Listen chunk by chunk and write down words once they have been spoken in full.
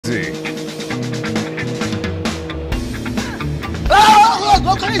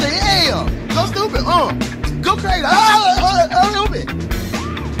Go crazy, yeah. Go stupid, Go crazy, stupid.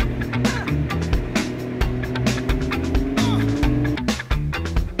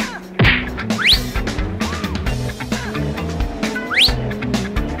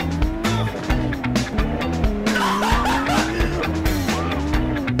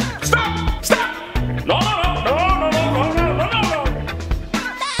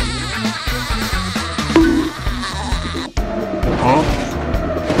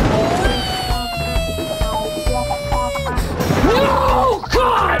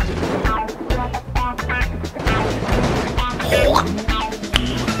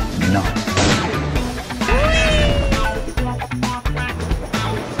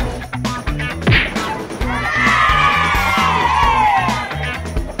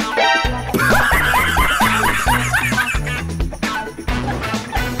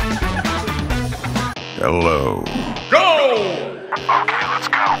 Hello. Go! Okay, let's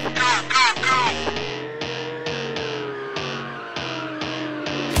go. Go.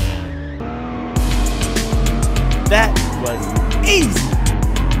 That was easy.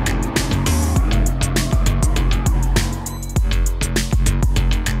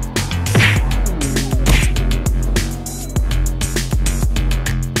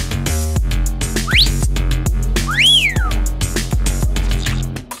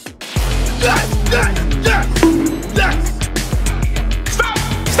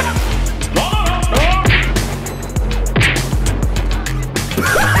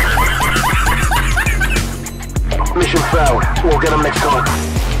 Mission failed. We'll get him next time.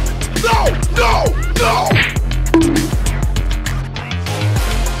 No!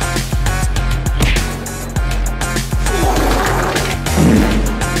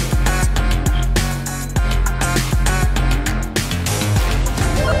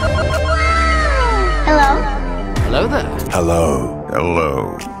 Hello there. Hello.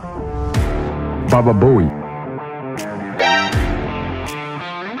 Baba Booey.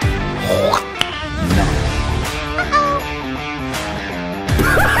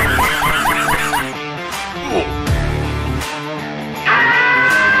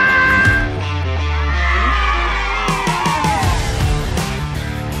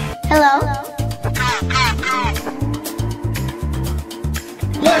 Hello?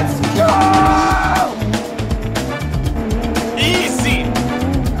 Let's go! Easy!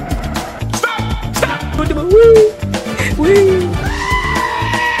 Stop!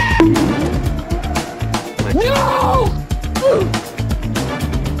 No!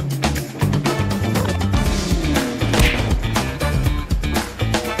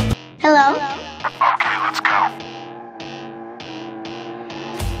 Hello? Okay, let's go.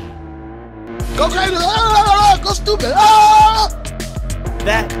 Go crazy, go stupid,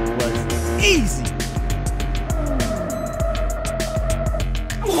 That was easy.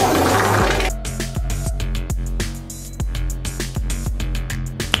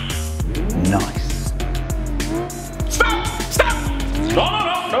 Nice. Stop!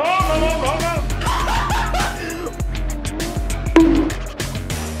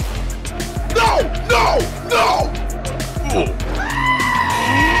 No! No!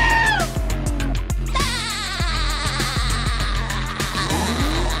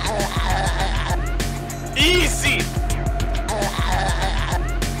 Easy!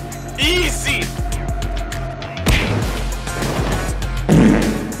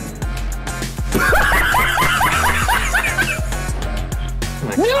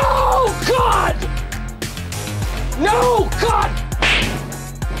 No! God! No! God!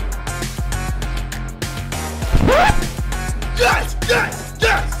 Yes!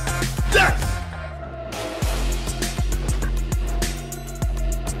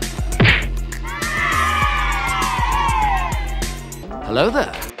 Hello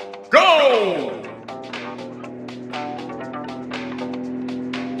there. Go!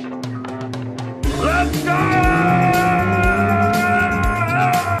 Let's go!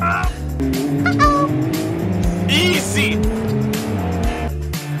 Easy!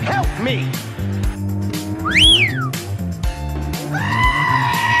 Help me.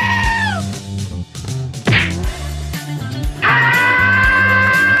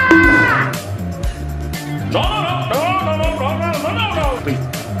 No!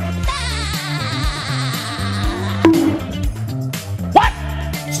 What?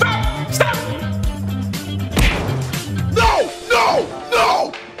 Stop!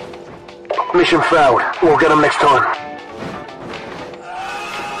 No! Mission failed. We'll get him next time.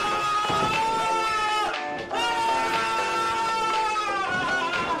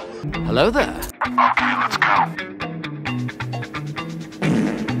 Hello there. Okay, let's go.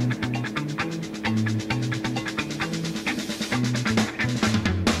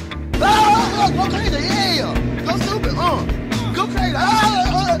 Go crazy, yeah. Go stupid, Go crazy,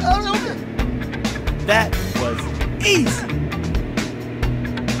 stupid. That was easy.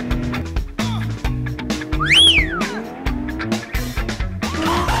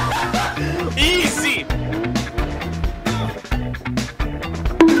 Easy.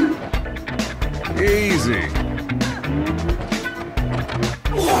 Easy.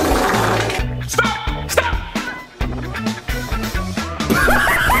 Stop! Stop!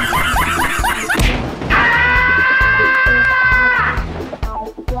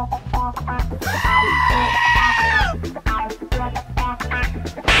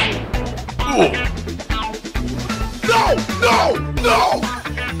 No, no, no.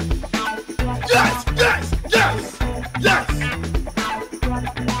 Yes, yes, yes, yes.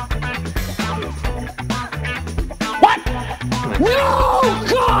 What? No!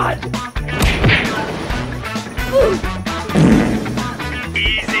 God!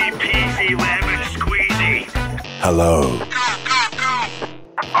 Easy peasy lemon squeezy. Hello.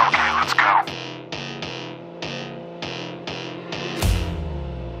 Okay, let's go.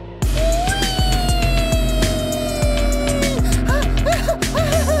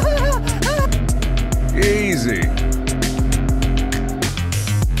 Easy.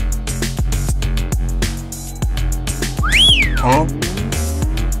 Huh?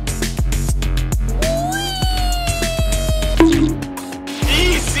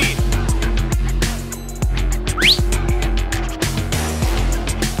 Easy.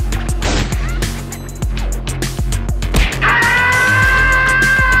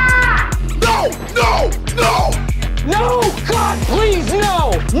 No, no, no. No! God, please, no!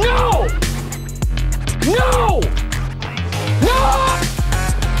 No! No! No!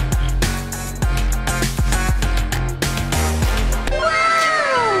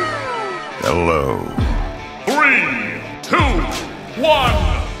 Hello. 3, 2, 1,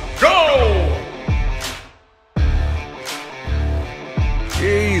 go!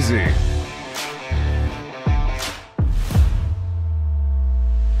 Easy.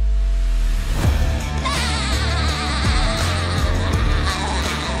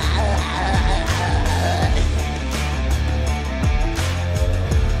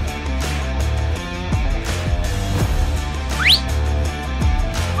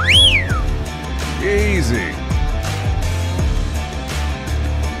 Easy.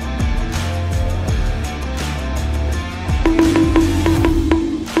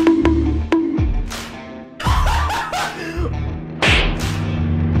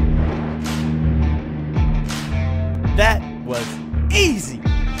 That was easy.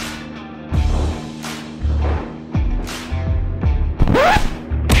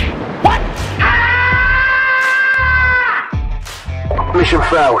 Mission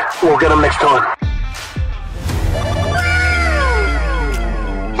failed. We'll get them next time.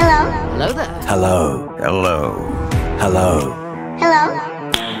 Hello. Hello there. Hello. Hello. Hello. Hello.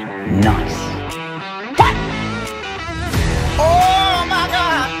 Nice. Oh my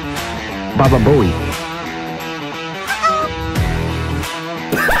God. Baba Booey.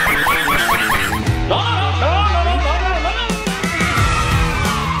 No, no, no, no, no, no, no, no.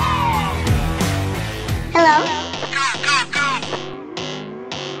 Hello.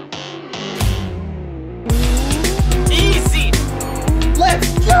 Easy. Let's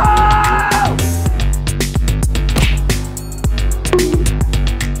go.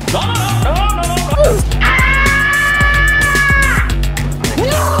 No, no, no, no, no, no.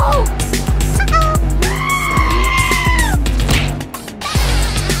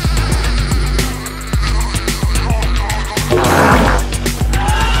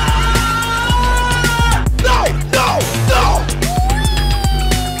 No, no, no.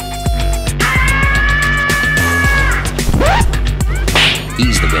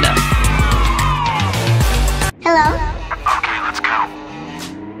 He's the winner. Hello. Okay, let's go.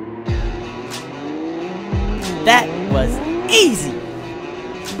 That was easy.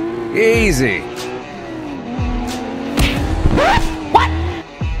 Easy.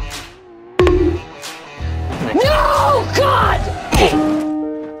 No! God!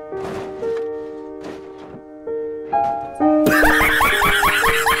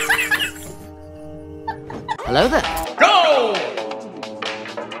 Hello there. Go!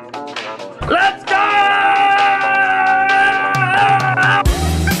 Let's go!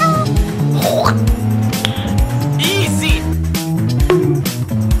 Easy.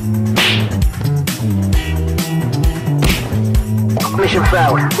 Mission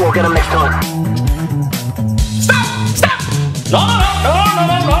failed. We'll get them next time. Stop! Stop! No, no, no, no,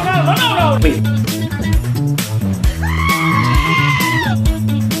 no, no, no, no, no, no. Wait.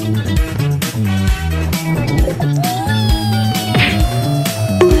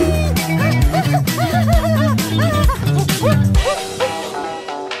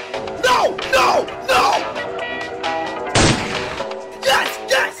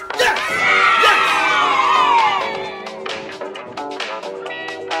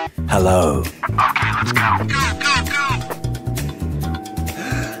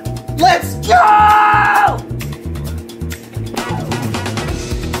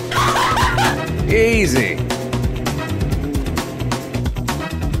 Easy.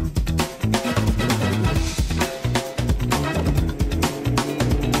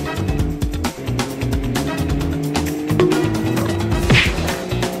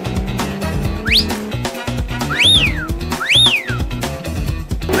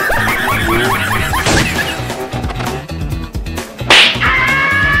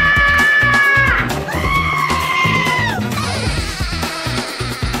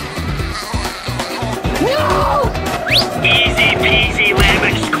 Easy peasy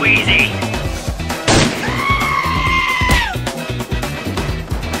lemon squeezy.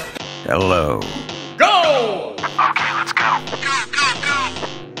 Hello. Go! Okay, let's go.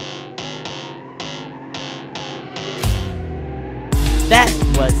 That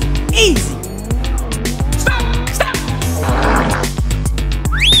was easy.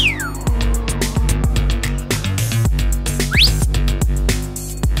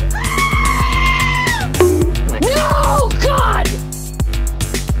 No, God!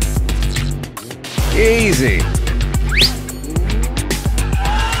 Easy.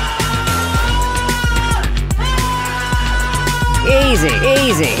 Easy,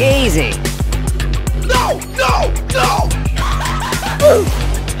 easy, easy. No, no, no!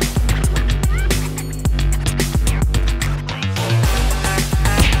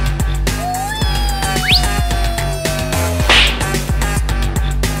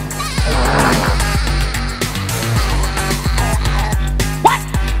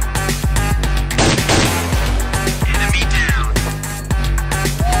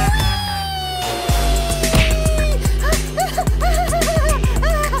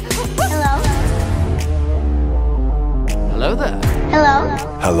 Hello there. Hello?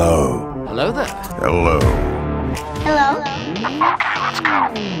 Hello. Hello there. Hello. Hello? Okay, let's go.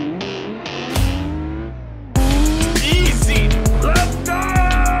 Easy. Let's go!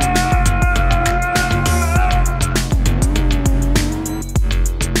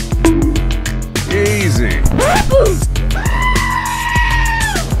 Easy.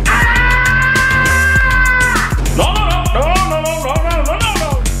 No, no, no, no, no, no, no, no, no.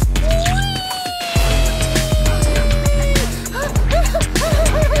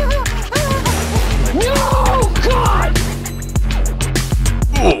 No, God!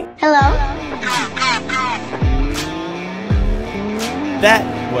 Hello? That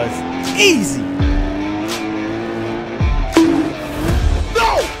was easy. No,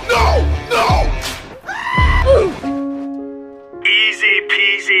 no, no! Easy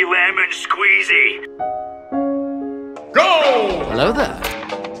peasy lemon squeezy. Go! Hello there.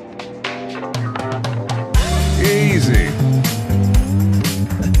 Easy.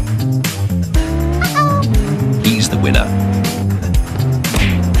 He's the winner.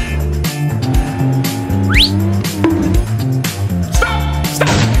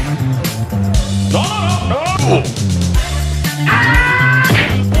 No, no, no.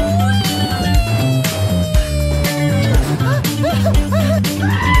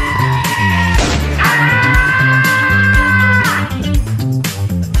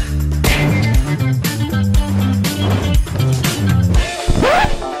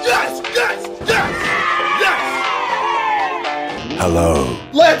 Yes, yes, yes, yes! Hello.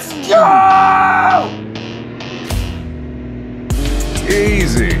 Let's go!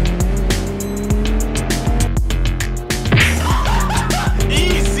 Easy.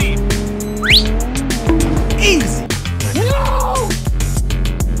 Easy. Easy. No!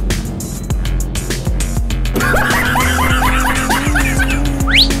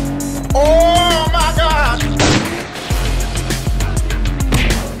 Oh my God!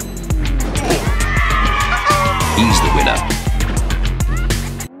 He's the winner.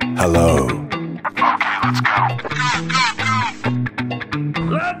 Hello. Okay, let's go.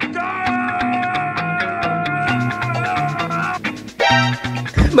 Let's go!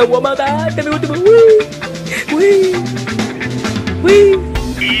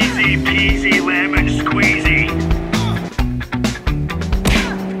 Easy peasy lemon squeezy.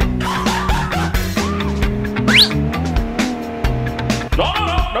 No,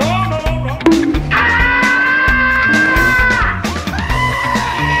 no, no, no, no, no.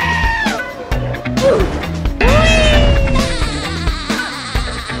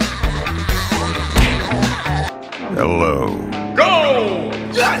 Hello. Go!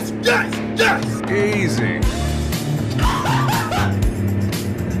 Yes, yes, yes! Easy.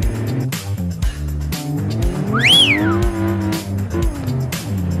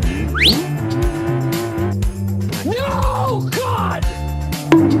 No, God!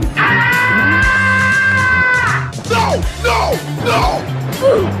 No, no, no!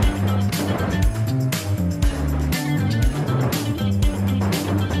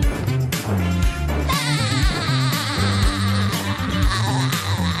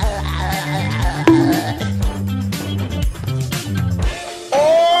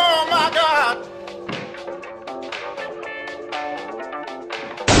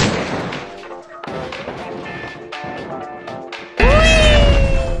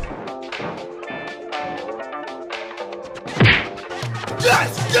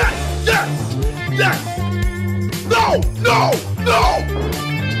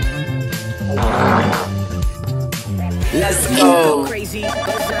 Let's go.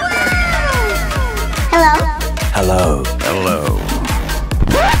 Hello? Hello. Hello.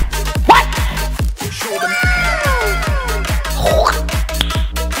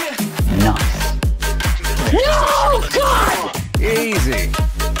 Nice. No, God! Easy.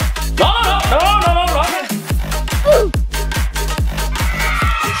 No, no, no, no, no, no.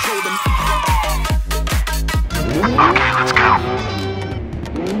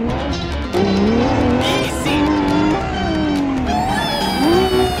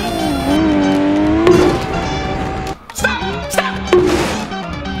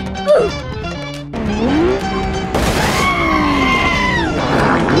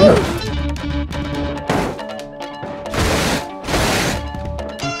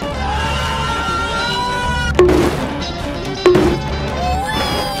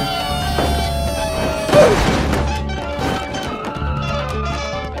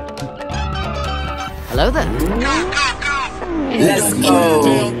 Hello there. Let's go.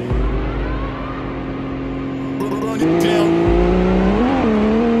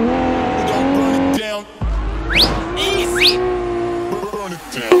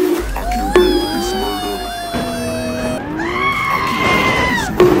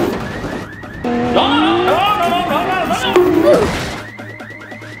 No, no, no, no, no, no, no, no.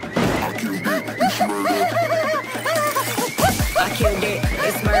 I killed it,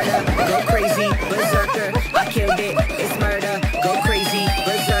 it's murder, go crazy, berserker. I killed it, it's murder, go crazy,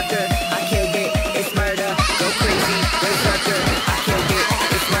 berserker. I killed it, it's murder, go crazy, berserker. I killed it,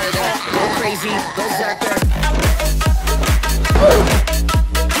 it's murder, go crazy, berserker.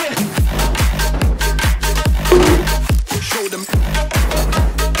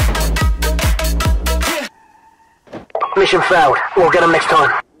 Mission failed. We'll get them next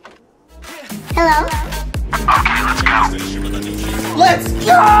time. Hello? Let's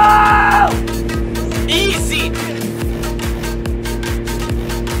go! Easy.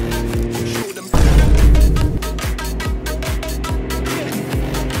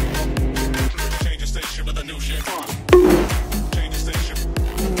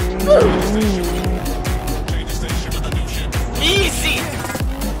 Easy.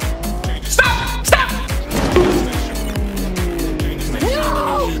 Stop! Stop!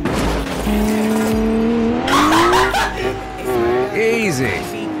 Easy.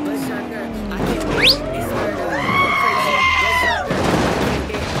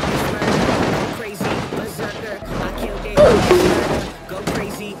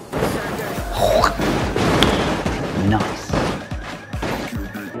 Nice.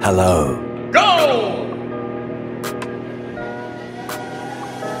 Hello. Go!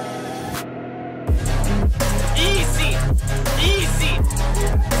 Easy. Easy.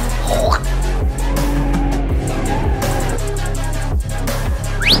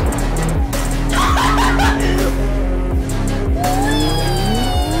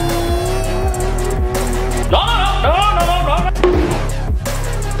 No, no, no, no, no, no.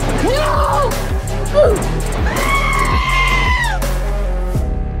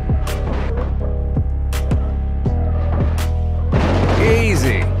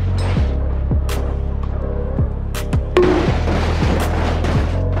 Easy.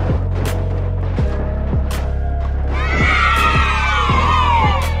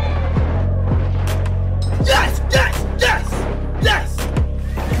 Yes, yes, yes, yes!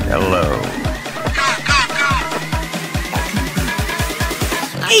 Hello.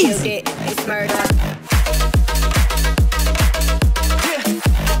 Easy. It's murder.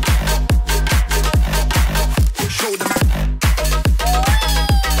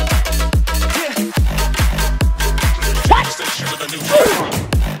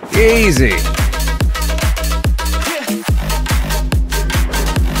 Easy.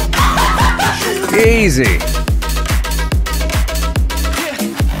 Easy.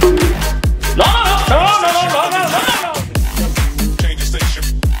 No, no, no, no, no, no, no, no.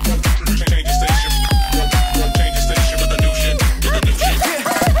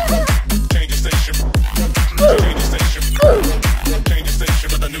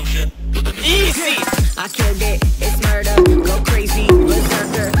 Easy. I killed it, it's murder, go crazy,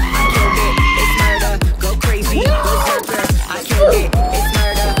 berserker. I killed it, it's murder, go crazy, berserker. I killed it, it's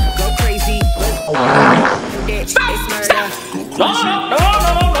murder, go crazy, berserker. I killed it, it's murder. No, no, no,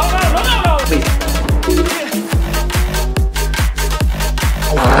 no, no, no, no, no, no.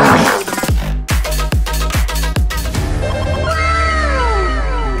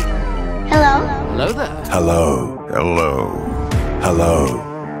 Hello? Hello there. Hello. Hello. Hello.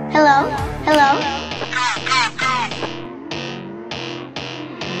 Hello? Hello?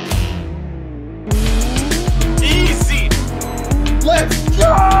 Easy. Let's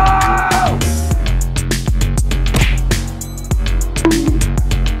go!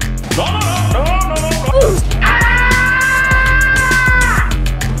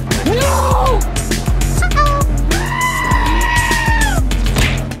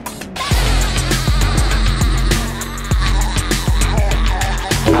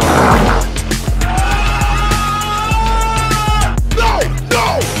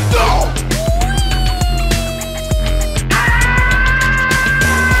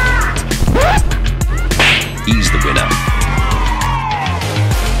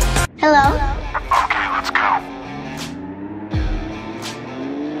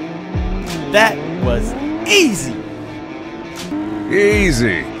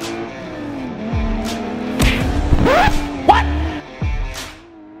 Easy. What?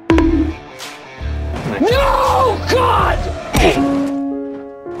 No, God!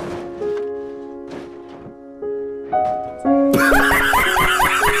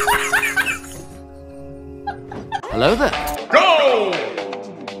 Hello there. Go!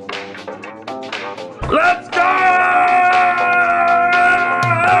 Let's go!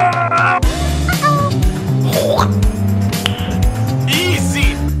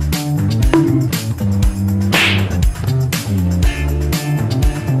 Easy.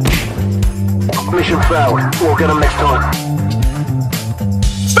 Mission failed. We'll get them next time.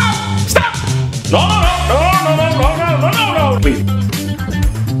 Stop! Stop! No, no, no, no, no, no, no, no, no, no! Wait.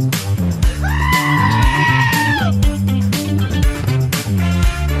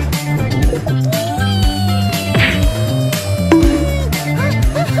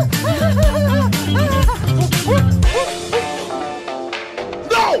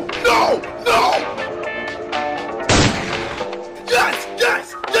 No, no, no. Yes, yes,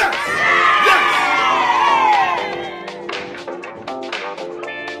 yes, yes.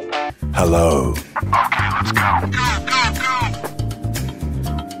 Hello.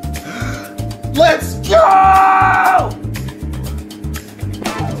 Let's go.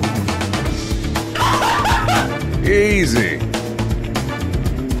 Easy.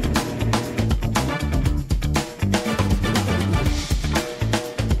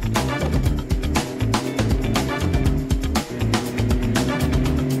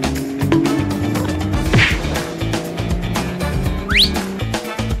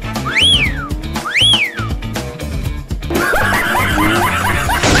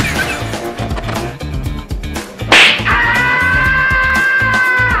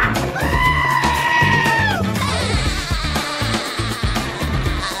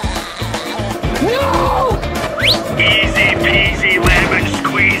 Easy peasy lemon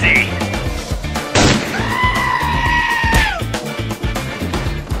squeezy.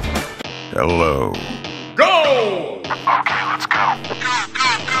 Hello. Go!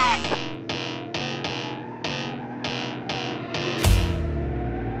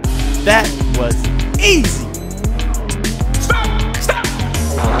 That was easy. Stop! Stop!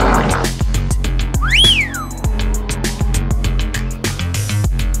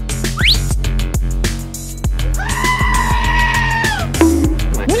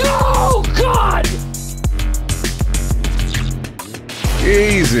 No, God!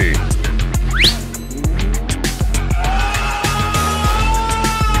 Easy.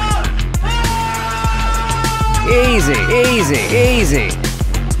 Easy, easy, easy.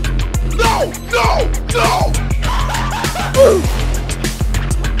 No, no, no.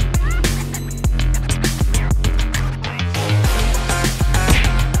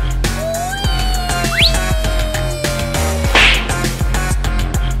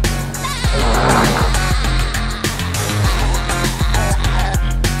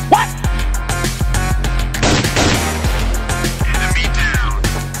 What?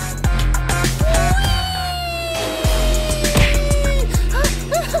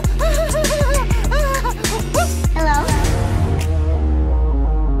 Hello?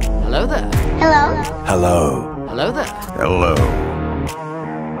 Hello there. Hello? Hello. Hello there. Hello.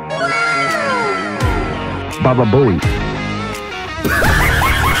 Baba Booey.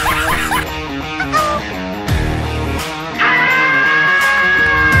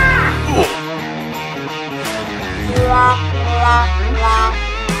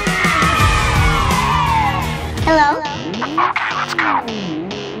 Hello?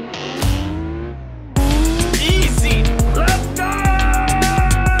 Easy. Let's go!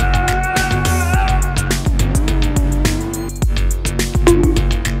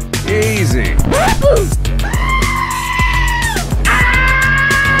 Easy.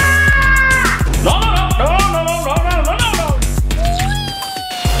 No, no, no, no, no, no, no, no, no!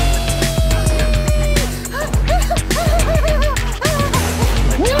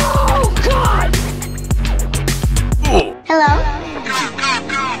 No, God! Hello?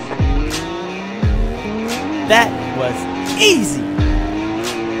 That was easy.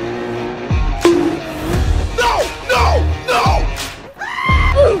 No, no, no.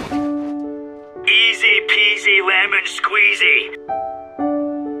 Easy peasy lemon squeezy.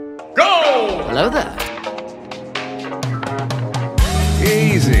 Go! Hello there.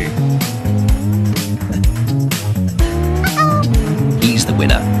 Easy. He's the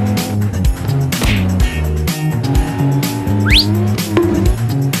winner.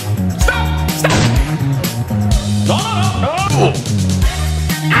 Stop! Stop! No, no, no!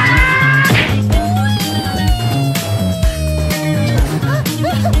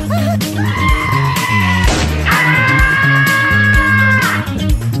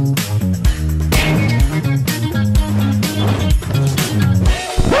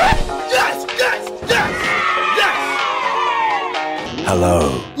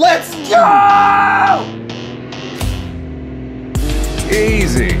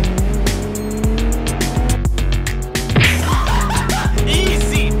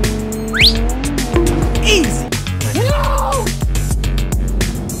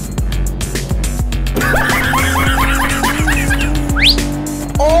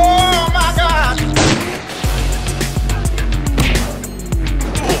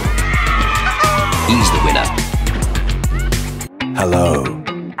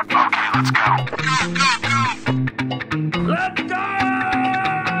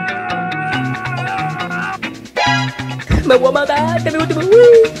 última, one more time. Dame última.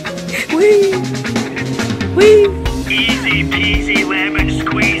 Wee. Easy peasy lemon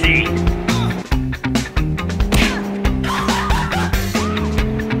squeezy.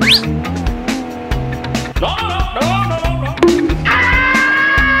 No.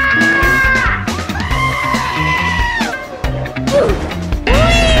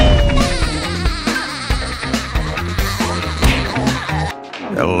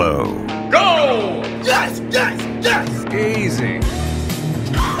 Hello. Go! Yes. Easy.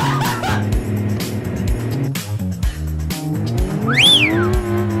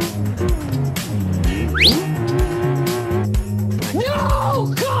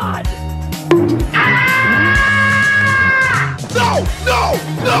 No, God! No.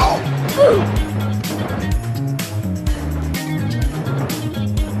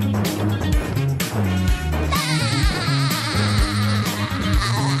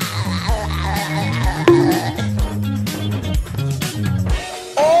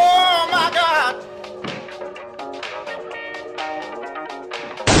 Oh my God.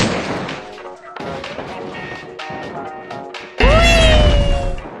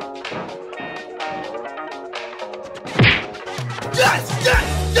 Yes.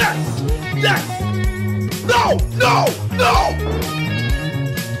 No.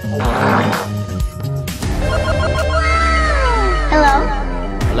 Hello?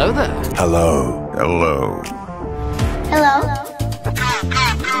 Hello there. Hello. Hello?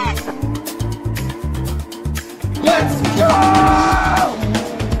 Let's go.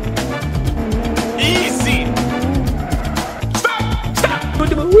 Easy! Stop!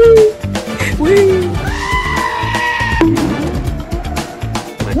 Última, wee!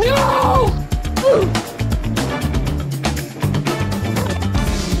 No!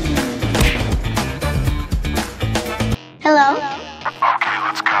 Hello?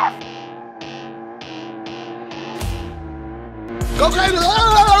 Go crazy.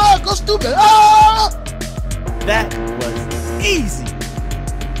 Go stupid. Ah! That was easy.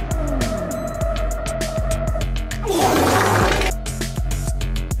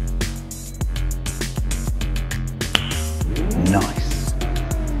 Nice.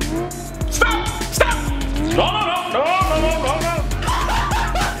 Stop!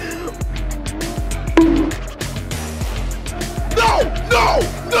 No.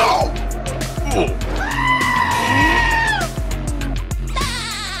 No.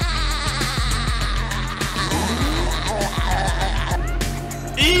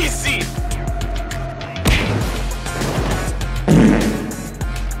 Easy!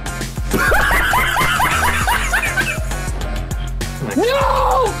 No,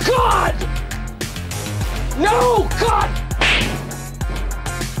 God! No, God!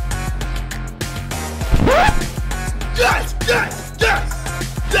 Yes.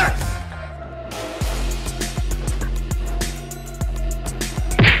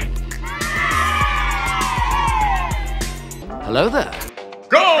 Hello there.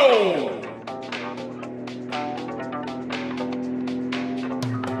 Go!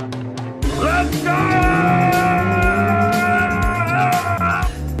 Let's go!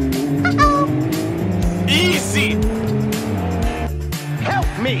 Easy! Help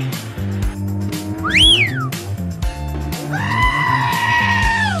me.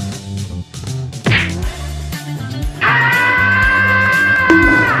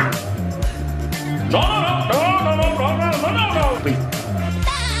 No.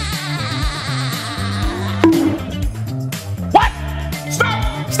 What?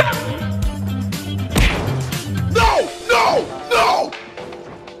 Stop! No.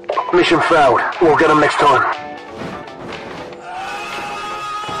 Mission failed. We'll get them next time.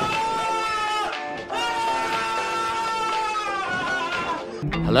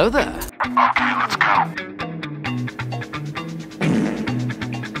 Hello there.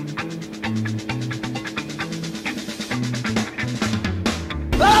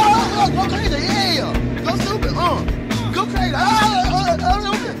 Go crazy. Yeah. Go stupid. Go crazy.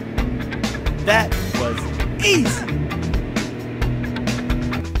 That was easy.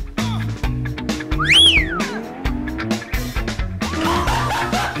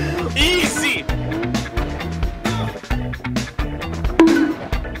 Easy!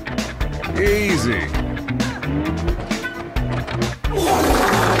 Easy.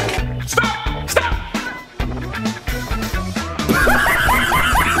 Stop!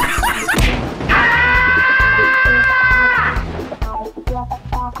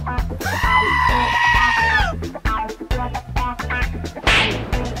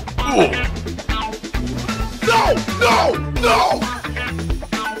 No.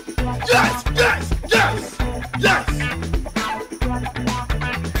 Yes.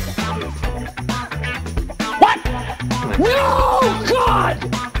 What? No! God!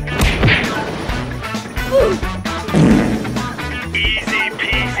 Easy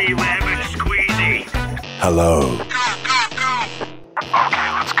peasy lemon squeezy. Hello. Okay,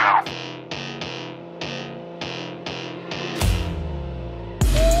 let's go.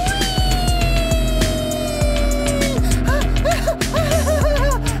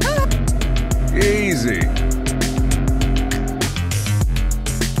 Easy.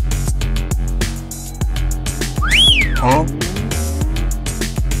 Huh?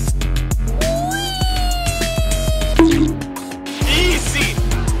 Easy!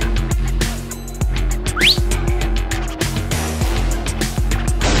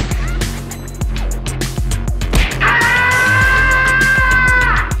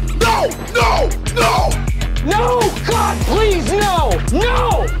 No! No! No! No! God, please, no!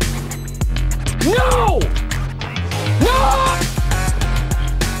 No! No! No!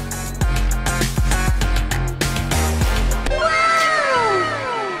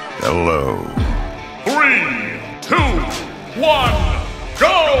 Hello. 3, 2, 1,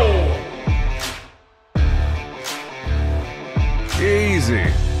 go! Easy.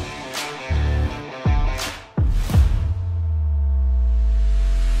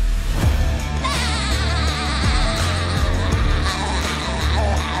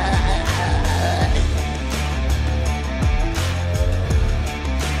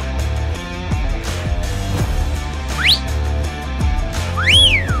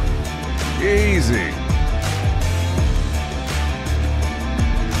 Easy.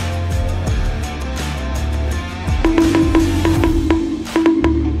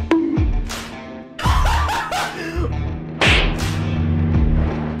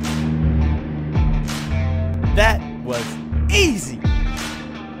 That was easy.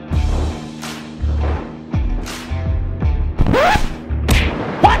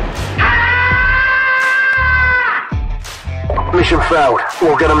 Mission failed.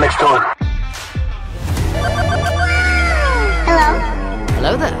 We'll get them next time. Hello?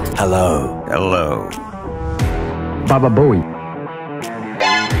 Hello there. Hello. Hello. Baba Bowie.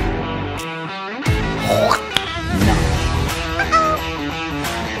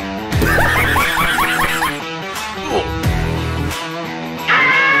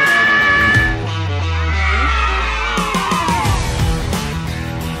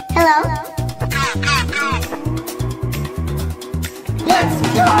 Hello?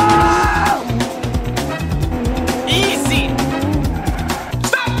 Easy!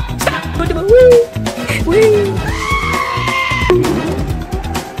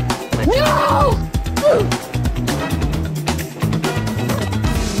 No!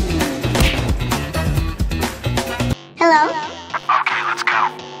 Hello? Okay, let's go.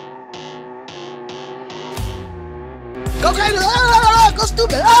 Go crazy! Ah! Go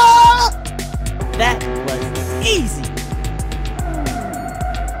stupid! Ah! That was easy.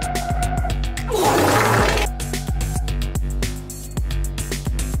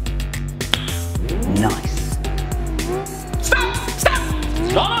 Nice.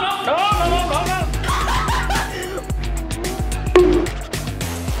 No, no, no, no, no, no, no.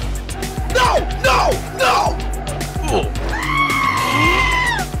 No! No! No!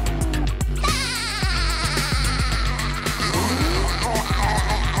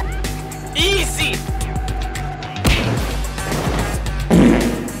 Easy!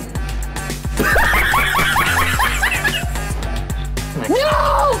 No,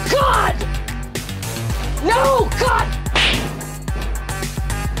 God! No, God!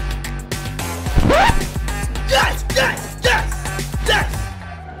 Yes! Yes! Yes! Yes!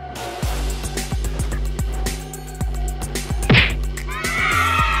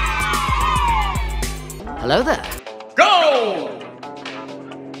 Hello there. Go!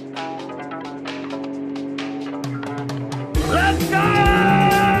 Let's go!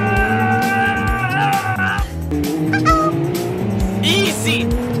 Easy!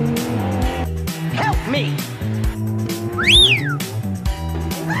 Help me!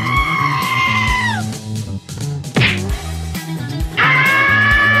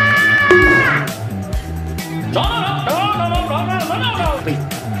 No, no, no, no, no, no, no, no, no, please.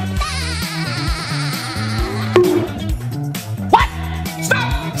 What? Stop!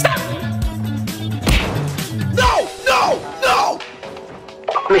 Stop! No! No! No!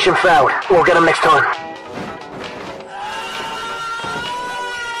 Mission failed. We'll get them next time.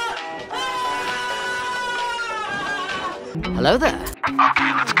 Hello there. Okay,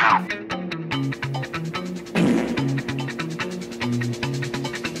 let's go.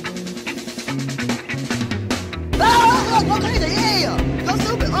 Ah! Go crazy! Yeah! Go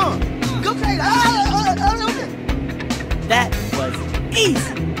stupid! Go crazy! That was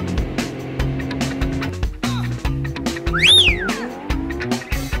easy.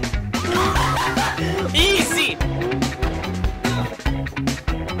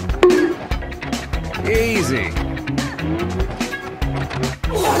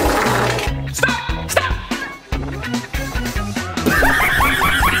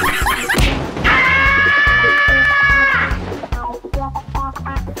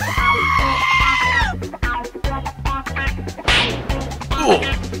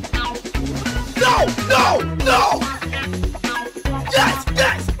 no, no! Yes,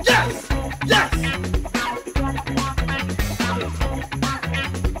 yes, yes, yes!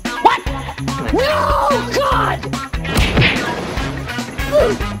 What? No, God!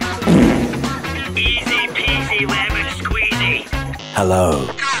 Easy peasy lemon squeezy. Hello.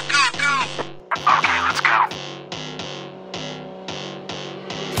 Okay, let's go.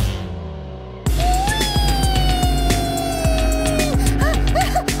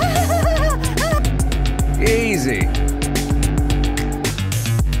 Easy.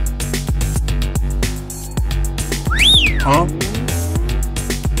 Huh?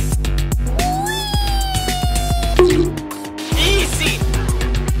 Easy!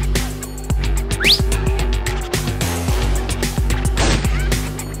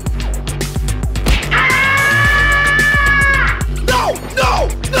 No, no,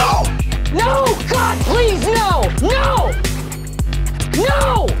 no! No, God, please, no! No!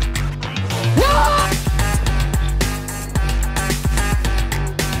 No! No!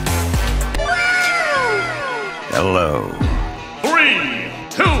 Hello. 3,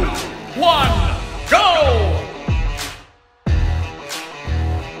 2, 1, go!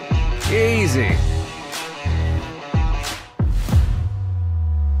 Easy.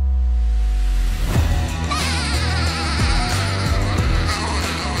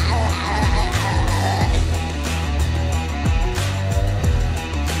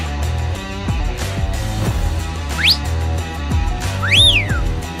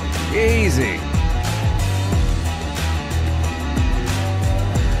 Easy.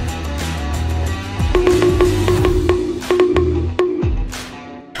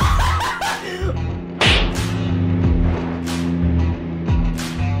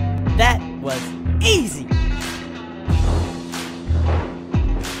 That was easy.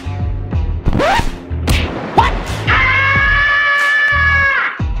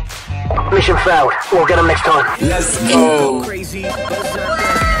 Mission failed. We'll get him next time. Let's go. Crazy berserker.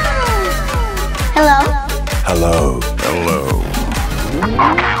 Hello? Hello. Hello.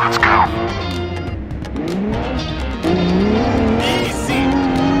 Okay, let's go.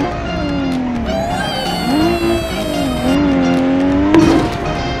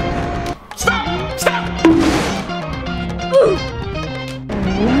 Stop! Stop!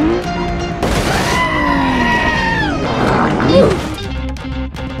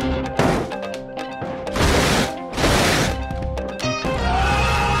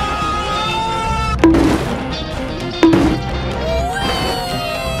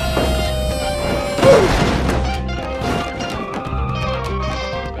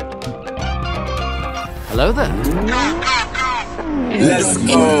 Hello there. Let's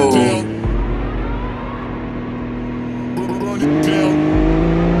go.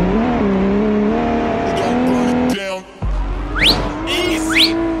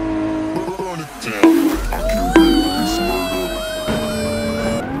 Easy!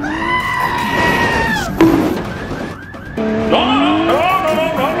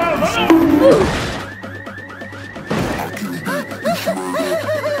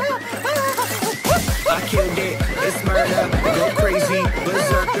 I killed it, it's murder, go crazy,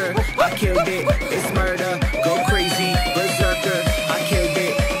 berserker. I killed it, it's murder, go crazy, berserker. I killed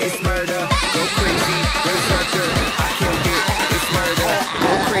it, it's murder, go crazy, berserker. I killed it, it's murder,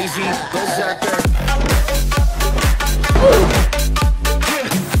 go crazy, berserker.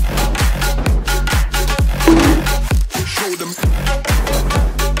 Show them.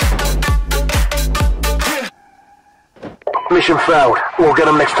 Mission failed. We'll get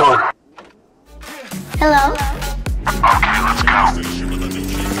him next time. Hello?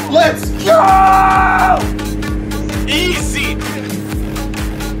 Let's go! Easy!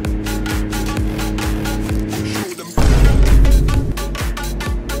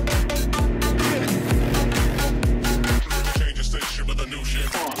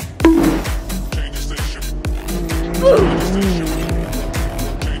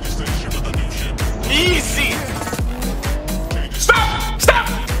 Easy! Stop! Stop!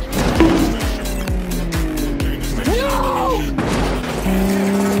 No!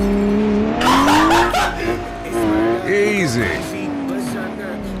 Easy.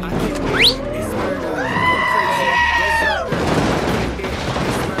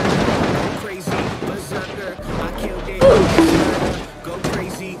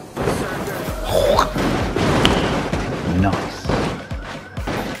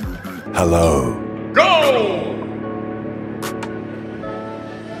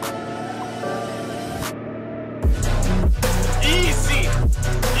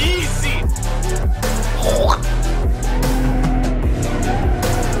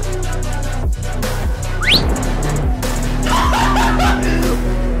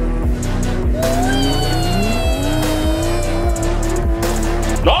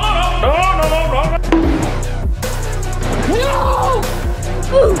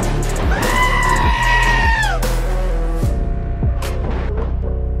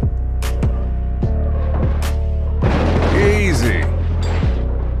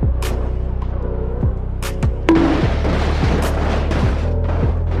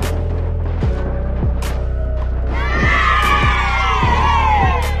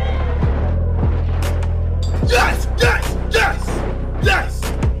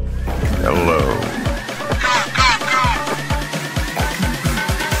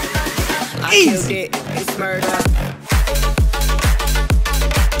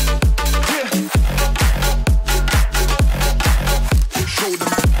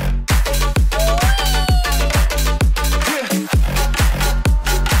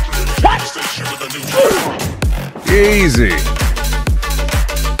 Easy.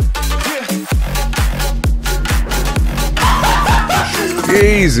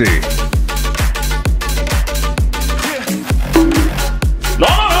 Easy. No,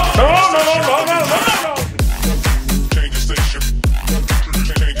 no, no, no, no, no, no, no, no. Change the station.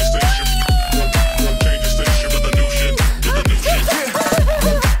 Change the station. Change the station to the new shit. To the new shit.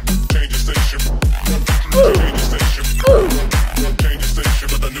 Change the station. Change the station. Change the station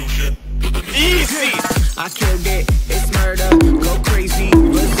to the new shit. Easy. I killed it, it's murder, go crazy,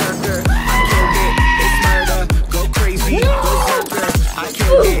 berserker. I killed it, it's murder, go crazy, berserker. I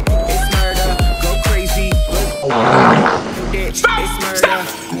killed it, it's murder, go crazy, berserker. Stop! It's murder. Stop!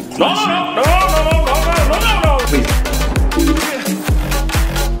 No, no, no, no, no, no, no, no, no, no.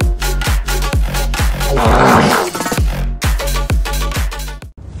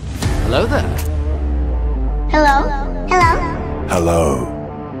 Hello there. Hello? Hello? Hello.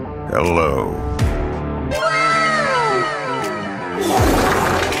 Hello.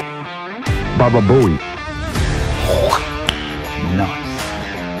 Baba Booey. Nice.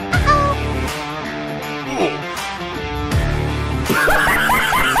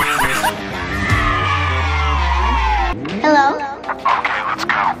 Hello? Okay, let's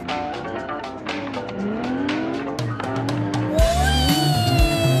go.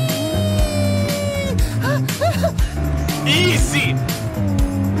 Easy.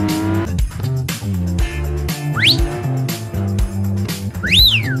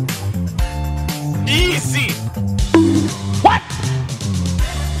 Easy. What?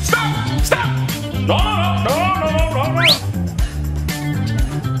 Stop! Stop! No, no, no, no, no, no, no.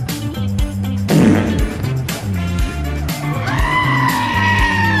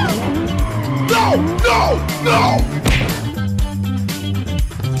 No! No! No!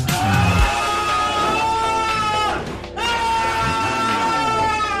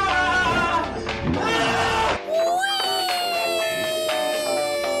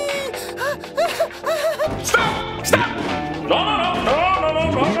 Stop! Stop! No, no, no, no, no,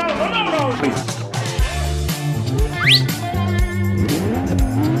 no, no, no, no, no.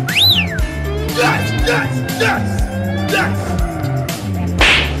 Yes! Yes! Yes! Yes!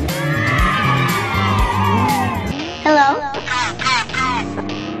 Hello?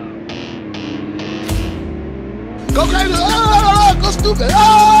 Go crazy! Oh, go stupid! Oh,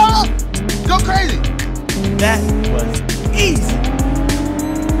 go crazy! That was easy.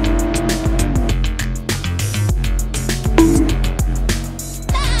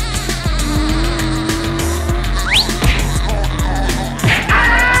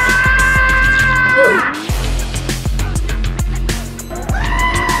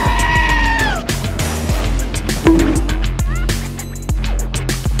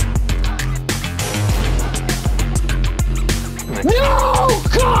 No!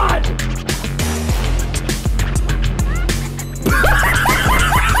 God!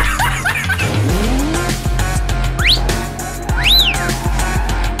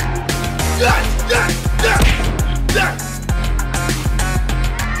 Yes! Yes! Yes! Yes!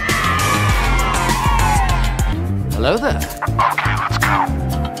 Hello there. Okay, let's go.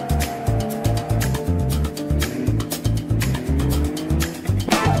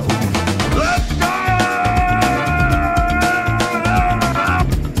 Let's go!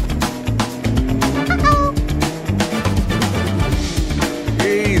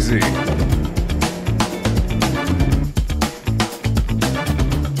 Easy.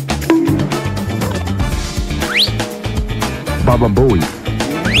 Baba Booey.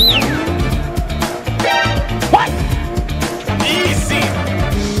 What? Easy.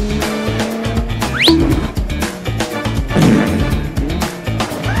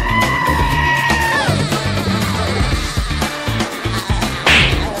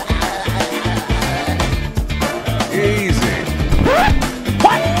 Easy.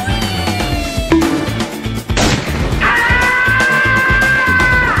 What?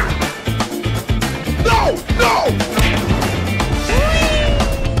 No! No!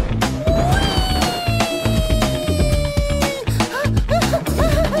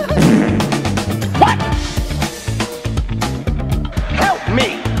 What? Help me!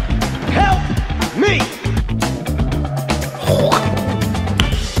 Help me!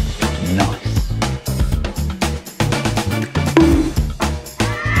 Nice.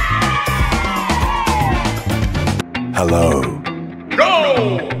 Hello. Go!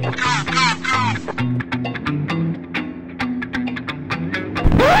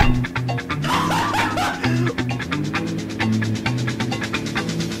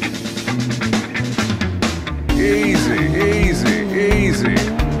 Easy. Easy. Easy.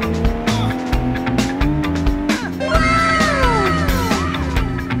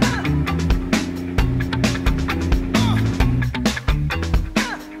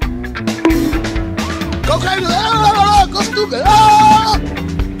 crazy. Oh, go stupid. Oh,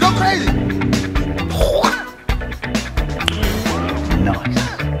 go crazy. Nice.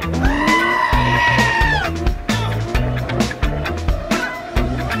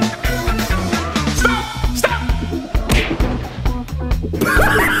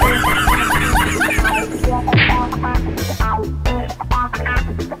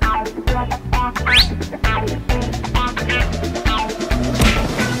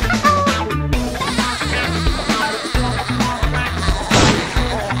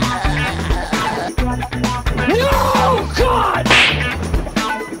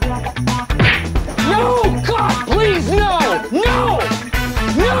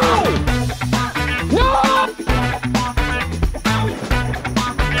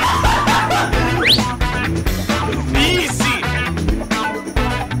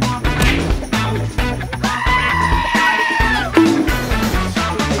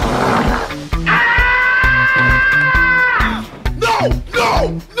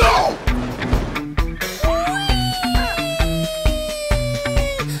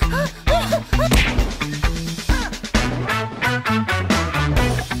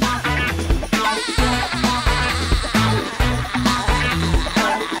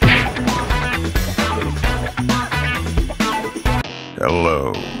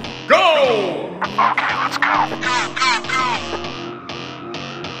 Hello. Go! Okay, let's go.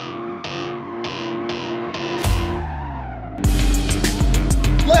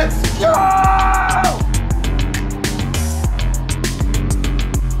 Let's go!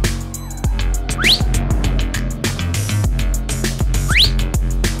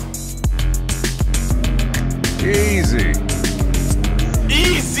 Easy.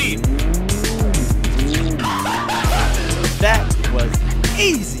 Easy. That was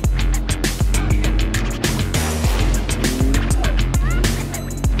easy.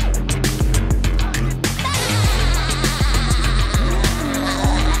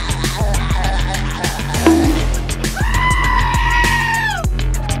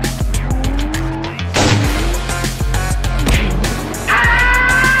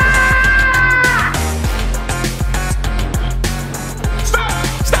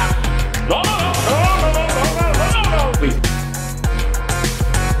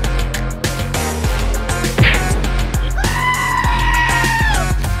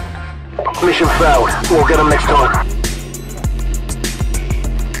 Mission failed. We'll get them next time.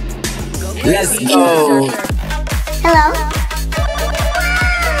 Let's go. Hello?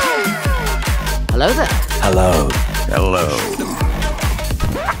 Hello there. Hello. Hello.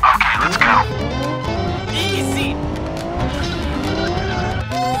 Okay, let's go. Easy.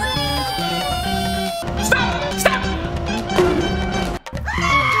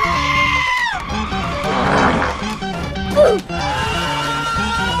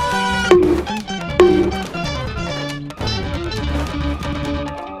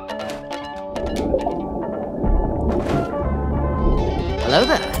 Hello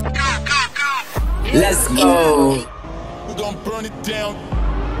there. Let's go. We're gonna burn it down.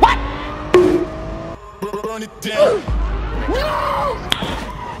 What? Burn it down. No!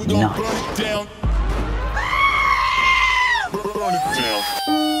 We're gonna Nice. burn it down. Burn it down.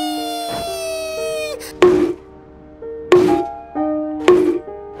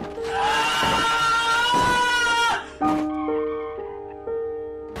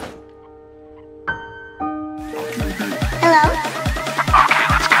 Hello? Okay,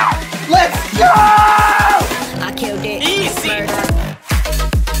 let's go. Let's go! I killed it. Easy. Murder.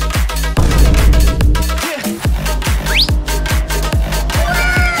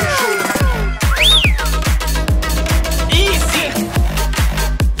 Easy.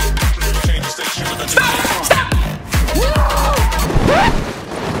 Change the station with a new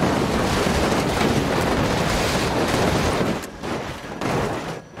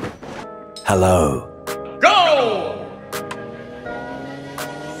Hello. Go!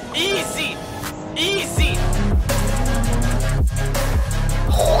 Easy. Easy.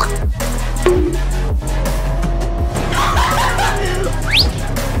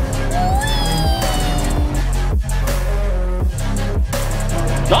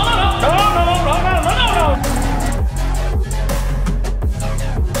 No!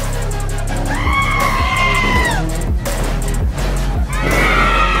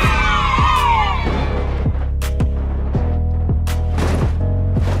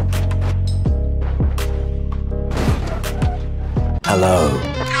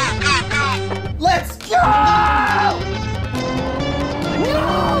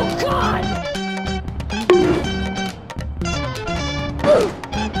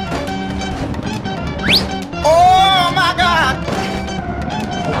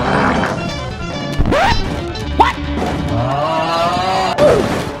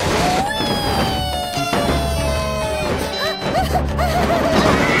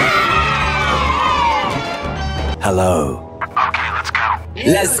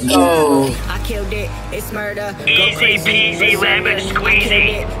 Let's go. I killed it, it's murder. Go Easy crazy, peasy lemon berserker. I squeezy. killed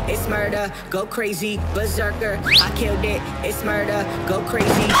it, it's murder. Go crazy, berserker. I killed it, it's murder. Go crazy,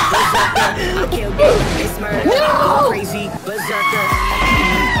 berserker. I killed it, it's murder. Go crazy, berserker.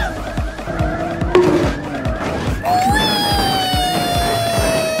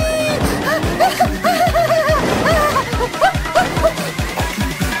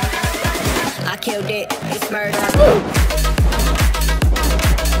 I killed it, it's murder.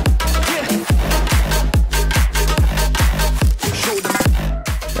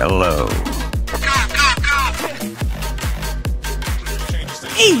 Hello.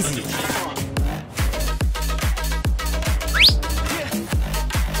 Easy.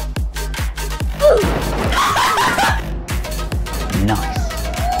 Nice.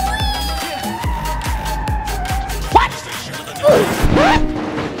 What?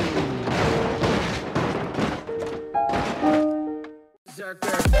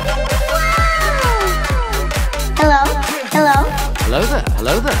 Hello? Hello? Hello there.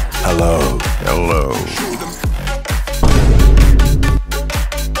 Hello there. Hello. Hello.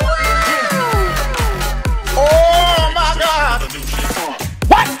 Oh my God!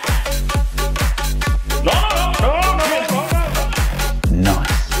 What? No.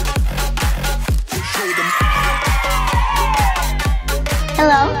 Nice.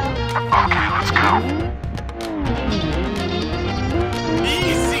 Hello?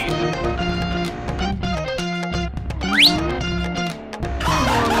 Easy.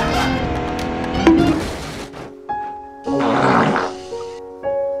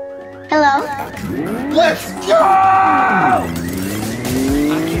 Hello? Let's go!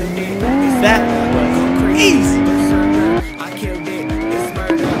 That was easy. I killed it, it's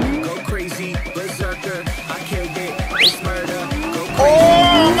murder. Go crazy, berserker. I killed it, it's murder. Go crazy.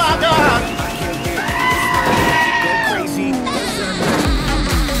 Oh my God! I killed it, it's murder. Go crazy, berserker.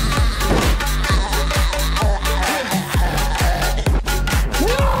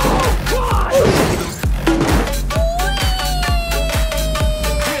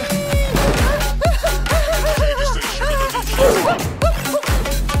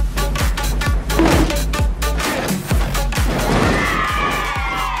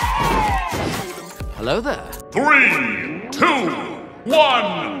 Hello there. 3, 2,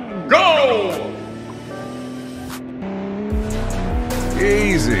 1, go!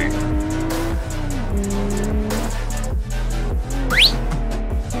 Easy.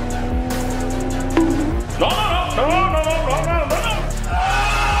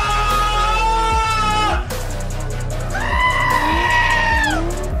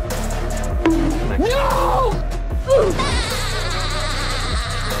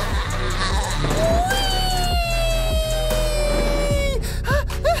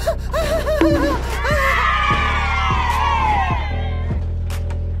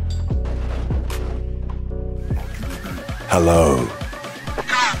 Hello.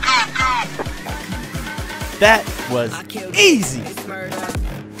 That was I killed it, easy. it's murder.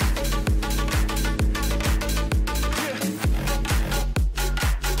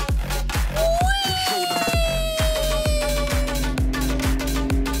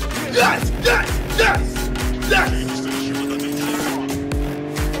 Yes! Yes! Yes! Yes!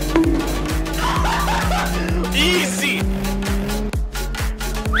 Easy.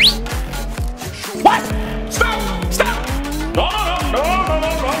 What? Stop! Stop! No. No!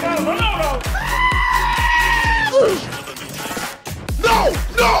 No!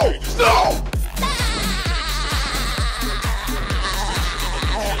 No!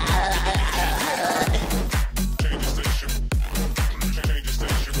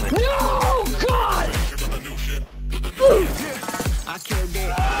 No, God! I killed it,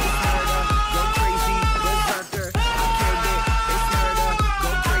 it's murder. Go crazy, berserker. I killed it, it's murder. Go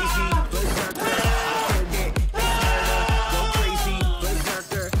crazy,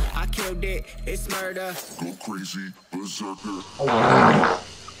 berserker. I killed it, it's murder. Go crazy, berserker.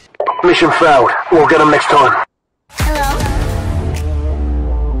 Mission failed. We'll get them next time. Hello?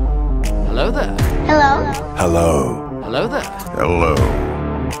 Hello there. Hello? Hello. Hello there. Hello.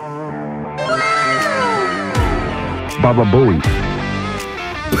 Baba Booey.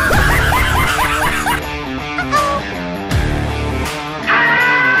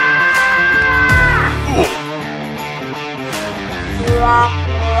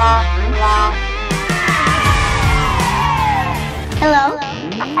 Hello?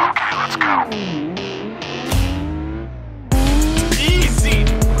 Easy.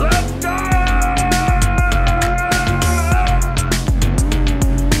 Let's go!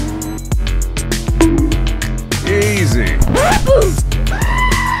 Easy.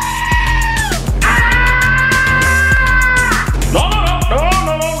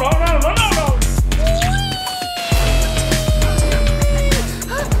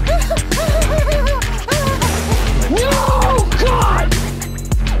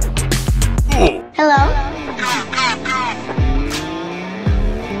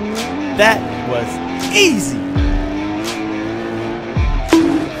 That was easy.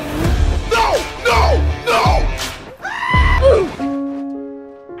 No!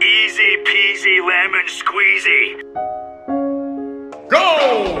 Easy peasy lemon squeezy. Go!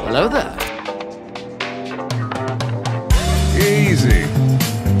 Hello there. Easy.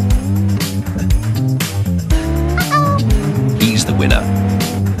 He's the winner.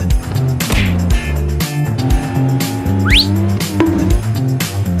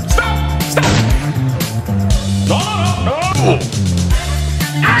 No.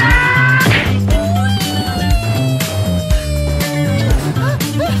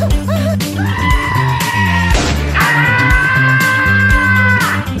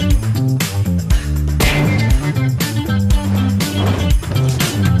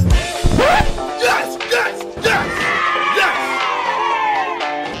 Yes!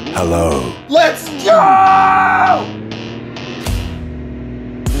 Hello. Let's go!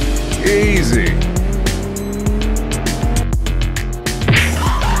 Easy.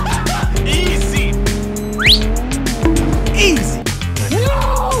 Easy.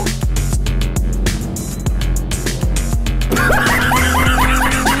 No!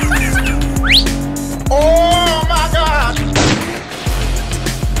 Oh my God!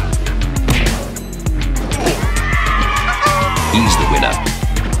 He's the winner.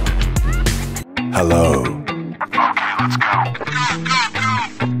 Hello.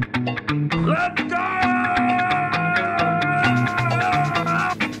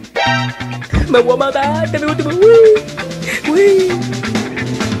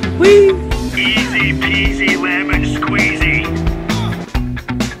 Easy peasy lemon squeezy.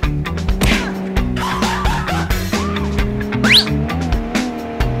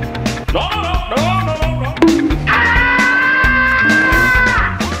 No.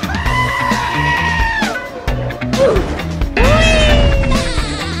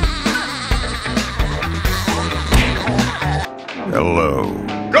 Hello.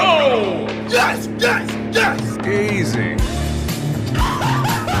 Go! Yes! Easy.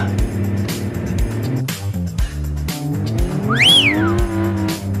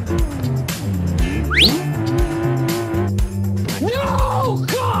 No!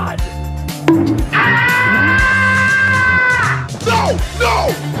 God! No!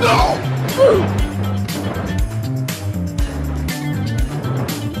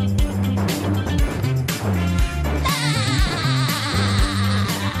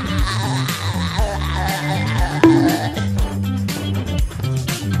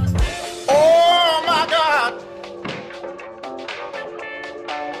 Oh my God!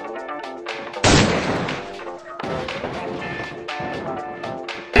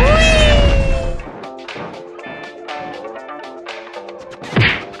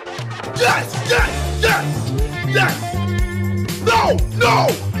 Yes! No!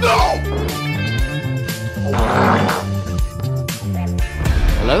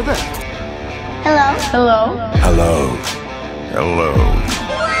 Hello there. Hello? Hello.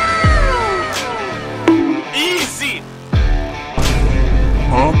 Easy.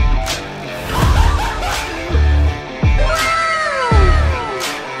 Huh?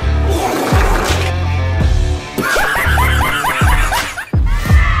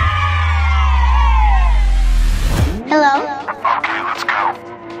 Hello?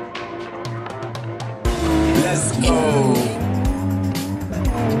 Let's go.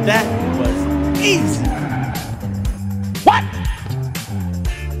 That was easy. What?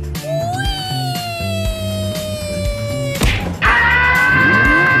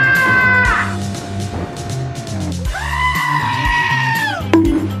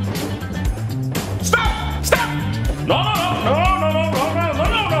 Stop! No,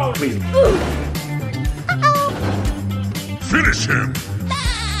 please. Finish him.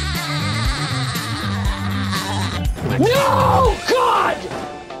 No! God!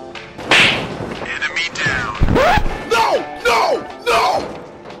 Enemy down. No!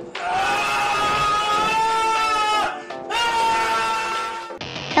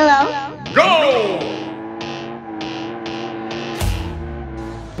 Hello? Go!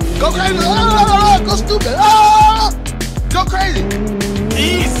 Go crazy! Go stupid! Go crazy!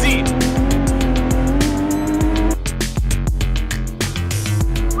 Easy.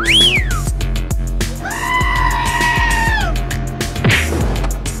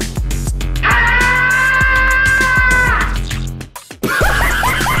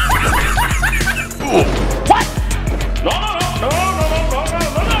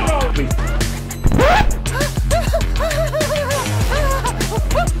 No, please.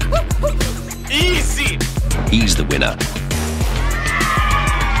 Easy. He's the winner.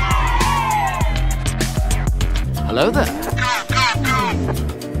 Hello there.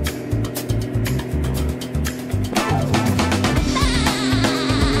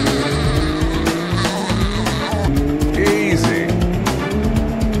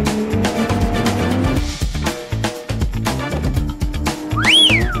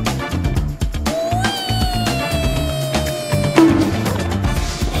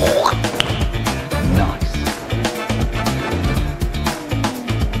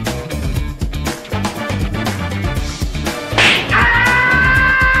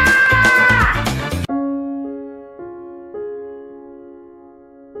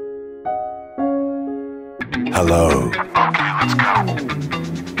 Hello.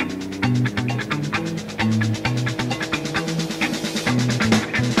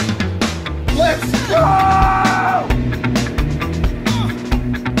 Let's go!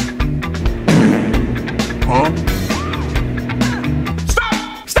 Huh? Stop!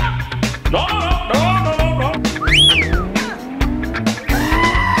 Stop! No, no, no, no, no, no.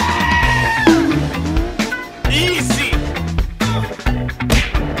 Easy!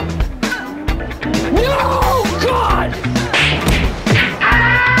 No! God!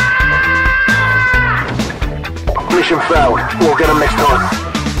 Mission failed. We'll get them next time.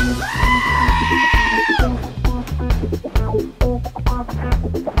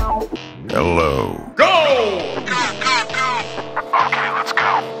 Hello. Go! Okay, let's go.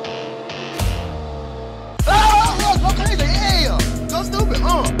 Oh, go crazy, yeah! Go stupid,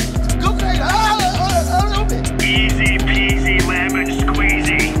 go crazy, stupid. Easy peasy lemon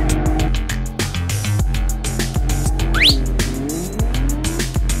squeezy.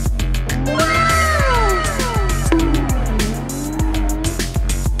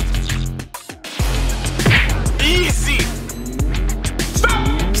 Easy!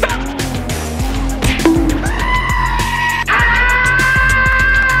 Stop! Stop!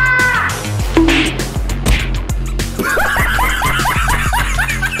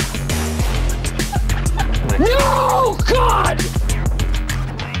 No! God!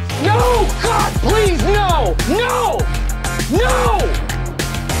 No! God, please, no! No! No!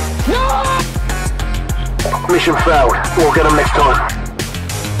 No! Mission failed. We'll get them next time.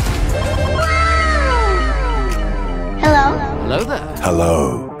 Hello? Hello there. Hello.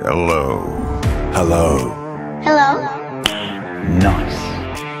 Hello. Hello. Hello? Nice.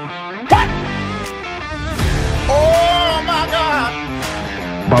 Oh my God!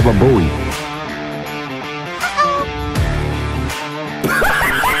 Baba Booey.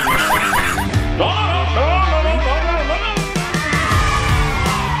 No, no, no, no, no, no, no, no.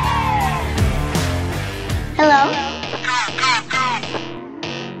 Hello?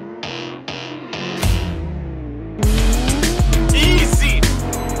 Easy.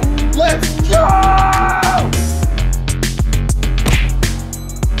 Let's go!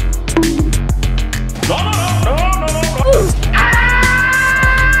 No, no, no, no, no, no.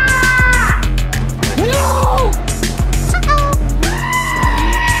 No!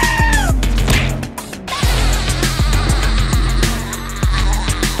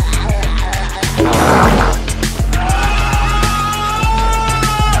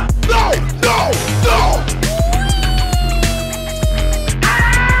 No, no, no!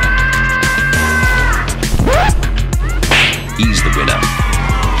 He's the winner.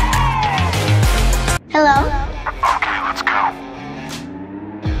 Hello? Okay, let's go.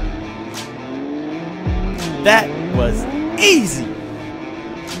 That was easy.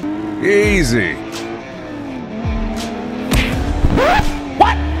 Easy.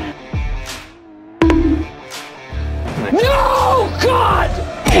 What? No! God!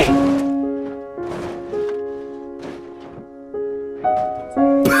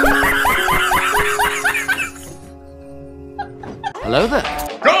 Hello there.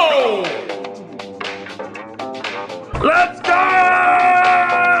 Go! Let's go!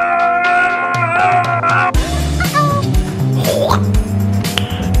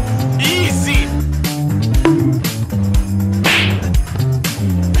 Easy!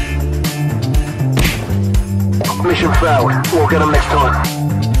 Mission failed. We'll get them next time.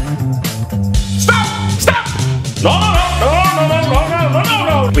 Stop! Stop! No, no, no, no, no, no, no, no,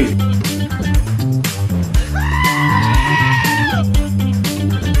 no, no! Please.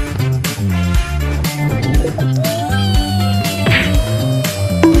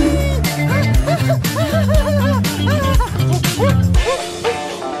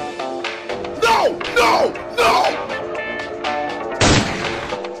 No, no, no!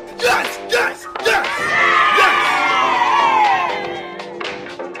 Yes, yes, yes! Yes!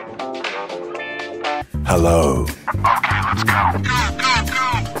 Hello. Okay, let's go.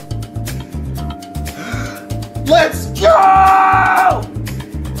 Let's go!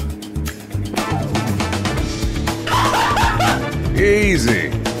 Easy.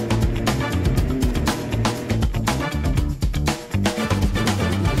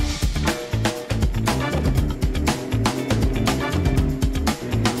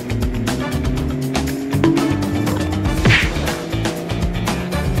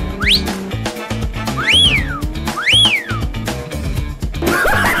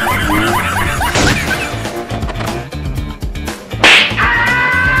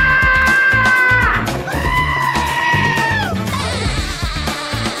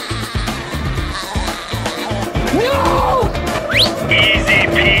 Easy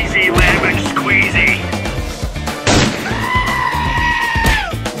peasy lemon squeezy.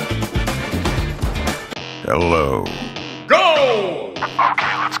 Hello. Go!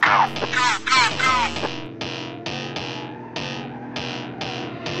 Okay, let's go.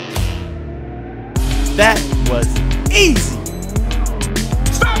 That was easy.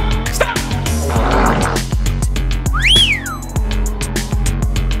 Stop! Stop!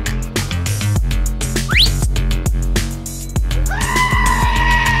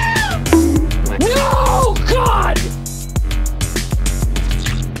 No! God!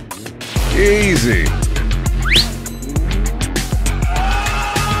 Easy.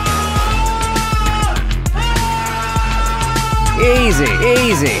 Easy,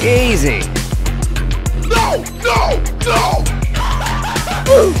 easy, easy. No! No! No!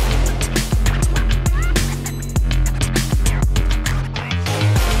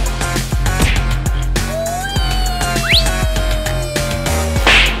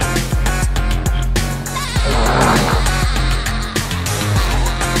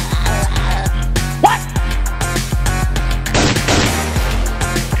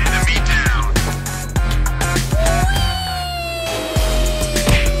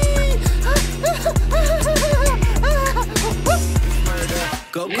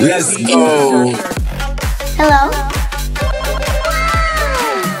 Let's go. Hello?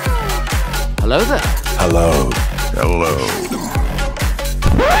 Hello there. Hello. Hello.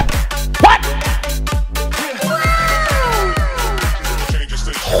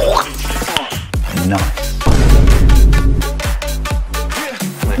 Nice.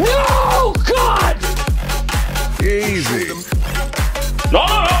 No! God! Easy. No,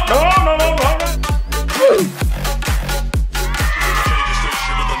 no, no, no, no, no, no.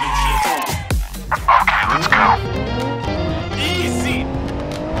 Easy.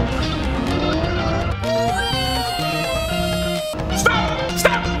 Stop!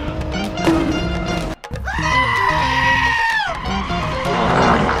 Stop!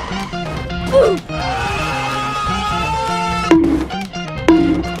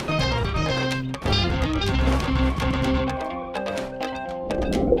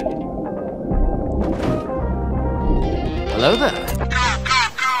 Hello there.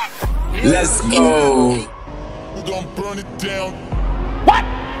 Let's go. We're gonna burn it down. What?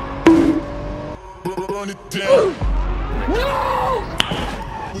 Burn it down. No!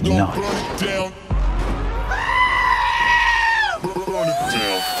 We're gonna Nice. burn it down. Burn it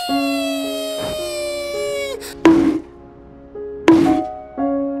down.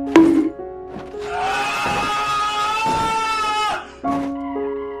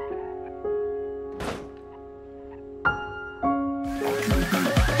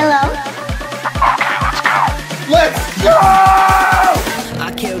 Hello? Let's go!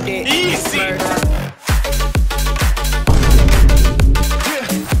 I killed it. Easy. Murder.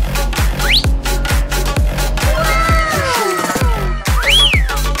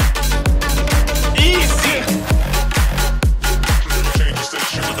 Easy. Change the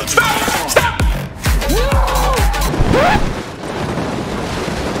station with a new Stop! Stop!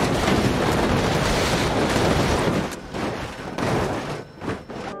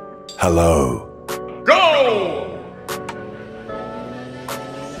 Hello. Go!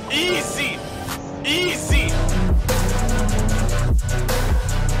 Easy. Easy.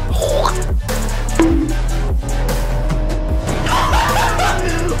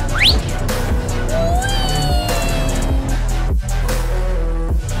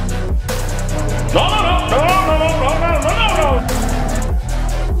 No, no, no, no, no, no, no, no, no, no.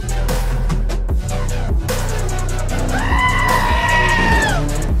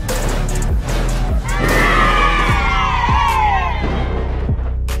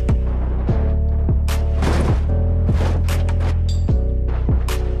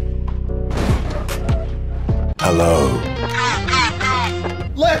 Hello.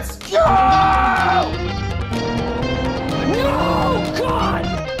 Let's go! No, God!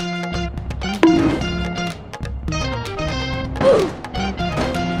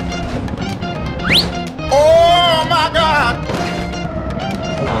 Oh my God!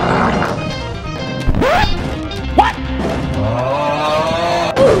 What?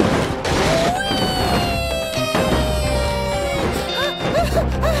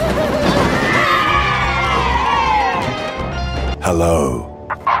 Hello.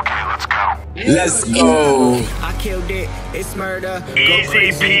 Okay, let's go. Let's go. I killed it. It's murder. Go Easy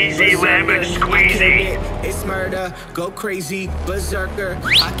crazy. peasy, lemon berserker. I squeezy. killed it. It's murder. Go crazy. Berserker.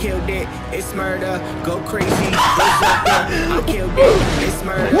 I killed it. It's murder. Go crazy. Berserker. I killed it. It's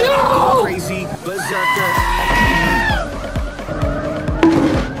murder. Go crazy. Berserker.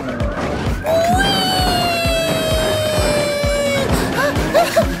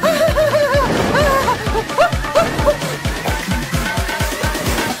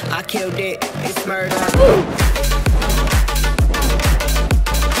 I killed it. It's murder.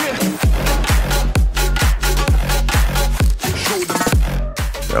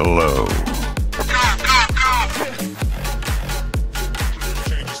 Hello.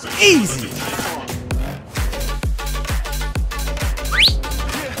 Easy.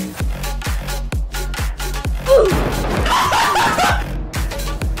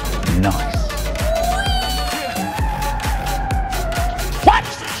 Nice.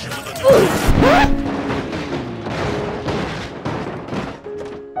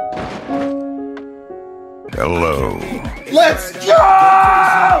 Hello. Let's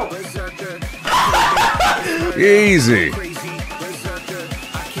go! Easy.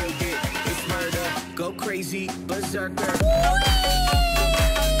 Go crazy, berserker.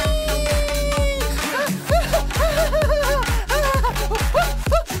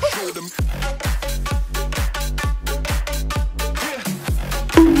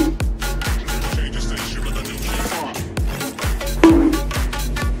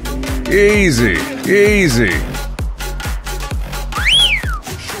 Easy. Easy.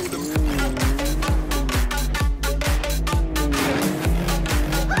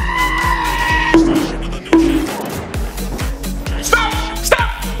 Stop! Stop!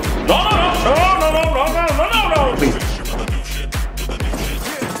 No, no. Please.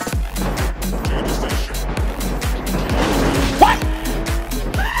 What?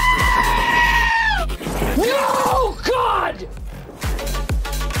 No, God!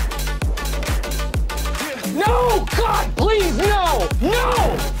 No, God, please, no!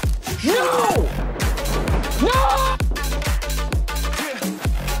 No! No! No!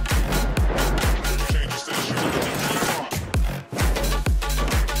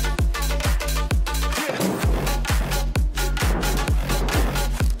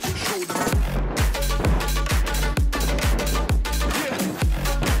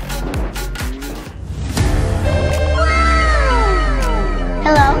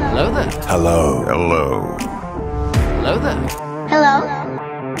 Hello? Hello there. Hello. Hello. Hello there. Hello?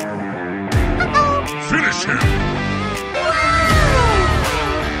 Finish him.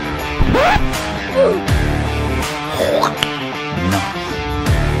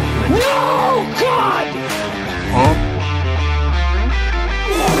 No, God! Huh?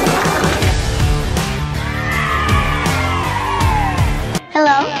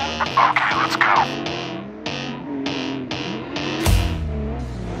 Hello?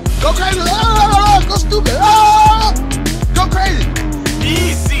 Go crazy! Go stupid! Go crazy!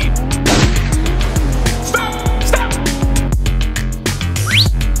 Easy! Stop! Stop!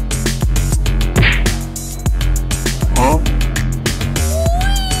 Huh?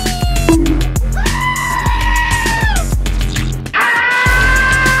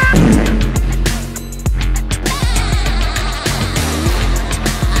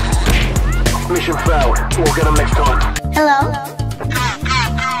 Mission failed. We'll get them next time. Hello?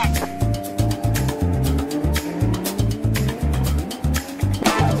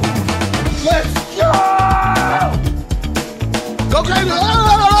 Let's go! Go crazy!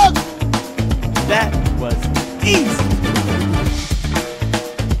 That was easy.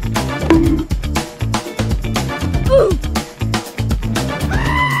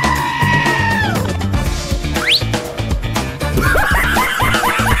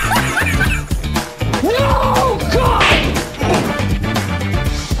 No, God!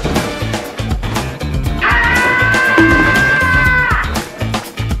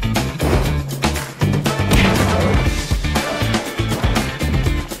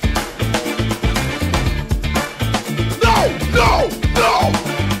 No!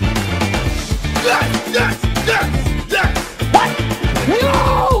 Yes! What?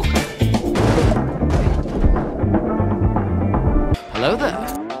 No! Hello there.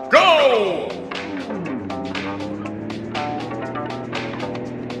 Go!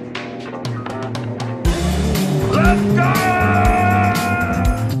 Let's go!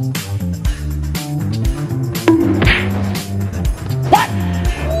 What?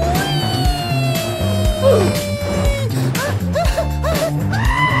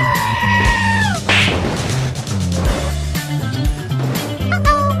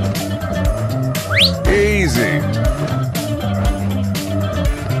 Easy.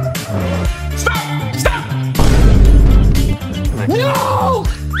 Stop! Stop! No!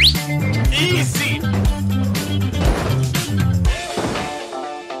 Easy!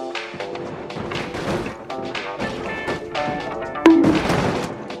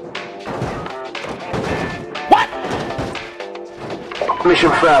 What?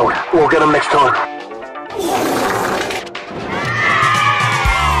 Mission failed. We'll get them next time.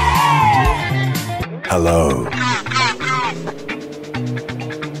 Hello.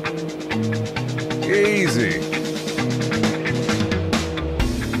 Easy.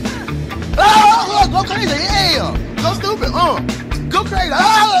 Go crazy! Yeah! Go stupid! Go crazy.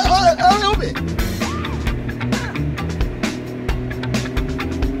 Stupid.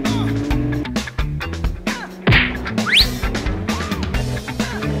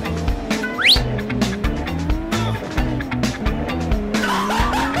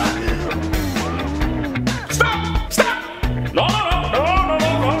 No, no, no, no, no,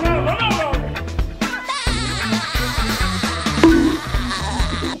 no, no, no, no, no.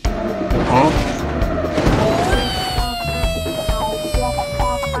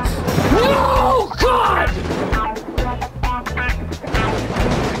 No, God!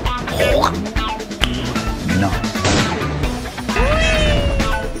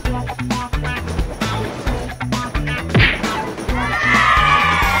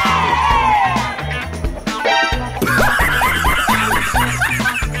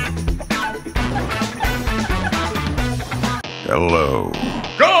 Hello.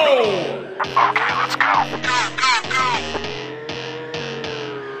 Go! Okay, let's go.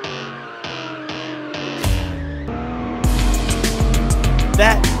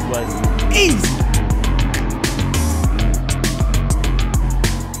 That was easy.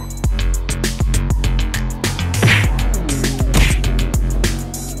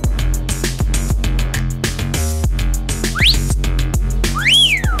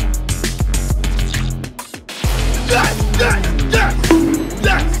 No, no, no,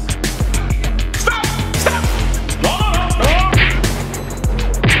 no.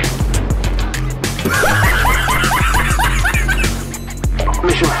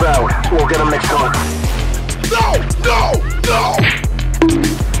 Mission failed. We'll get them next time. No.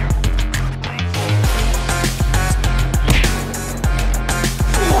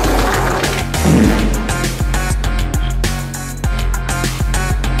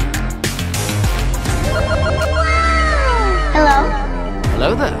 Hello? Hello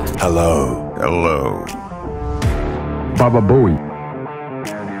there. Hello. Hello. Baba Booey.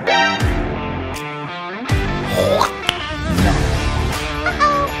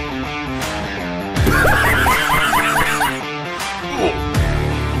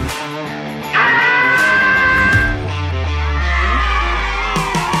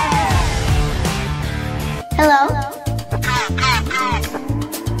 Hello?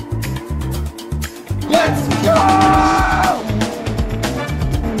 Let's go.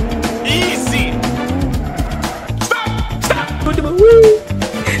 Easy.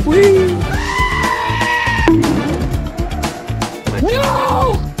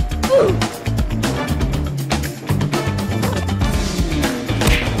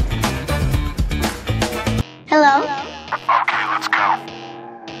 Hello? Okay, let's go.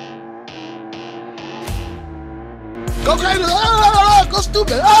 Go crazy. Go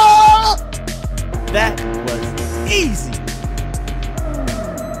stupid. That was easy.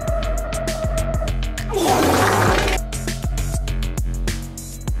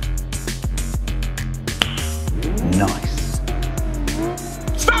 Nice.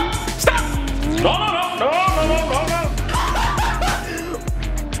 No, no, no, no, no, no, no.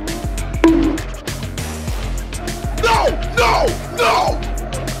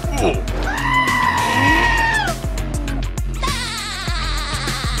 No.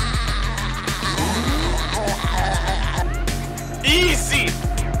 Easy.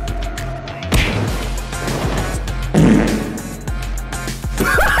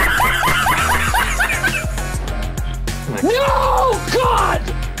 No, God!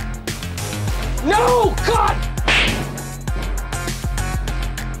 No, God!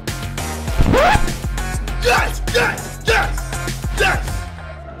 Yes.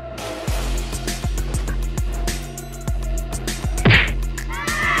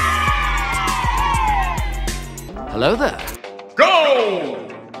 Hello there. Go!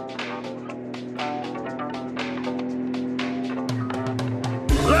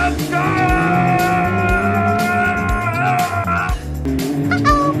 Let's go!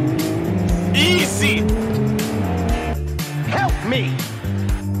 Easy! Help me!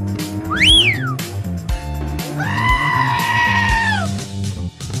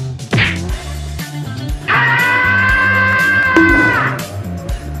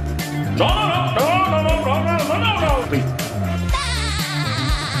 No, no, no, no, no, no, no, no, no, please.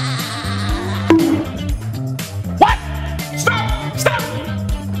 What? Stop!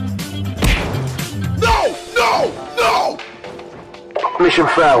 No. Mission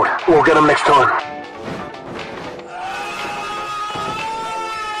failed. We'll get them next time.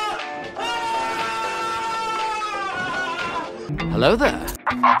 Hello there.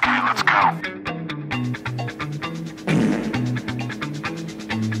 Okay, let's go.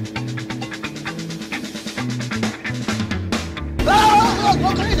 Go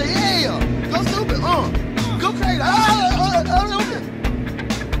crazy. Yeah. Go stupid. Go crazy. Stupid.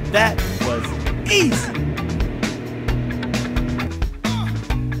 That was easy.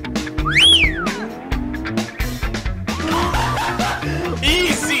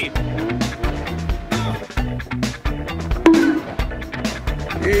 Easy.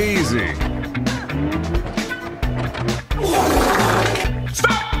 Easy.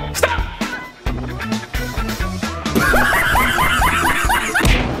 Stop! Stop!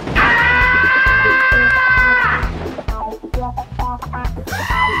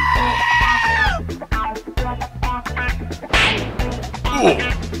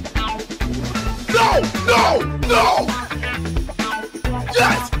 No! No! No!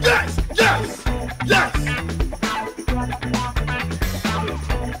 Yes! Yes! Yes! Yes!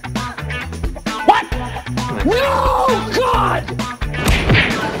 What? No! God!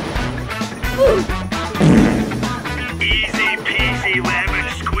 Easy peasy lemon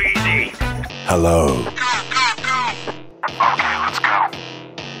squeezy. Hello. Okay, let's go.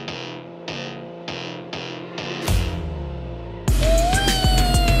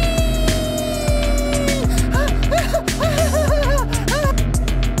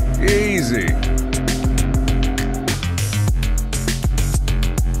 Easy.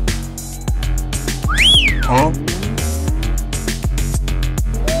 Huh?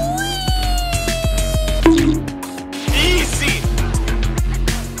 Easy.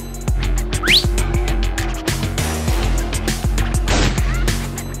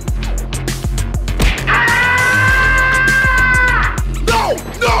 No!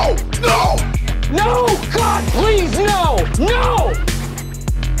 No! No! No! God, please, no! No!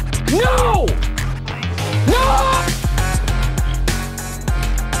 No! No!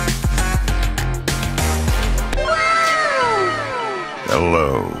 Hello.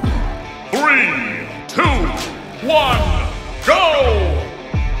 3, 2, 1, go!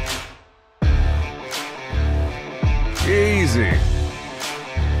 Easy.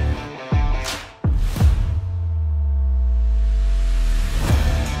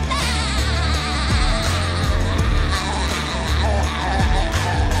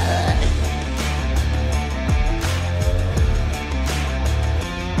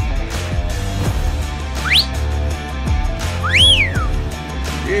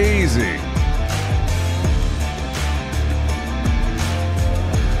 Easy.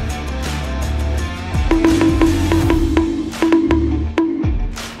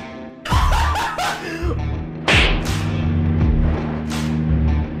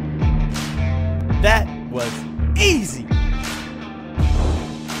 That was easy.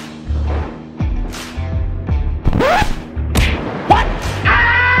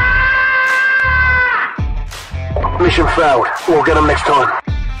 Mission failed. We'll get them next time.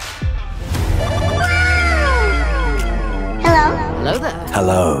 Hello? Hello there.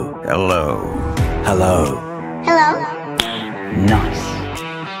 Hello. Hello. Hello. Hello? Nice.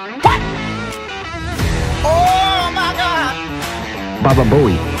 Oh my God! Baba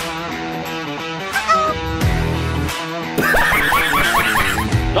Booey.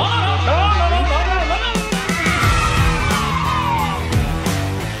 No, no, no, no, no, no, no, no.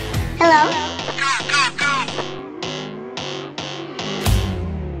 Hello?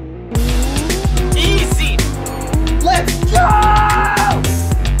 Easy. Let's go!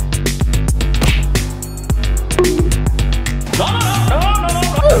 No, no, no, no, no,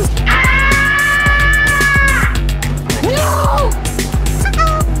 no.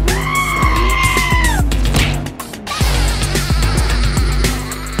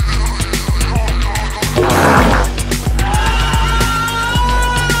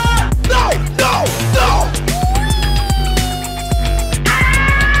 No! No! No!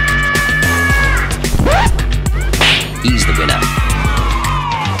 He's the winner.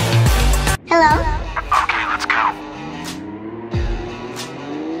 Hello? Okay, let's go.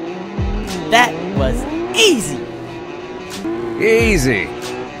 That was easy. Easy.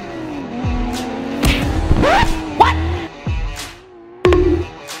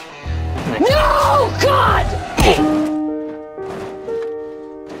 No! God!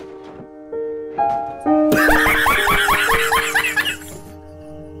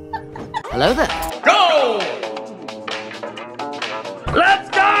 Hello there. Go! Let's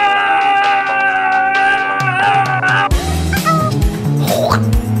go!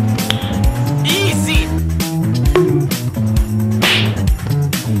 Easy.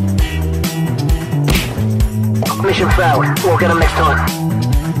 Mission failed. We'll get them next time.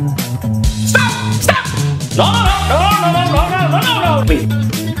 Stop! Stop! No, no, no, no, no, no, no, no, no. Wait.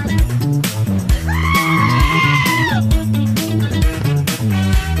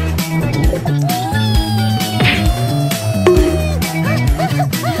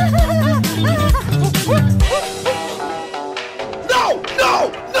 No! No!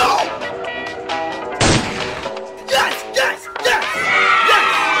 No!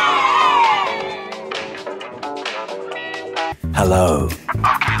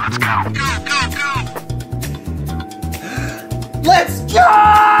 Okay, let's go. Let's go!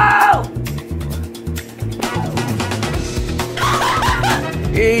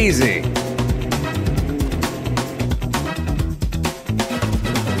 Easy.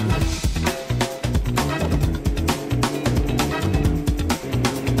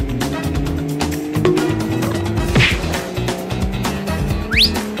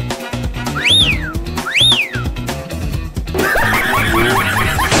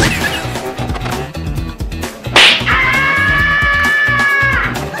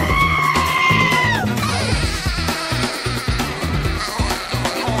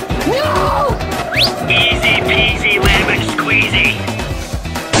 Easy peasy lemon squeezy.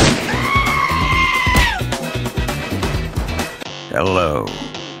 Hello.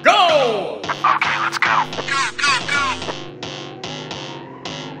 Go! Okay, let's go.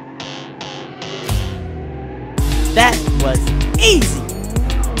 That was easy.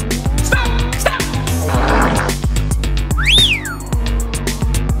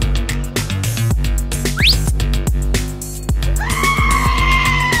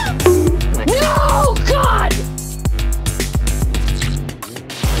 No, God!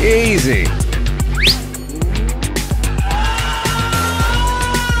 Easy.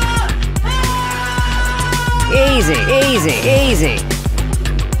 Easy, easy, easy.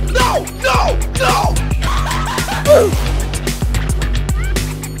 No, no, no!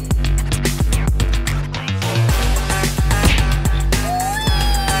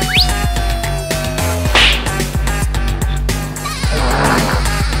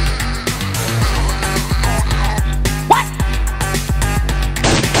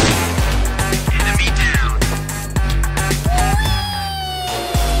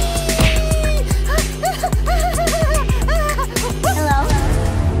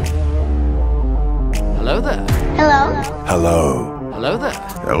 Hello there. Hello? Hello. Hello there.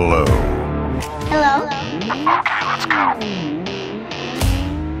 Hello. Hello? Okay, let's go.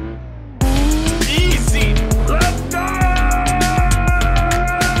 Easy. Let's go!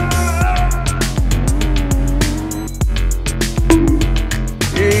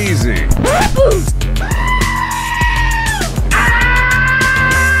 Easy.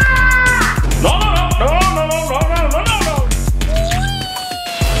 No, no, no, no, no, no, no, no, no.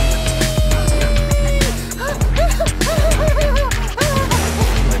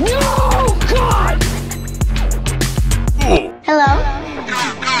 No, God! Hello?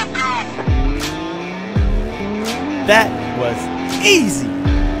 That was easy.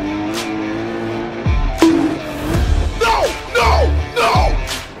 No, no, no!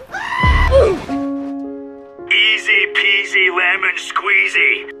 Easy peasy lemon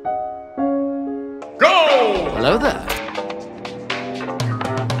squeezy. Go! Hello there.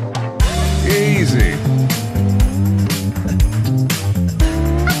 Easy.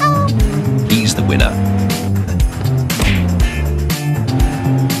 He's the winner.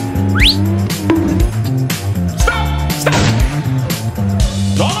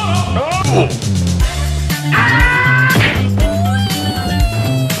 No, no, no.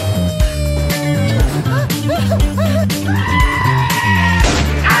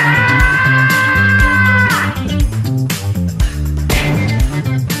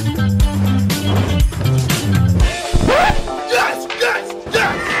 Yes, yes,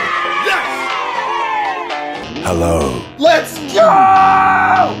 yes, yes! Hello. Let's go!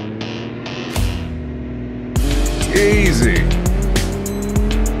 Easy.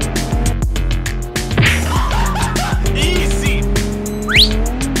 Easy.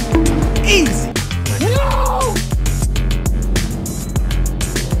 Easy. No!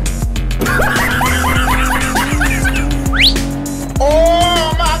 Oh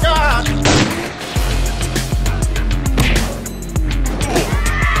my God!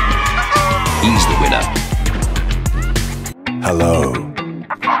 He's the winner. Hello.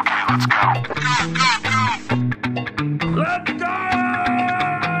 Okay, let's go. Let's go!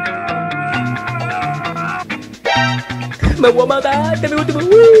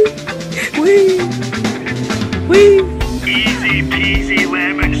 Easy peasy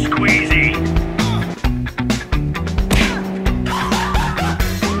lemon squeezy.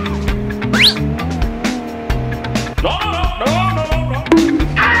 No, no, no, no, no.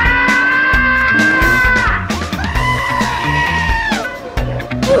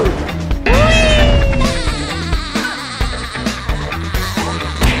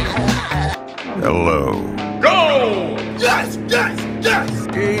 Hello. Go! Yes, yes, yes!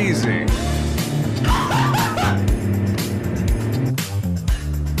 Easy.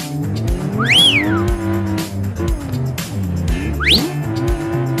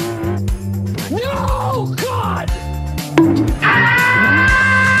 No, God!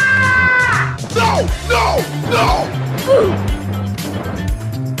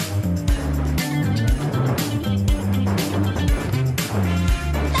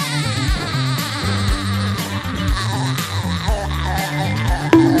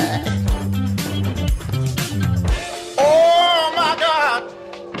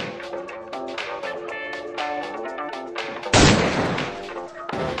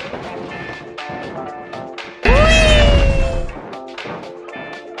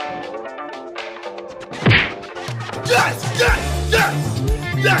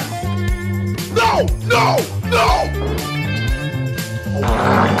 Yes! No! No! No!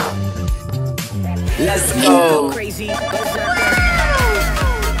 Let's go crazy.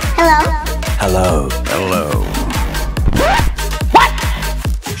 Hello? Hello. Hello.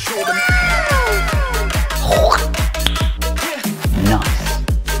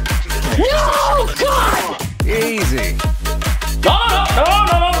 Easy. No, no, no,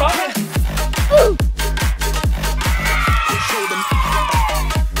 no, no, no.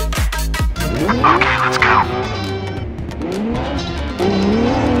 Okay, let's go.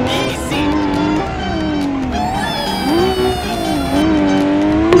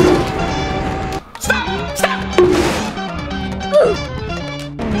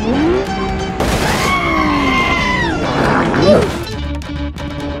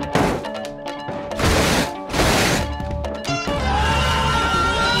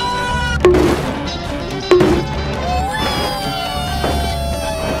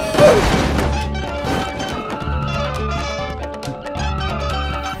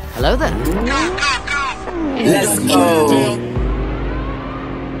 Hello there. Let's go.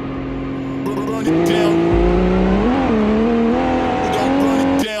 Burn it down. We're gonna burn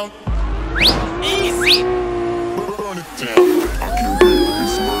it down. Easy. Burn it down. I kill it,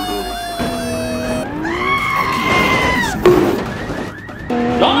 it's murder.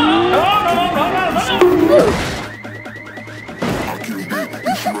 No, no, no, no, no, no, no. I kill it,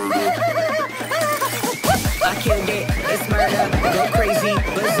 it's murder. I killed it, it's murder, go crazy,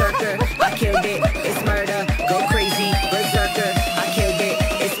 berserker. I killed it, it's murder, go crazy, berserker. I killed it,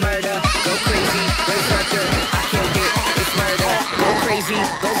 it's murder, go crazy, berserker. I killed it, it's murder, go crazy,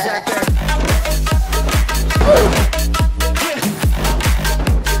 berserker.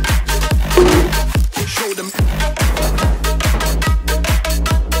 Show them.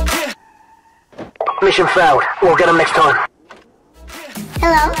 Mission failed. We'll get them next time.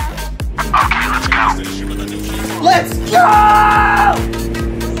 Hello? Okay, let's go. Let's go!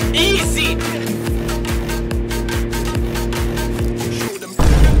 Easy.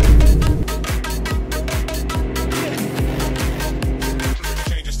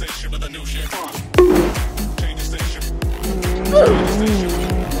 Change the station with a new shit. Change the station.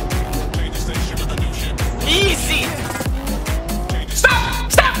 Change the station with a new shit. Easy.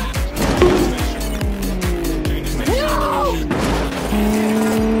 Stop! Stop!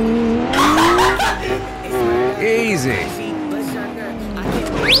 Easy.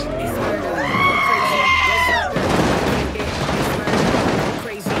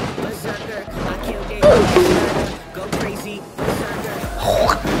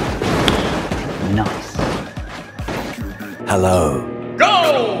 Nice. Hello. Go!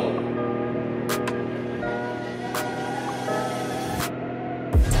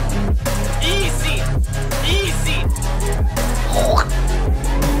 Easy. Easy.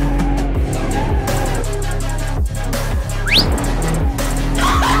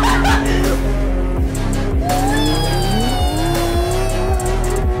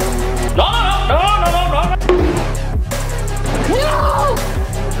 No, no, no, no, no, no.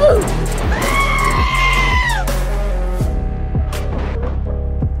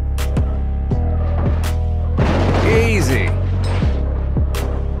 Easy.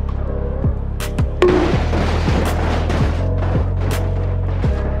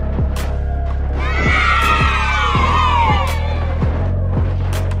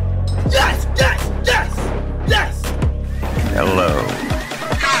 Yes! Yes! Yes! Yes! Hello.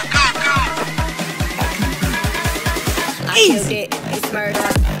 I killed it, it's murder.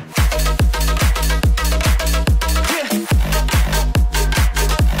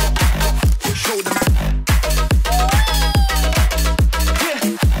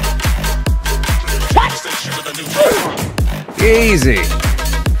 Easy.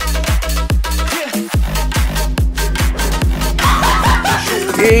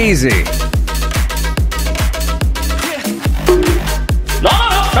 Easy. No,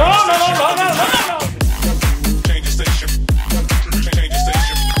 no, no, no, no, no, no, no. Change the station. Change the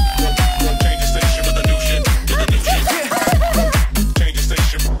station. Change the station with a new shit. With a new shit. Change the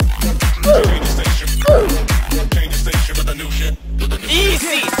station. Change the station. Change the station with a new shit.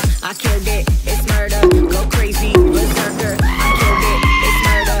 Easy. I killed it, it's murder, go crazy, berserker. I killed it, it's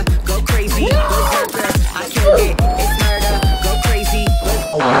murder, go crazy, berserker. I killed it, it's murder, go crazy,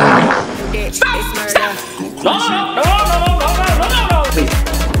 berserker. It's murder. No, no, no, no, no, no, no, no, no.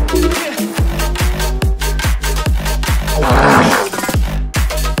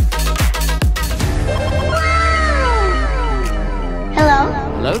 Hello?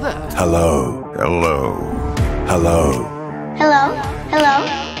 Hello there. Hello. Hello. Hello. Hello? Hello?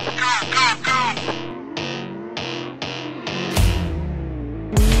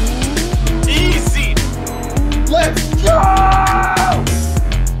 Let's go!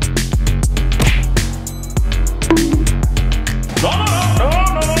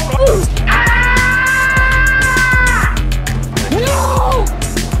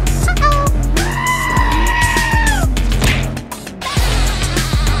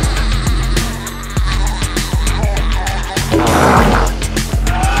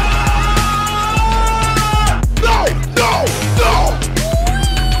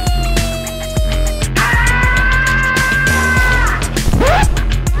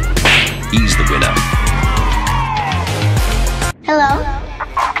 He's the winner. Hello?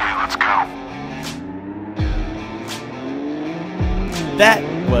 Okay, let's go. That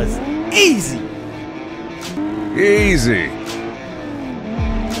was easy. Easy.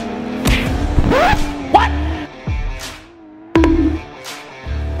 What?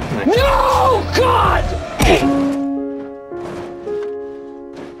 No, God!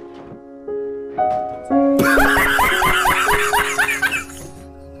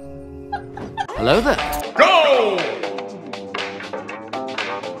 Hello there. Go!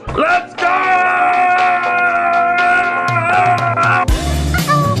 Let's go!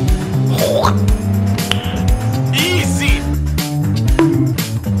 Easy.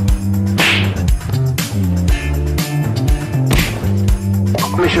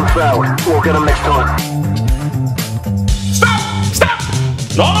 Mission failed. We'll get him next time. Stop! Stop!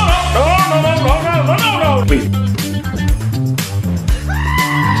 No, no, no, no, no, no, no, no, no, no. Wait.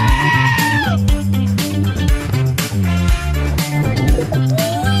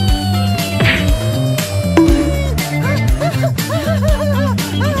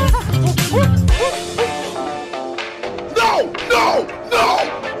 No! No! No!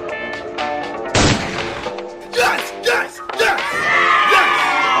 Yes! Yes! Yes!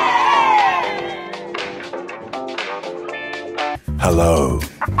 Hello.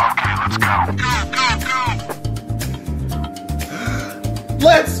 Okay, let's go.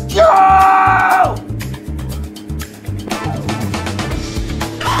 Let's go!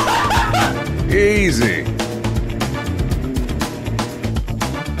 Easy.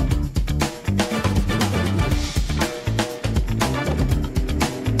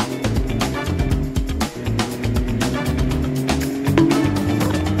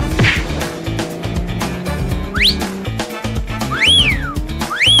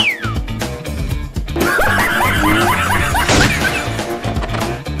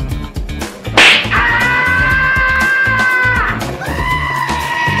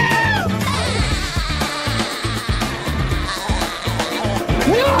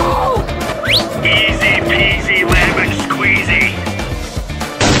 Easy peasy lemon squeezy.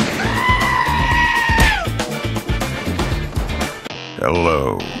 Hello.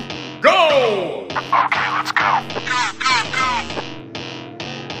 Go! Okay, let's go.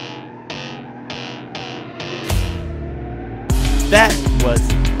 That was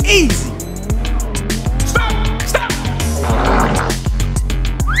easy. Stop! Stop!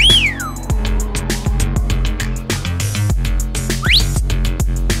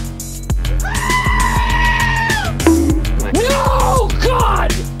 No,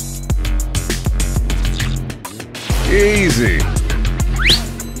 God! Easy.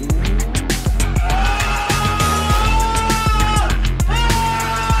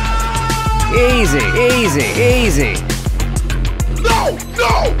 Easy, easy, easy. No!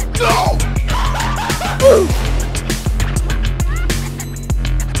 No! No!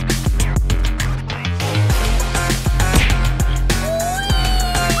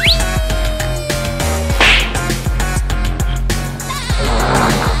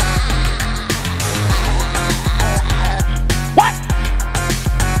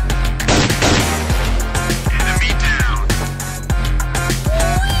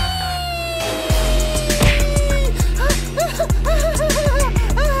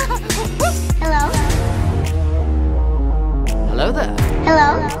 Hello? Hello there. Hello?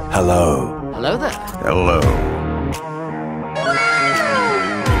 Hello. Hello there. Hello.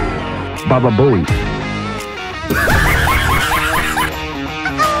 Baba Booey.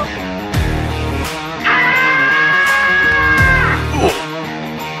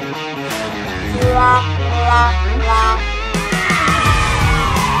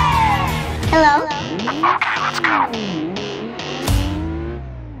 Hello? Okay, let's go.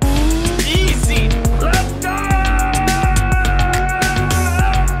 Easy. Let's go!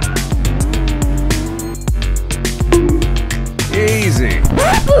 Easy.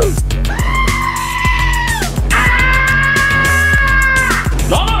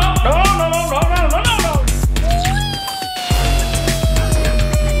 No, no, no, no, no, no, no, no, no.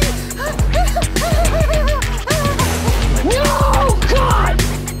 No, God!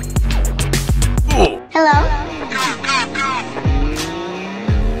 Hello?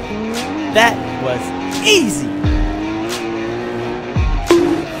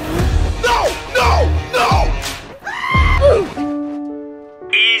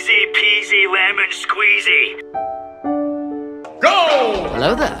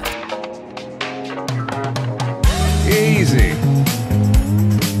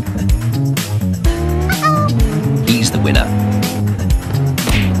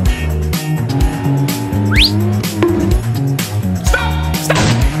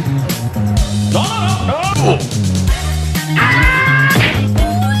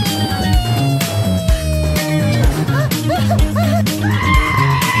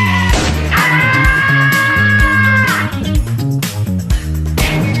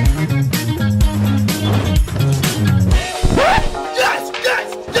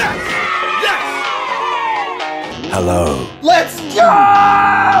 Hello. Let's go!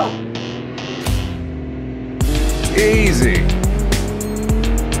 Easy.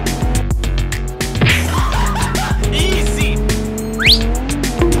 Easy.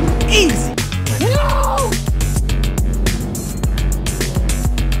 Easy. No!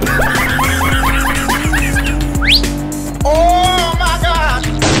 Oh my God!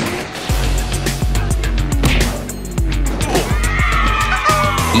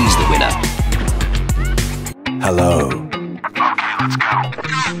 He's the winner. Hello. Okay, let's go.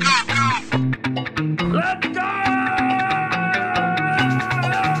 Let's go!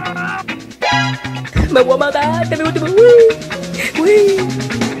 Mà qua ba ta, ta biết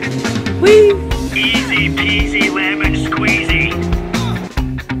wee. Easy peasy lemon squeezy.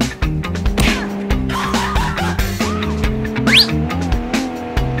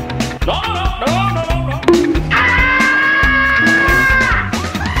 No.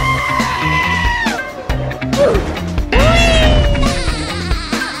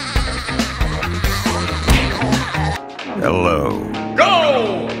 Hello. Go!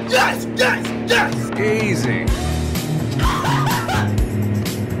 Yes! Easy.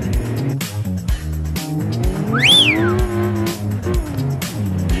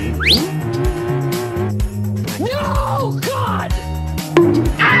 No! God!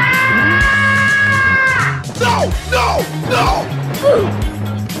 No!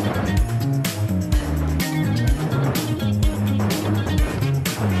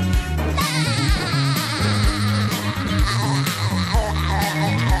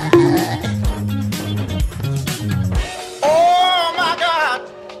 Oh my God!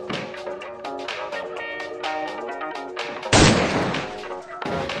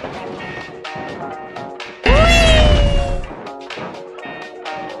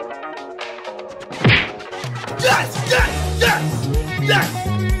 Yes!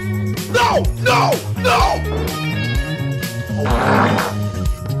 No!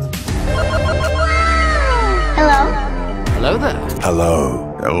 Hello? Hello there. Hello.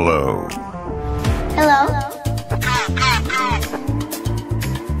 Hello. Hello?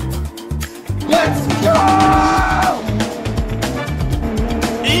 Let's go!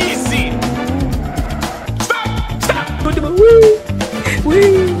 Easy. Stop.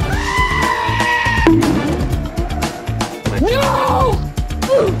 Wee. No!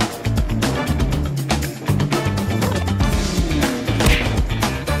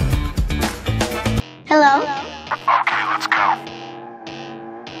 Hello? Okay, let's go.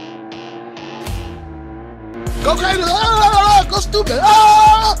 Go crazy! Ah, go stupid!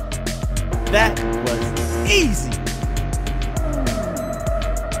 Ah! That was easy.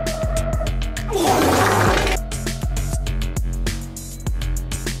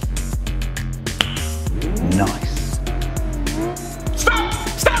 Nice. Stop!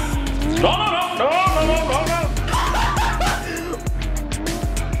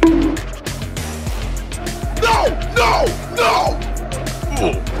 No. No!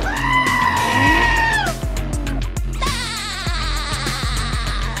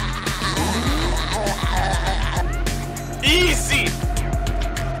 Easy.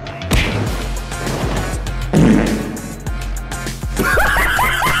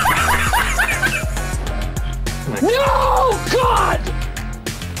 No, God!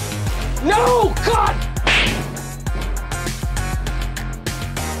 No, God!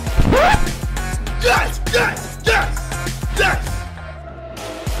 Yes!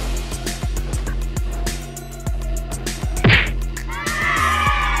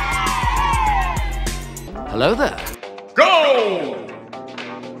 Hello there. Go!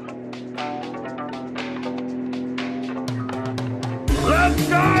 Let's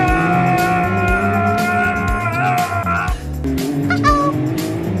go!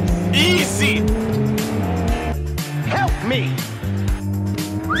 Easy. Help me!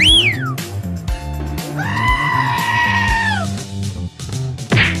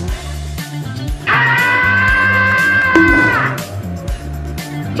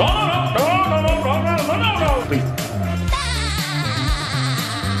 No. Please.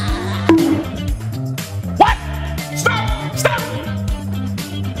 What? Stop!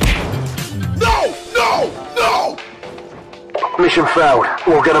 No! Mission failed.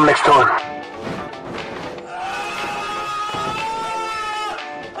 We'll get them next time.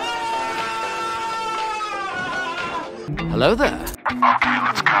 Hello there. Okay,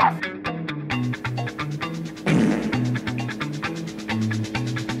 let's go.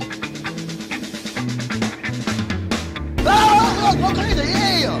 Go crazy!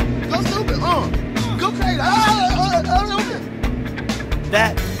 Yeah! Go stupid! Go crazy!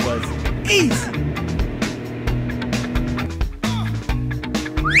 That was easy.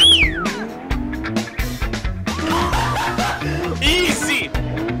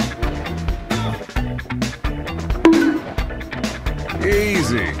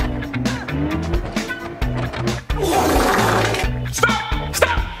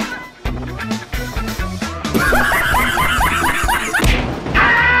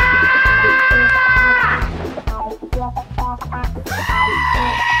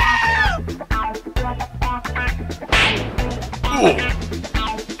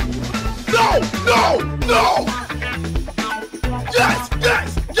 no, no! Yes, yes,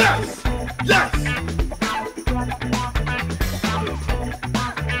 yes, yes!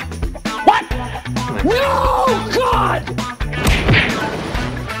 What? No! God!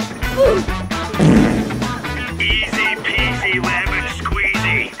 Easy peasy lemon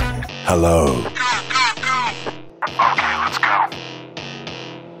squeezy. Hello. Okay, let's go.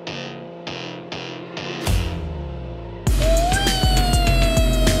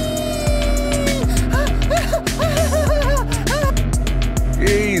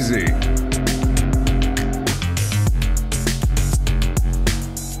 Easy.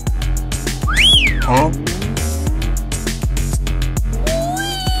 Huh?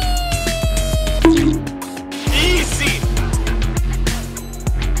 Easy!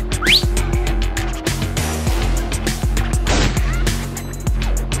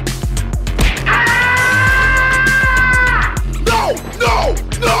 No, no,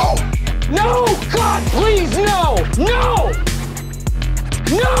 no! No! God, please, no! No!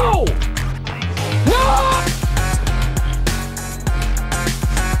 No! No!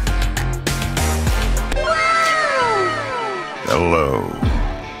 Hello.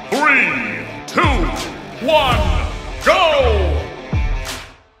 3, 2, 1, go!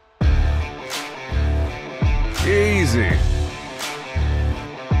 Easy.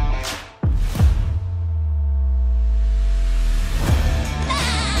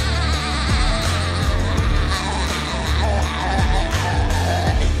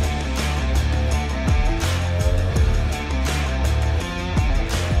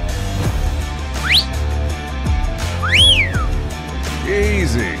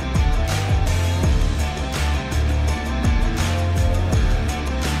 Easy.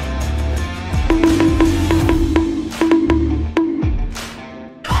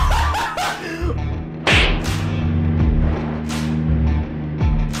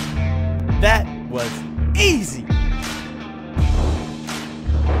 That was easy.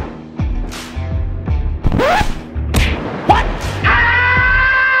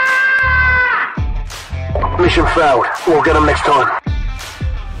 Mission failed. We'll get them next time.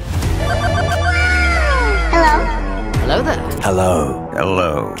 Hello? Hello there. Hello.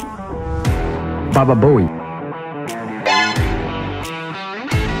 Hello. Baba Booey.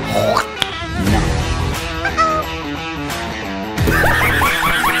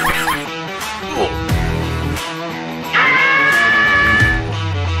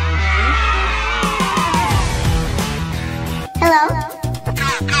 Hello?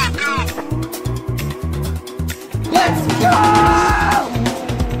 Let's go!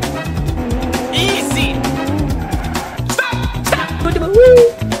 Easy! Stop! Stop!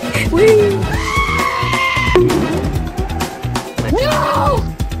 Wee! No!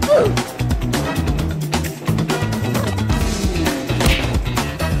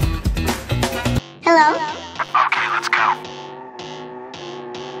 Hello? Okay, let's go.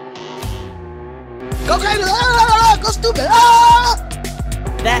 Go crazy! Ah, go stupid! Ah!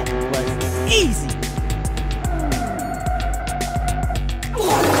 That was easy.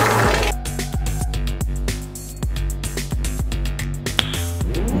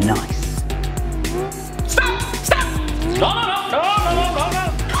 Nice. Stop! Stop! No, no, no, no, no, no, no,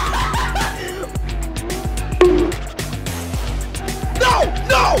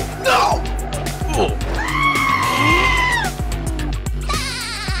 No, no, no!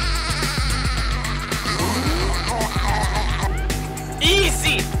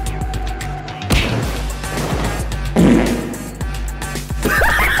 Easy!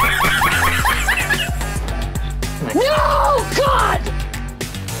 No! God!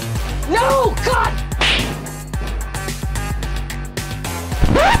 No! God!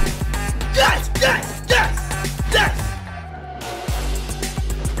 Yes, yes, yes, yes!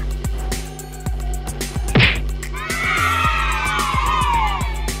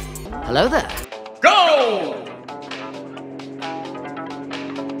 Hello there. Go!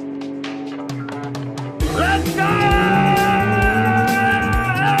 Let's go!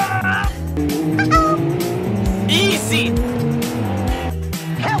 Easy!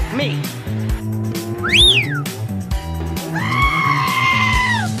 Help me!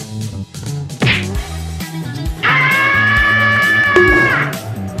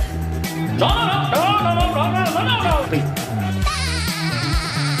 No, no, no, no, no, no, no, no, no, please.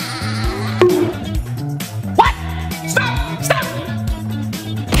 What? Stop! Stop!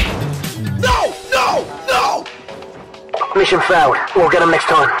 No, no, no! Mission failed. We'll get them next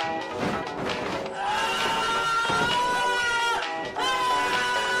time.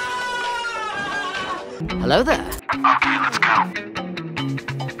 Hello there. Okay, let's go.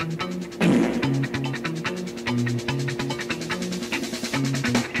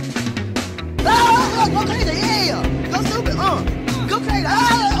 Ah! Go crazy, yeah. Go stupid, Go crazy,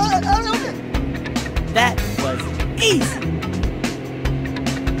 That was easy.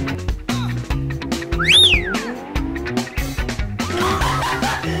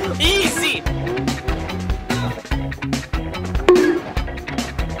 Easy.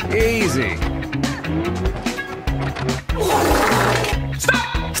 Easy.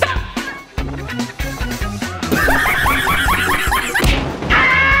 Stop! Stop!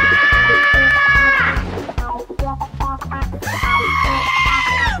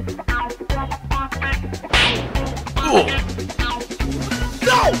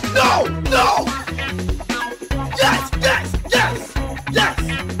 No, no, no! Yes, yes, yes, yes!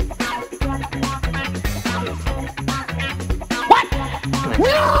 What?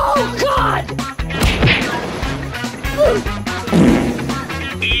 No, God!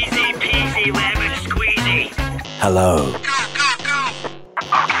 Easy peasy lemon squeezy. Hello.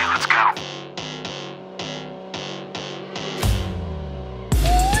 Okay, let's go.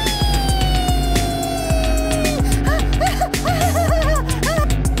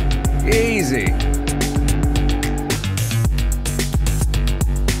 Easy.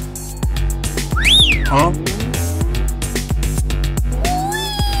 Huh?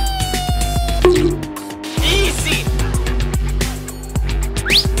 Easy.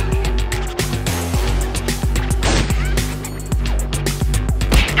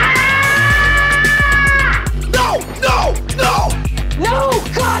 No, no, no! No!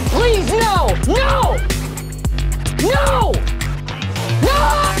 God, please, no! No! No! No!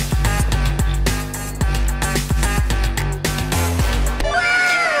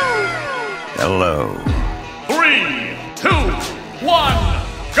 Hello. 3, 2, 1,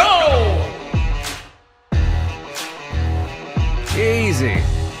 go! Easy.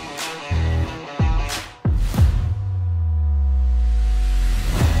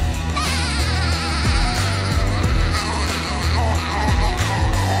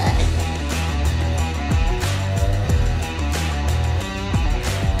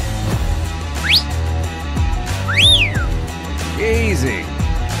 Easy.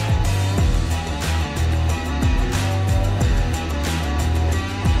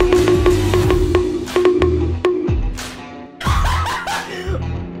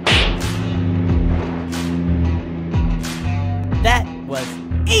 That was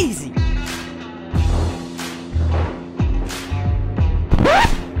easy.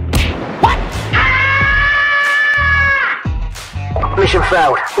 Mission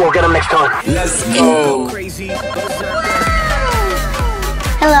failed. We'll get him next time. Let's go. Crazy.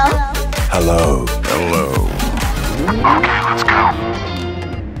 Hello? Hello. Hello. Okay, let's go.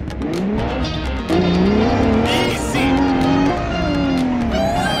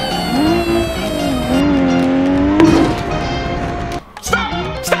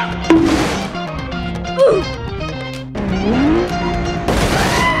 Stop! Stop!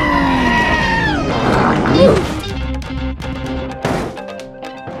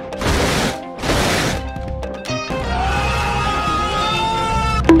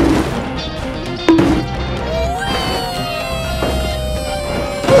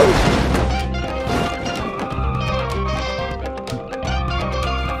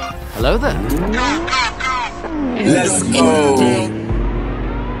 Hello there. Let's go.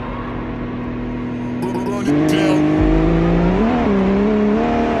 Run it down.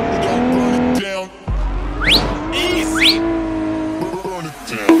 We gon' run it down. Easy. Run it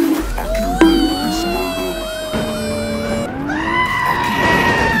down. I can't believe this murder.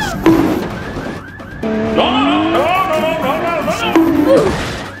 No, no, no, no, no, no, no, no.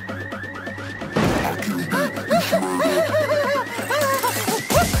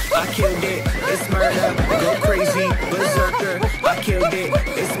 I killed it, it's murder, go crazy, berserker. I killed it,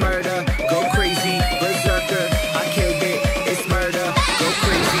 it's murder, go crazy, berserker. I killed it, it's murder, go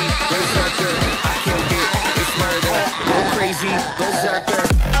crazy, berserker. I killed it, it's murder, go crazy, berserker.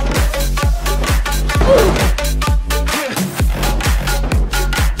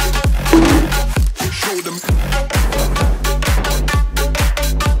 Show them.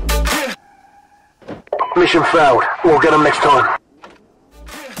 Mission failed. We'll get him next time.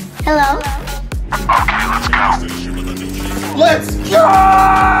 Hello? Let's go!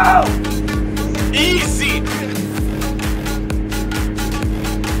 Easy.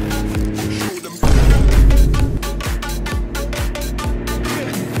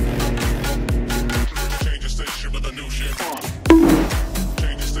 Change the station with a new shit.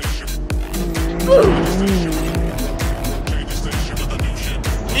 Change the station. Change the station with a new shit.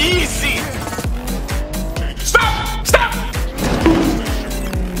 Easy. Stop! Stop!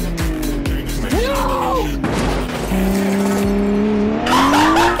 Change the station. No!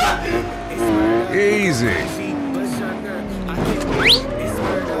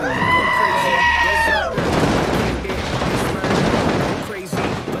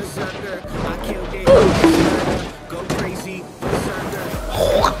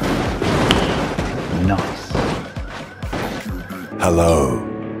 Hello.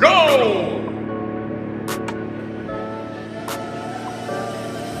 Go!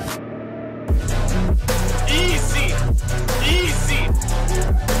 Easy! Easy!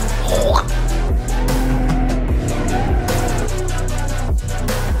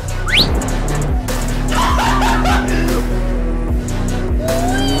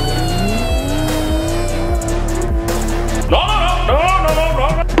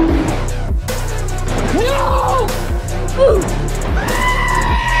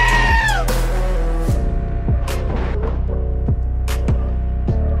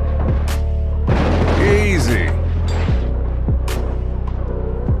 Easy.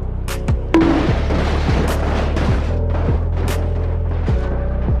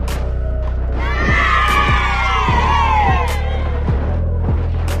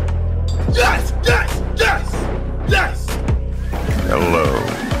 Yes, yes, yes, yes. Hello.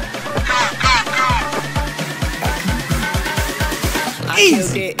 I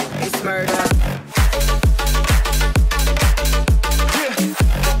killed it, it's murder.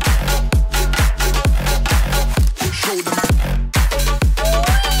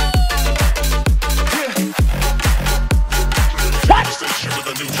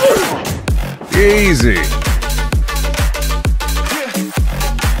 Easy.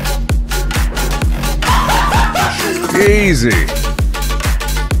 Easy.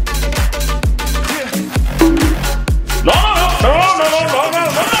 No!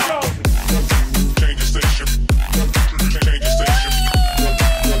 Change the station. Change the station.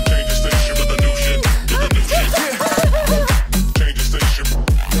 Change the station with the new shit. With the new shit. Change the station.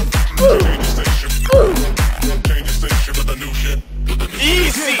 Change the station. Change the station with the new shit.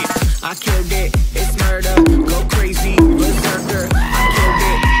 Easy! I killed it, it's murder. Go crazy, berserker. I killed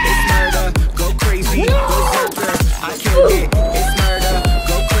it, it's murder. Go crazy, berserker. I killed it, it's murder.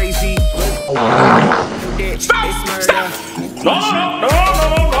 Go crazy, berserker. It's murder. No!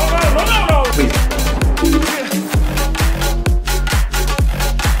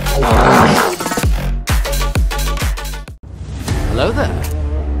 Hello there.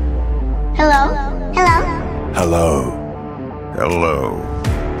 Hello? Hello? Hello. Hello.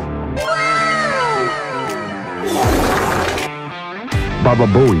 Baba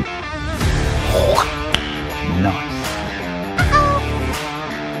Booey. Nice.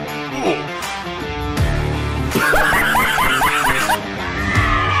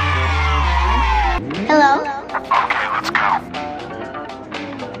 Hello? Okay, let's go.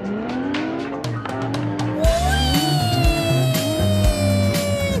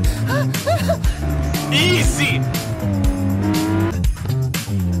 Easy!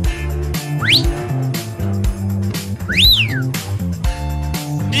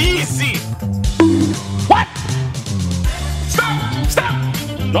 Easy! What? Stop! Stop!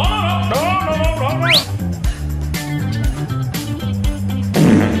 No! No!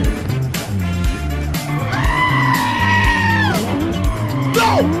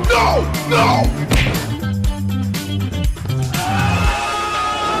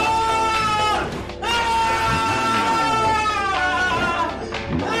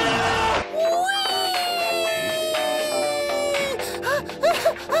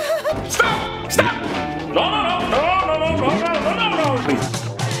 Stop! Stop!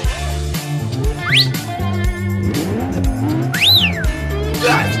 No!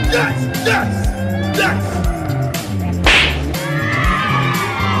 Yes!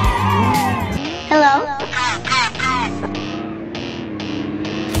 Hello?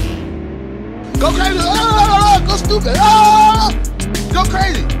 Go crazy! Go stupid! Go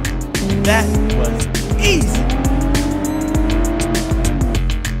crazy! That was easy.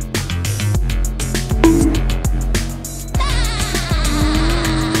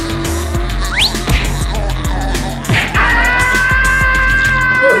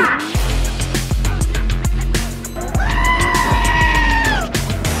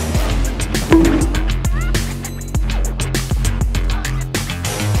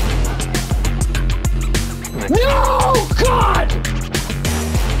 No! God!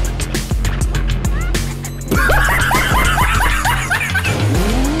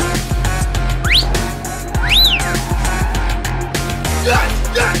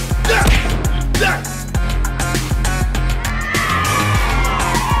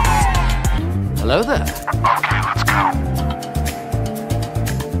 Hello there. Okay, let's go.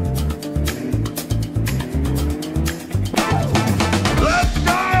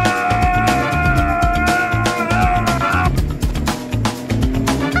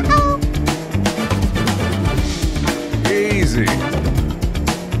 Easy.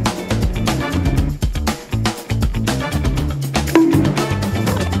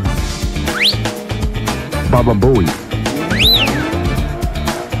 Baba Booey.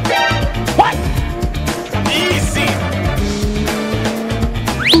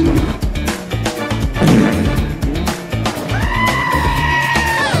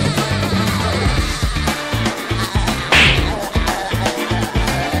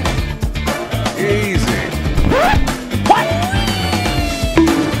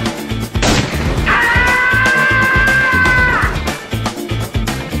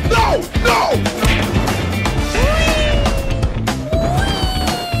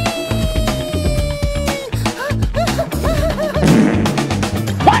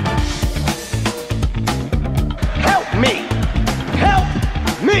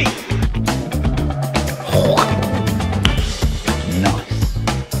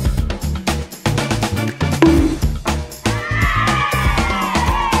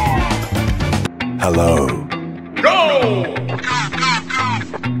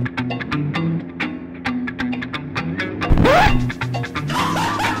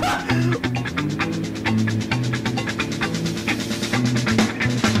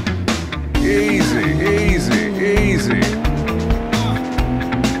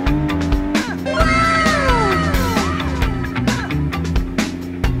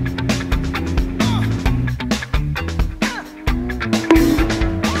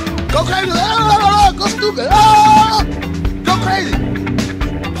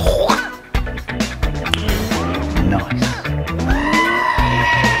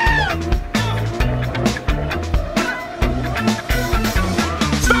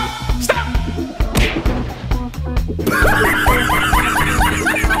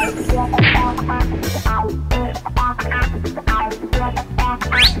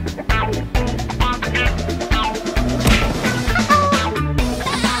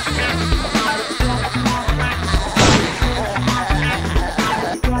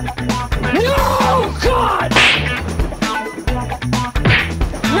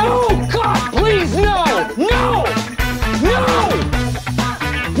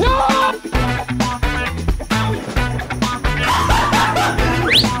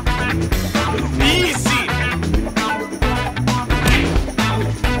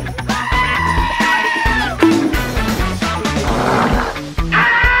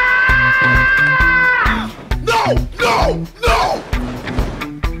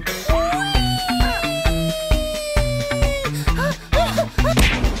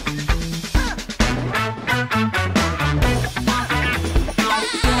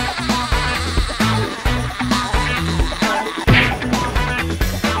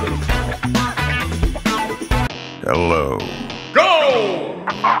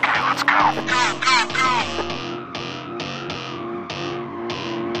 Okay, let's go.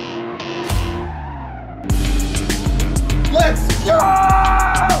 Let's go!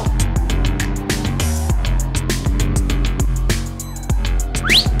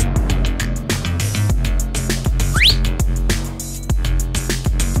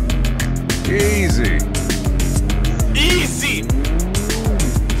 Easy. Easy.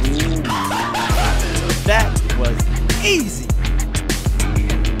 That was easy.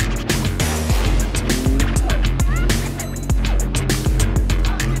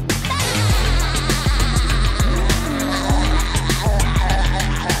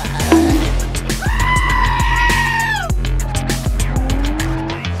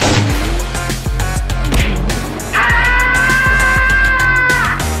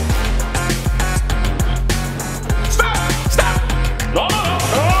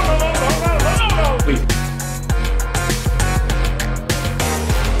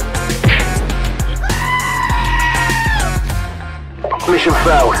 Mission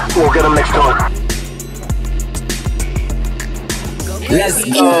failed. We'll get them next time. Let's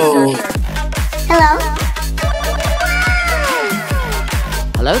go. Hello?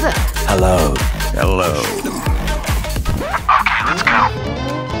 Hello there. Hello. Hello. Okay, let's go.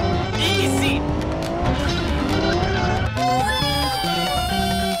 Easy.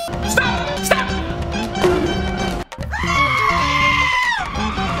 Stop. Stop.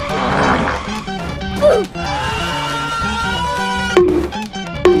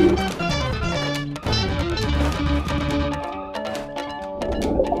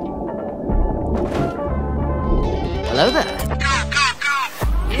 Hello there.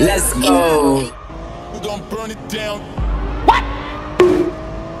 Let's go. We're gonna burn it down. What?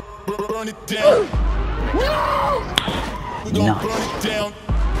 Burn it down. No! We're gonna burn it down.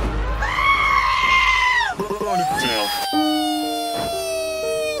 Burn it down.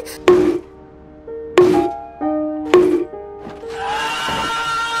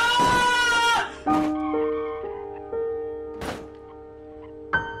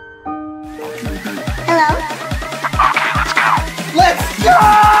 Hello? Okay, let's go. Let's go!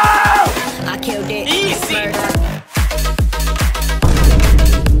 I killed it. Easy. Murder.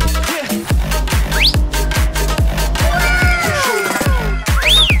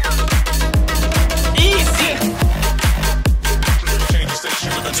 Easy. Change the station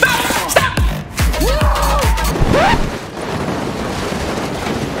with the Stop. Stop.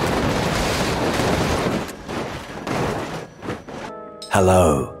 Hello.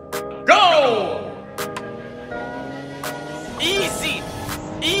 Go. Easy.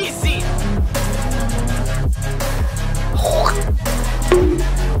 Easy.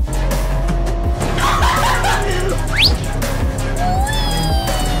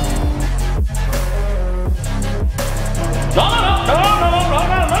 No, no, no, no, no, no, no,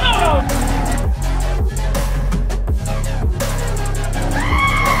 no, no, no.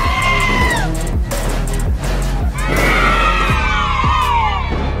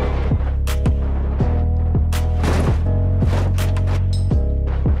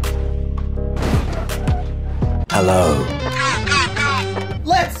 Hello.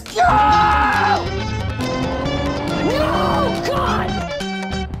 Let's go! No, God!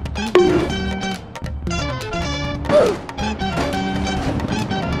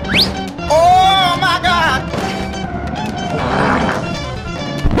 Oh my God!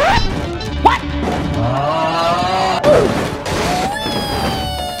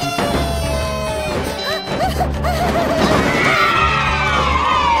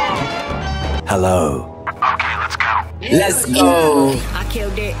 Hello. Okay, let's go. Let's go. I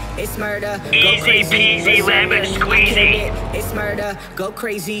killed it. It's murder. Go Easy crazy. peasy, lemon berserker. squeezy. I killed it. It's murder. Go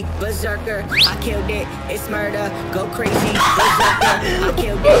crazy. Berserker. I killed it. It's murder. Go crazy. Berserker. I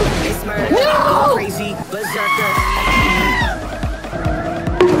killed it. It's murder. Go crazy. Berserker.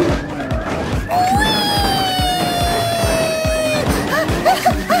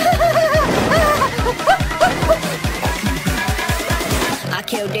 I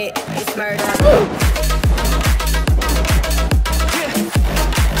killed it. It's murder.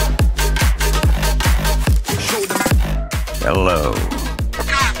 Hello.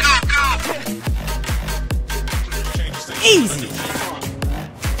 Easy.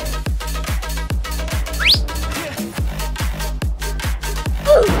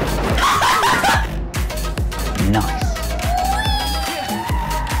 Nice.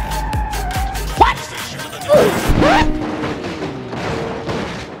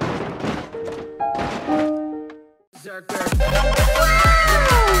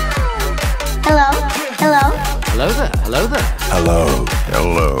 Hello? Hello? Hello there. Hello there. Hello.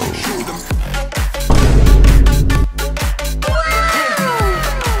 Hello.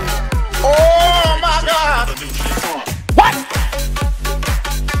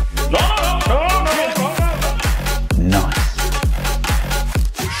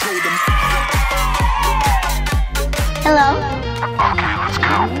 Hello?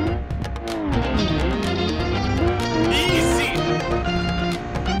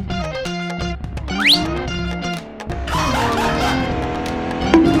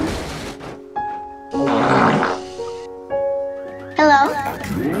 Hello?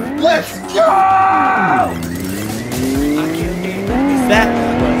 Let's go! That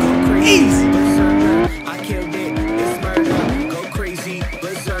was easy. I killed it, it's murder, go crazy,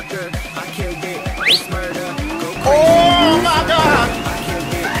 berserker. I killed it, it's murder, go crazy. Oh my God! I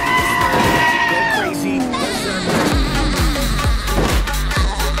killed it, it's murder, go crazy, berserker.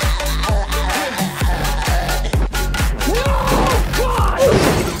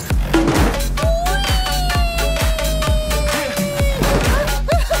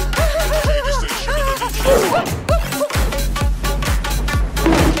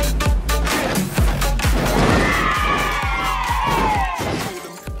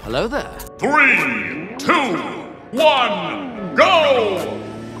 Hello there. 3, 2, 1, go!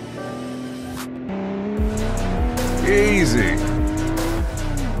 Easy.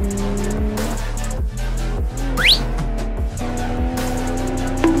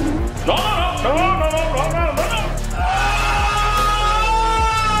 No, no, no, no, no, no, no, no, no.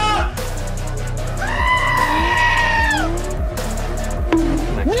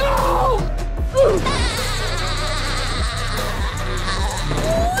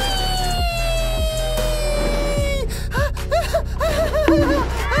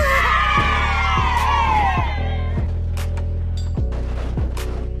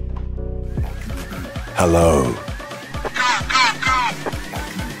 Hello.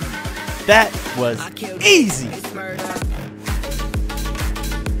 That was easy. It's murder.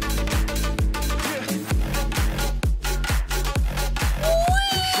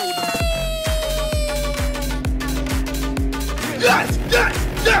 Yes! Yes!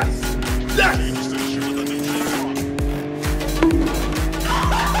 Yes! Yes!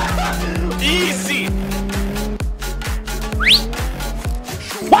 Easy.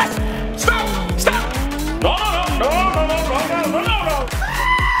 What? Stop! Stop! No, no, no, no, no, no, no, no, no, no.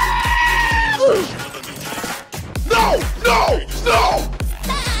 No! No! No!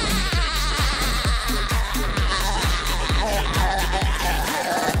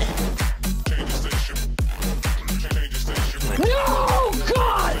 No,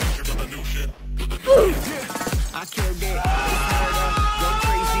 God! I killed it, it's murder, go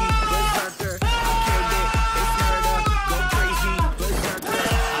crazy, berserker. I killed it, it's murder, go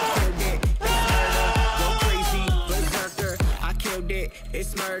crazy, berserker. I killed it,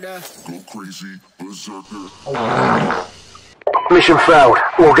 it's murder, go crazy, berserker. Mission failed.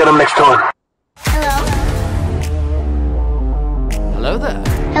 We'll get them next time. Hello? Hello there.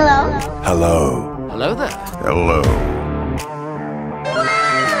 Hello? Hello. Hello there. Hello.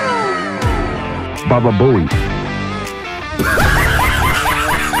 Baba Booey.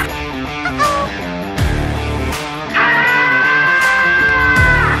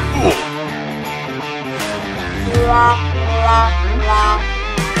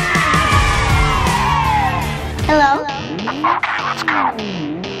 Hello? Okay, let's go.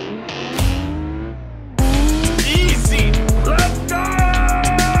 Easy. Let's go!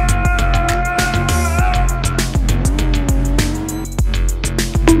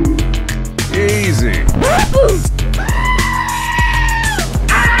 Easy.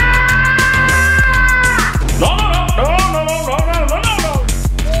 No, no, no, no, no, no, no, no, no, no.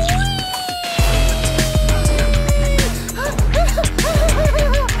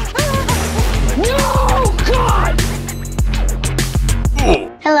 No, God!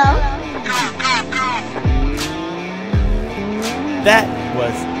 Hello? That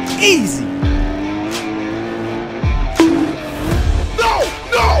was easy. No!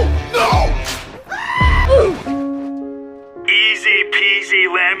 No! No! Easy peasy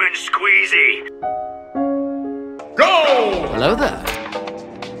lemon squeezy. Go! Hello there.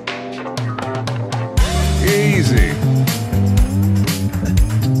 Easy.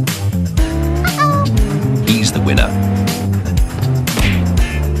 He's the winner.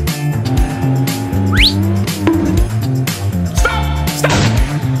 Stop! Stop!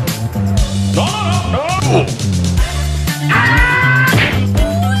 No, no, no, no.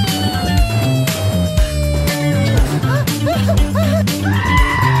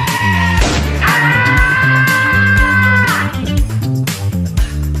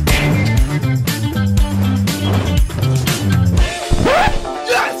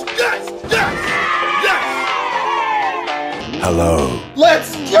 Yes! Yes! Yes! Yes! Hello.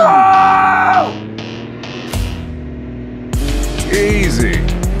 Let's go! Easy.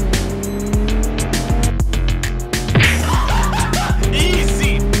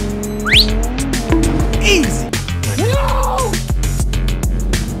 Easy.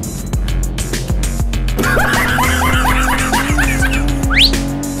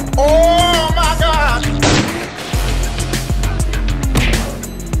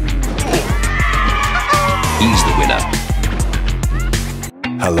 He's the winner.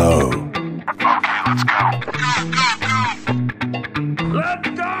 Hello. Okay, let's go. Let's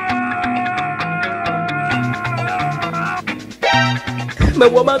go!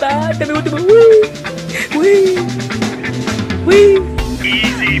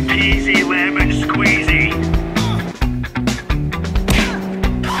 Easy peasy lemon squeezy.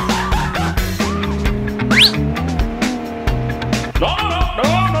 No, no, no,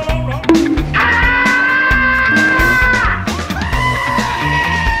 no, no, no.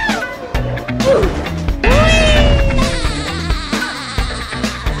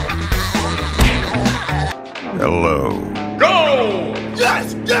 Hello. Go!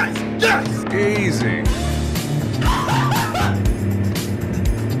 Yes, yes, yes. Easy.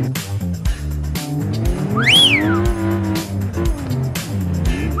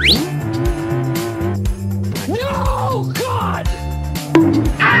 No, God!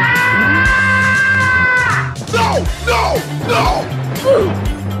 No, no, no.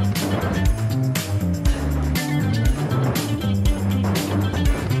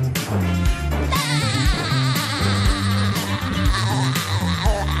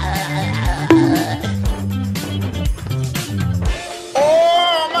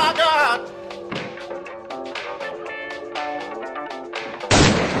 Oh my God.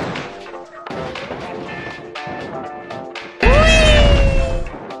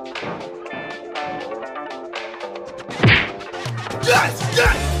 Yes,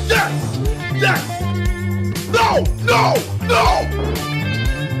 yes, yes, yes. No, no, no.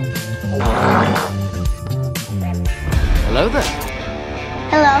 Hello there.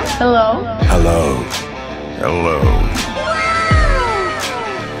 Hello. Hello. Hello. Hello.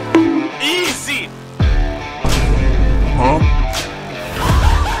 Easy. Huh?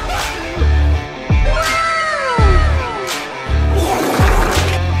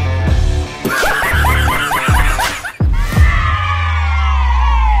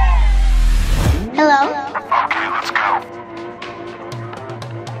 Hello. Okay, let's go.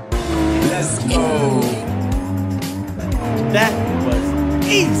 Let's go. That was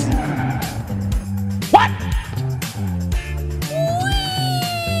easy. What?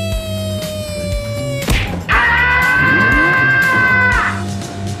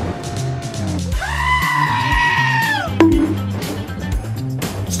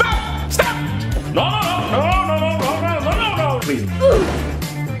 Stop! Stop! No, no, no, no, no, no, no, no, no, please.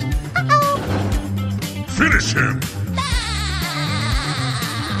 Finish him.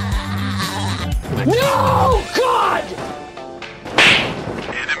 No, God!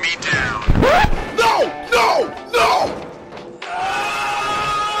 Enemy down. No, no, no.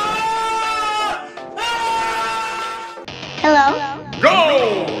 Hello. Go!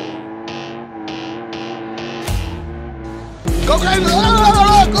 Go crazy.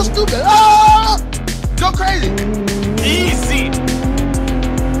 Oh, go stupid. Oh, go crazy. Easy.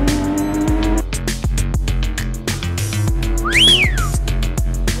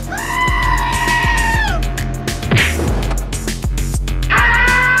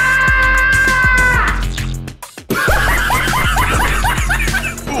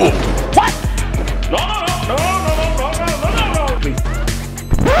 What? No, no, no, no, no, no, no, no, no, please.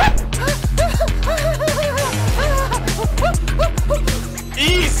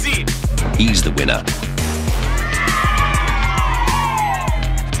 Easy. He's the winner.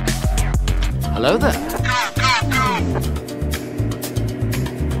 Hello there.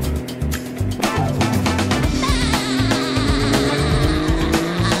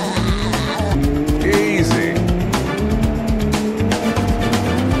 Easy.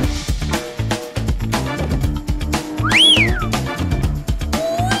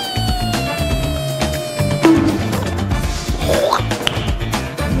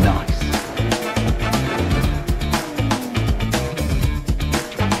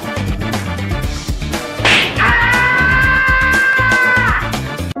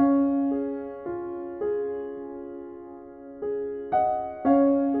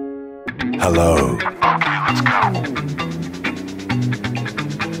 Hello. Okay, let's go.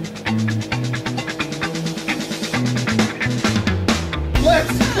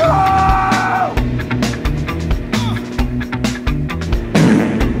 Let's go.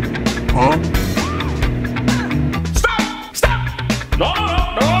 Huh? Stop! Stop! No, no,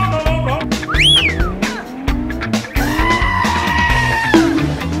 no, no, no, no.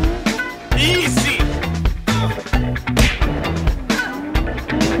 Easy.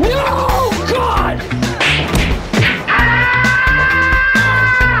 No, God!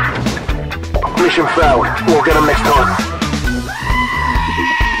 Mission failed. We'll get them next time.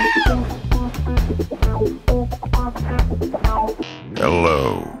 Hello.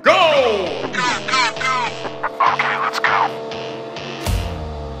 Go! Go, go, go.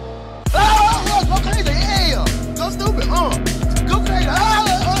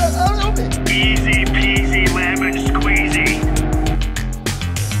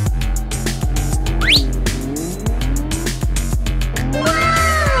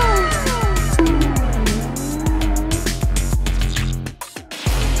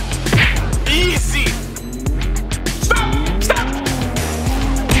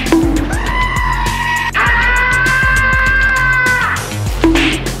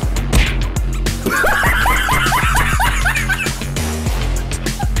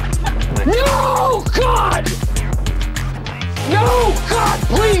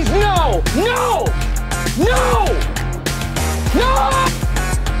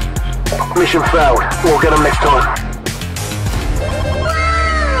 Mission failed. We'll get them next time.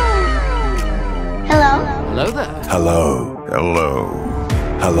 Hello? Hello there. Hello. Hello.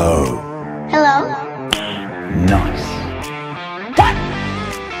 Hello. Hello? Nice.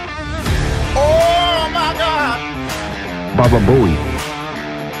 Oh my God! Baba Booey.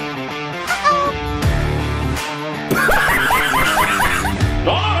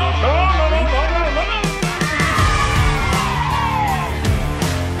 No, no, no, no, no, no, no, no.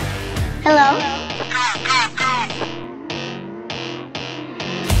 Hello?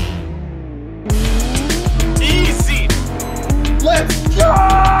 Easy! Let's go!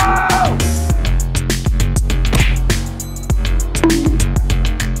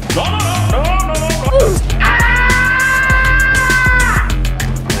 No, no, no, no, no,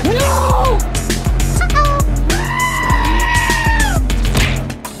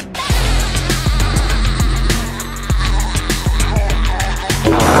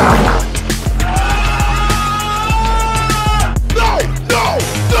 no,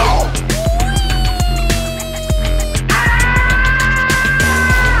 no.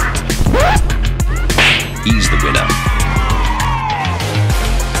 He's the winner.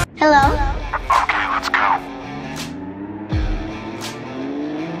 Hello? Okay, let's go.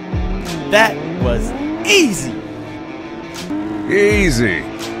 That was easy! Easy.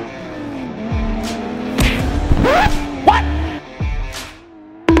 What?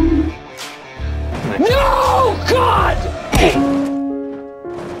 No, God!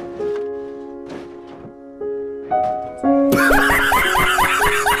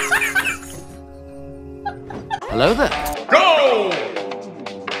 Hello there. Go!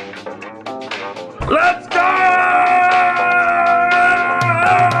 Let's go!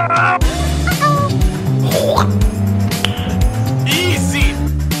 Easy!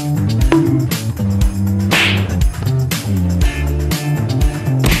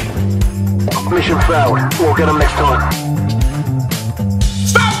 Mission failed. We'll get them next time.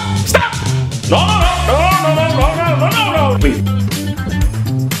 Stop! Stop! No, no, no, no, no, no, no, no, no, no. Please.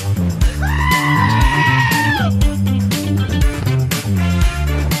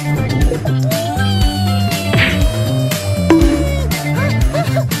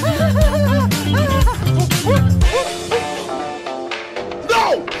 No!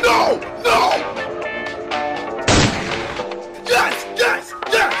 No! No! Yes! Yes!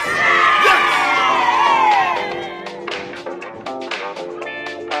 Yes! Yes!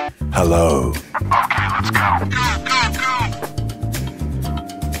 Hello. Okay, let's go.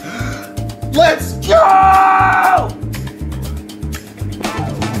 Let's go!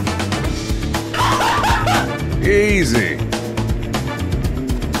 Easy.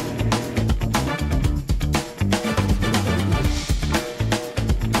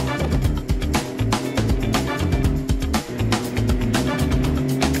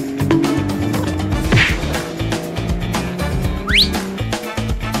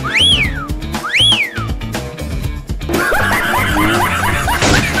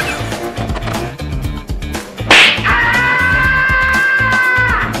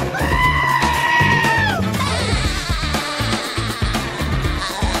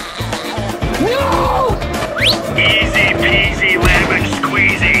 Easy peasy lemon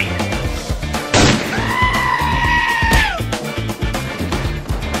squeezy.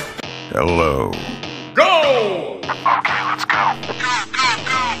 Hello. Go! Okay, let's go.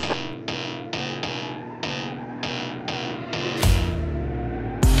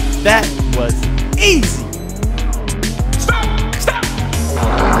 That was easy! Stop! Stop!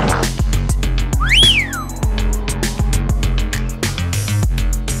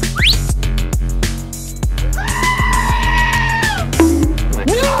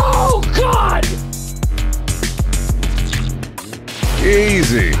 No, God!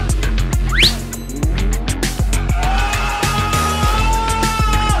 Easy.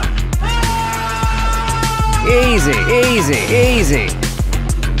 Easy, easy, easy.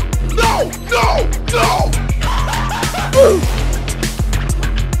 No! No! No!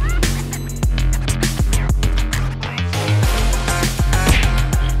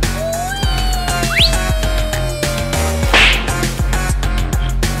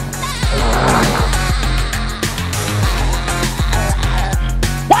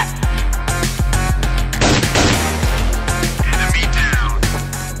 Enemy down.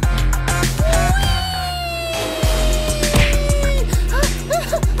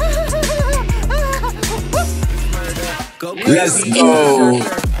 Let's go.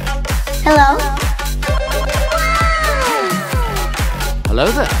 Hello? Hello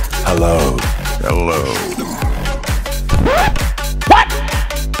there. Hello. Hello.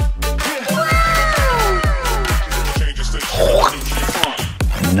 Change the station.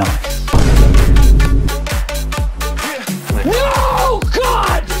 Nice.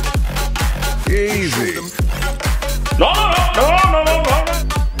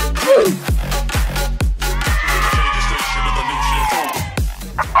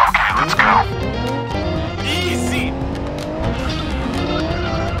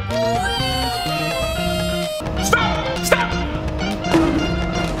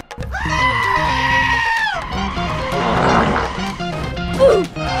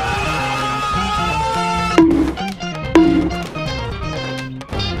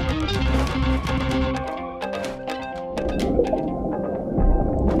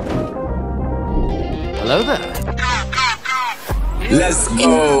 Hello there. Let's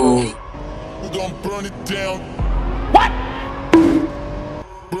go. We're gonna burn it down. What?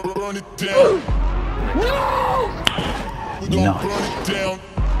 Burn it down. No! We're gonna Nice. burn it down.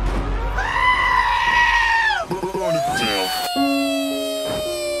 Burn it down.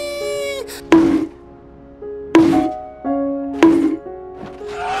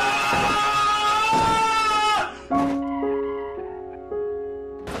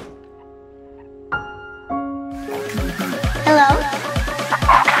 Hello?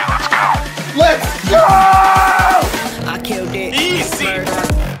 Let's go! I killed it. Easy.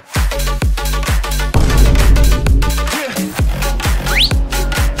 Murder.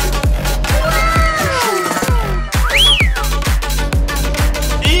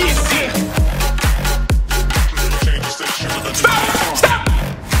 Easy. Change the station with a Stop!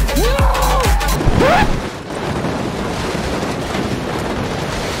 Stop!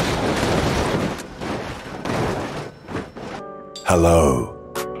 Hello.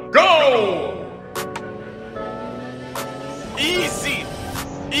 Go! Easy.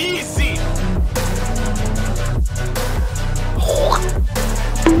 Easy.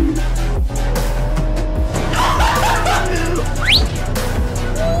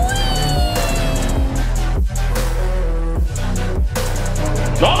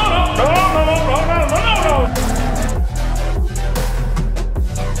 No, no, no, no, no, no, no, no, no, no.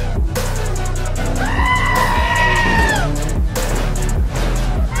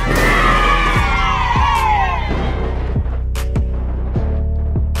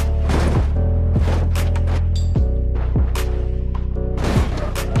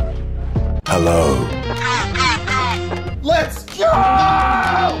 Hello. Let's go!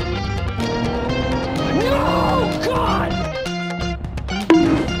 No, God!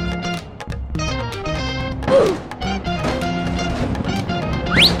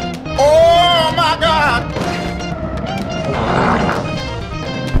 Oh my God!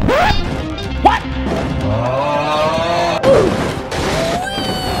 What?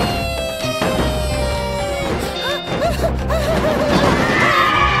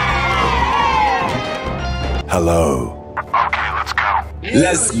 Hello. Okay, let's go.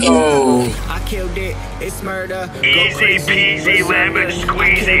 Let's go. I killed it. It's murder. Go Easy crazy. peasy, lemon berserker. I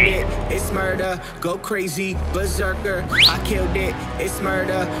squeezy. killed it. It's murder. Go crazy. Berserker. I killed it. It's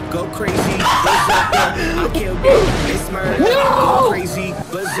murder. Go crazy. Berserker. I killed it. It's murder. Go crazy.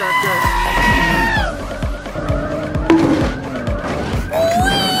 Berserker.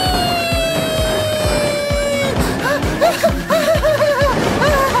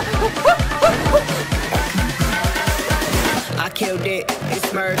 I killed it.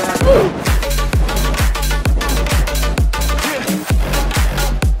 It's murder.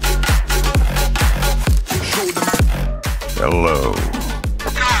 Hello.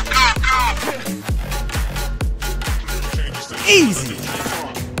 Easy!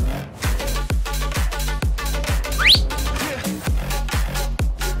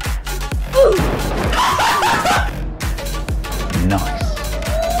 Nice.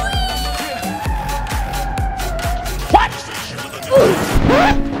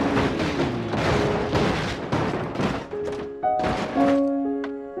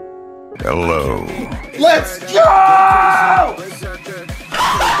 Hello. Let's go! Berserker.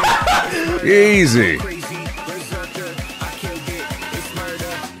 Easy. Crazy. Berserker. I killed it. It's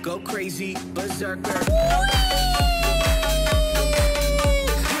murder. Go crazy. Berserker.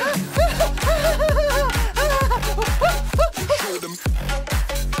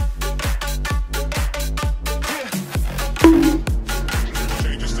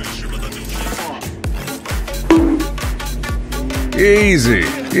 Change the station with a new Easy.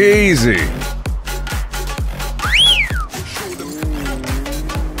 Easy.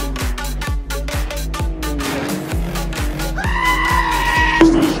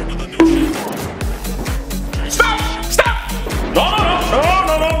 Stop! Stop! No, no, no,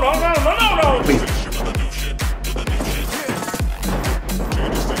 no, no, no, no, no, no, no.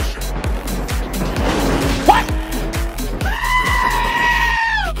 What?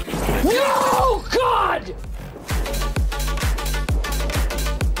 No, God!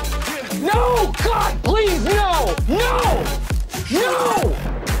 No, God, please, no! No! No!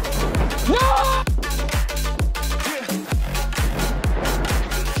 No!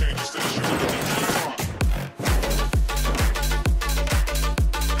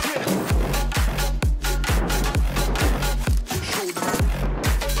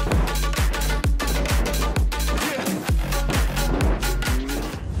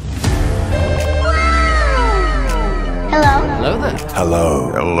 Hello? Hello there.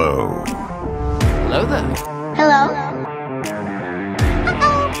 Hello. Hello. Hello there. Hello?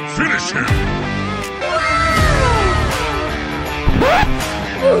 Finish him!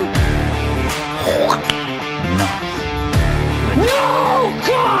 No,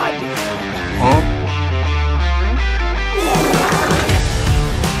 God! Huh?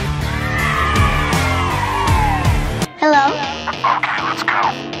 Hello? Okay, let's go.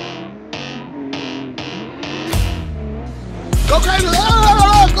 Go crazy.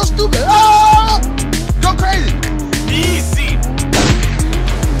 Oh, go stupid. Oh, go crazy. Easy!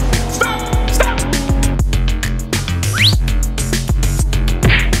 Stop! Stop!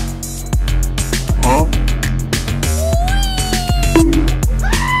 Huh?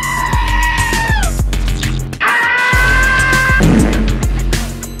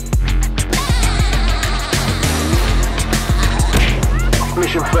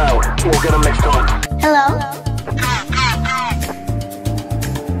 Mission failed. We'll get them next time. Hello?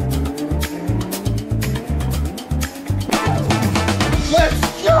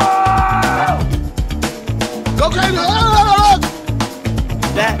 Let's go. Go crazy. Oh,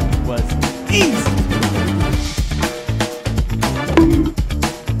 That was easy!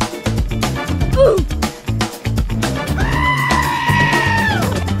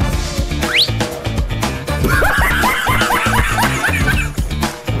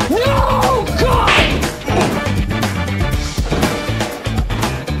 No, God!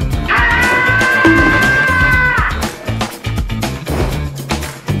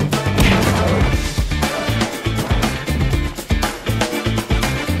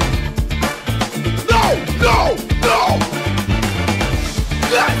 no, no, no.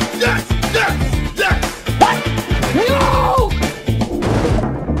 Yes, yes, yes, yes. What? No!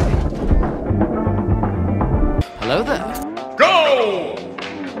 Hello there. Go!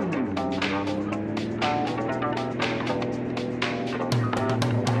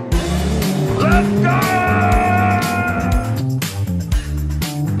 Let's go!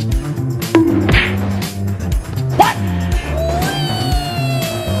 What?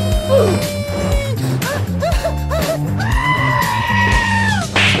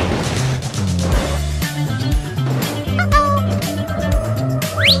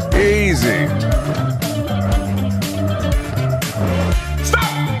 Easy.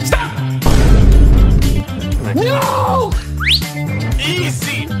 Stop! Stop! No!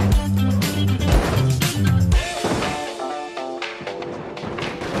 Easy!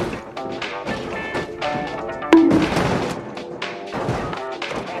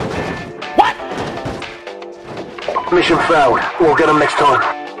 What? Mission failed. We'll get them next time.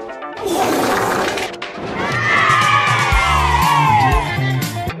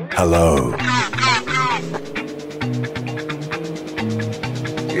 Hello.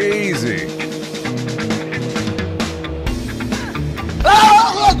 Easy.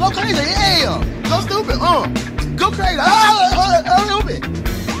 Oh, go crazy. Yeah. Go stupid. Go crazy. Oh, stupid.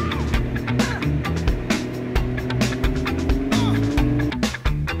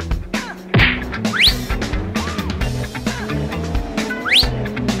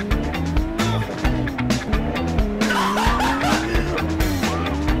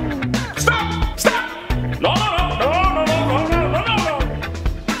 Stop! Stop! No, no, no, no, no, no, no, no, no, no.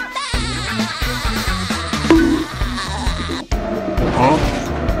 Huh?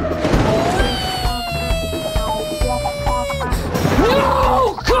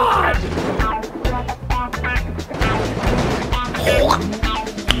 No, God!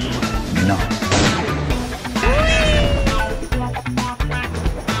 No.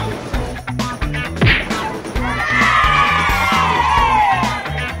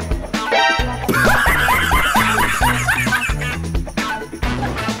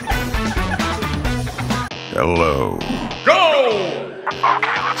 Hello. Go!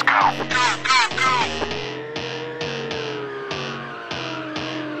 Okay, let's go.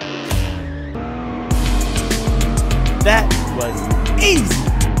 That was easy!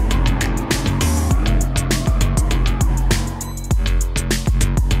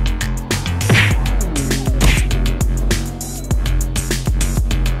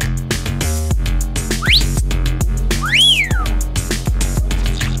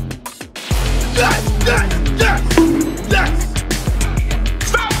 Yes, yes, yes, yes.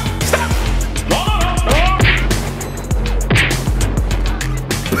 Stop! Stop! No, no, no!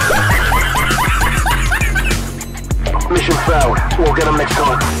 Mission failed. We'll get them next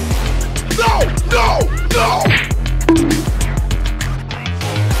time. No, no, no.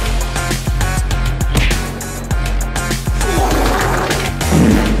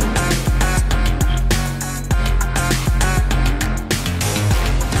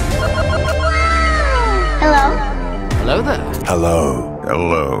 Hello? Hello there. Hello.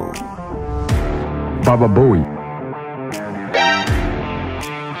 Hello. Baba Booey.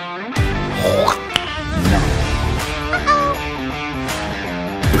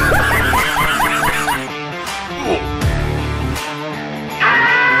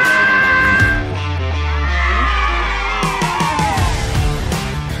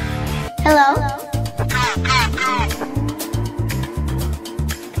 Hello?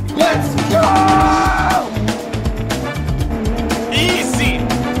 Let's go! Easy.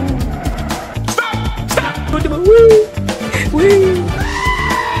 Stop. Stop. Wee! Wee!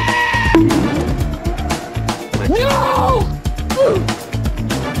 No.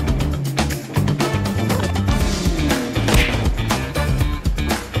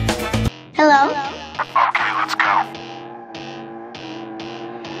 Hello? Okay, let's go.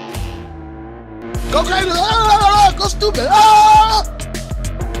 Go crazy! Ah, go stupid! Ah!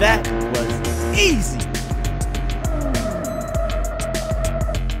 That was easy.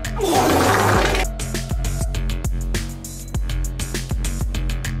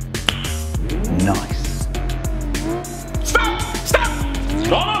 Nice. Stop. Stop.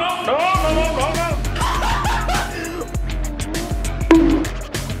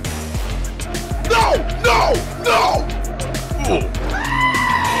 No. No!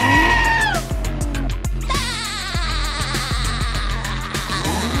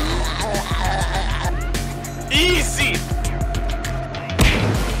 Easy.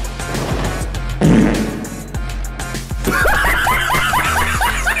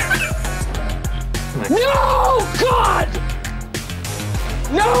 No, God!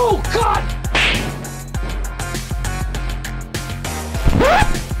 No, God!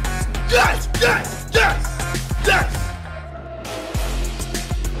 Yes!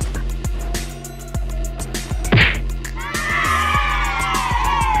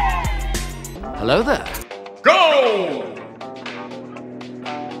 Hello there. Go!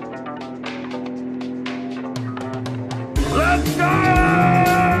 Let's go!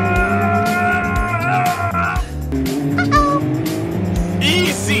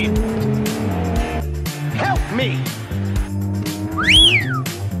 Easy. Help me.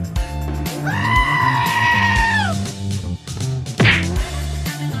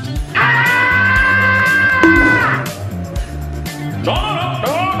 No,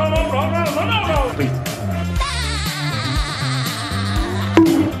 please.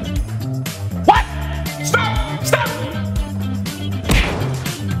 What? Stop!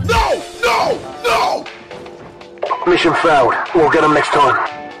 No! Mission failed. We'll get them next time.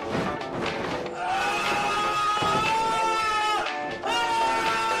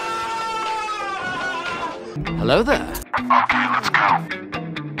 Hello there. Okay, let's go.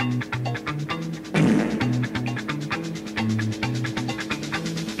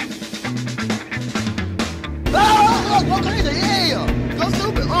 Ah, go crazy! Yeah! Go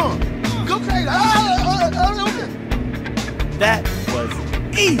stupid! Go crazy! Stupid! That was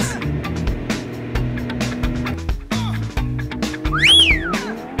easy.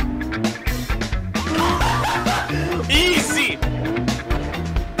 Easy.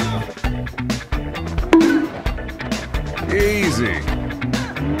 Easy.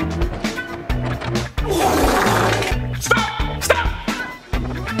 Stop!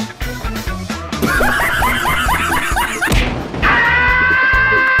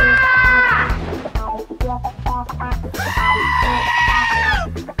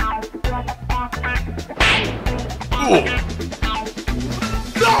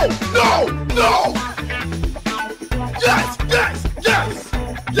 No!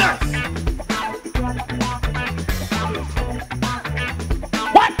 Yes!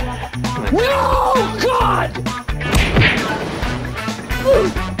 What? No, God!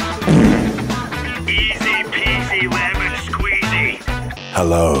 Easy peasy lemon squeezy.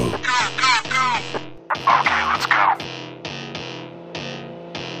 Hello. Okay, let's go.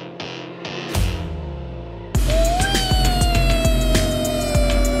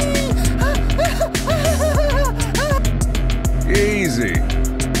 Easy.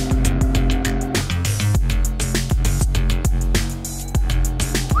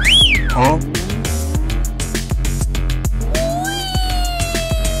 Huh?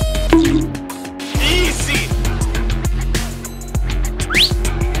 Easy.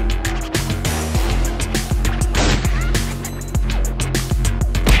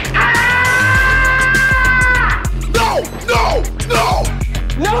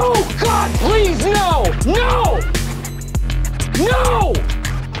 No, God, please, no!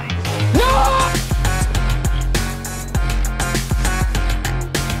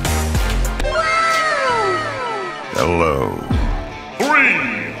 Hello.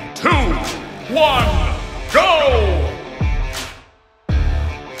 3, 2, 1, go!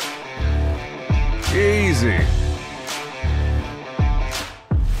 Easy.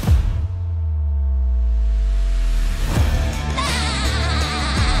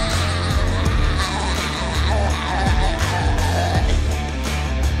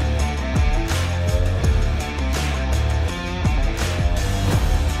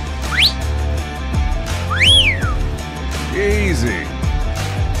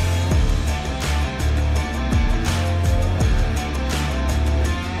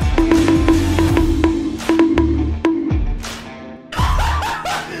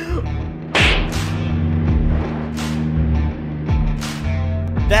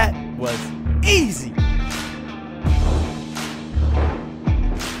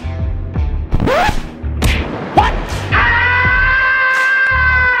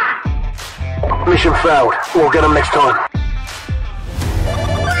 Mission failed. We'll get them next time.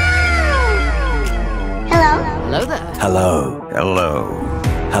 Hello? Hello there. Hello. Hello.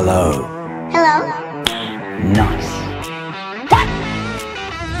 Hello. Hello? Nice.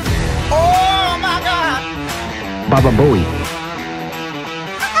 Oh my God! Baba Bowie.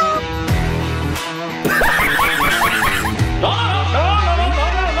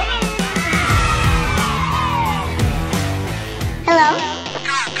 Hello?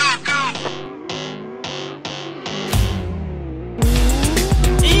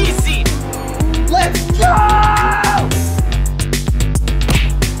 Easy! Let's go!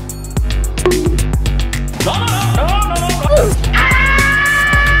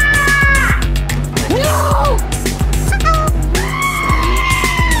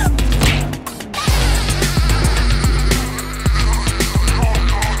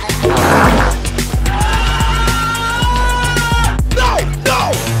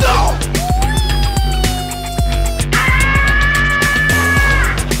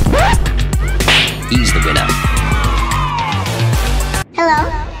 He's the winner. Hello?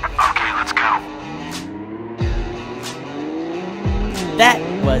 Okay, let's go. That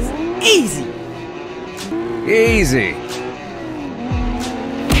was easy. Easy.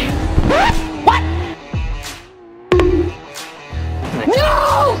 What?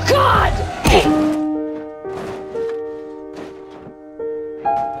 No, God!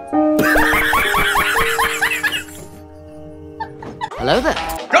 Hello there.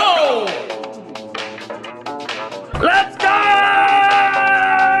 Go! Let's go!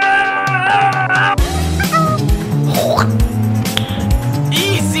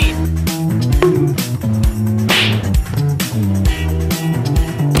 Easy!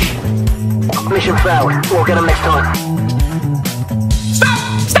 Mission failed. We'll get them next time. Stop!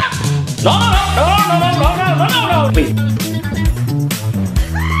 Stop! No! Wait.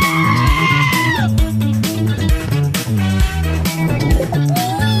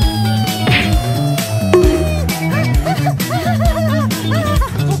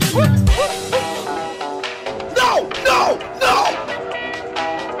 No! No! No!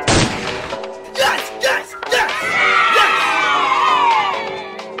 Yes! Yes! Yes! Yes!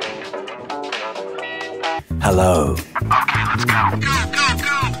 Hello. Okay, let's go.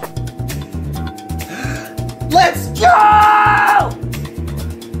 Let's go!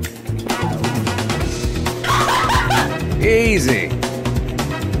 Easy.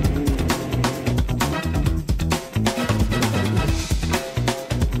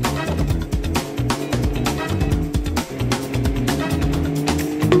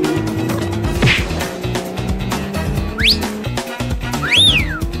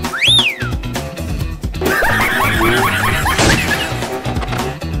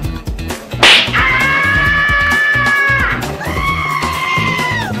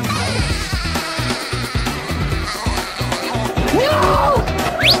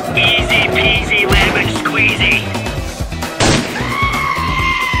 Easy peasy lemon squeezy.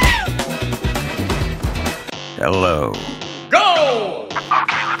 Hello. Go!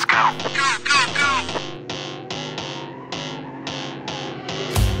 Okay, let's go.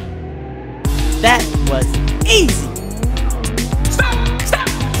 That was easy. Stop! Stop!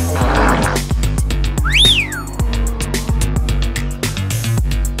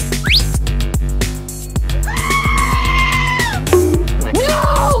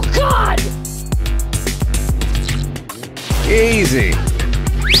 No, God! Easy.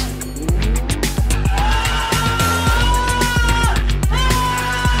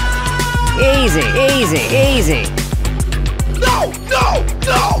 Easy, easy, easy. No! No!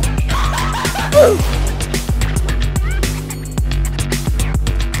 No!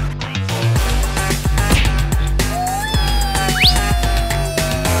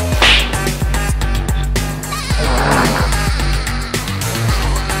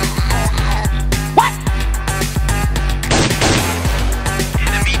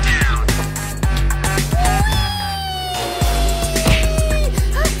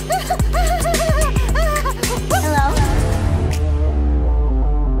 Hello?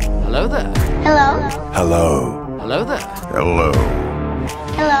 Hello there. Hello?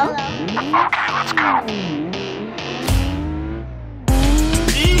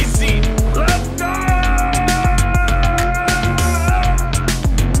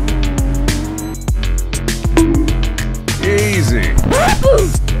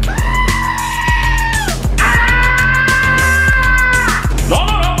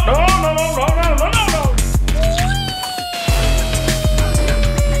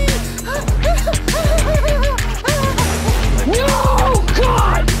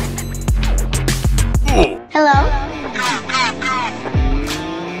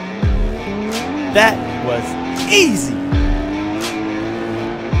 That was easy.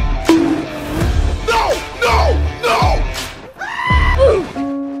 No!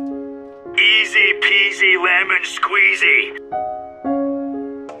 Easy peasy lemon squeezy.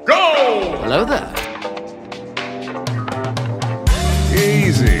 Go! Hello there.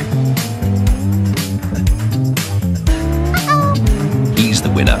 Easy. He's the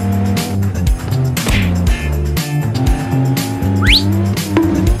winner.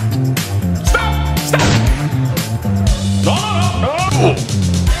 Stop! No!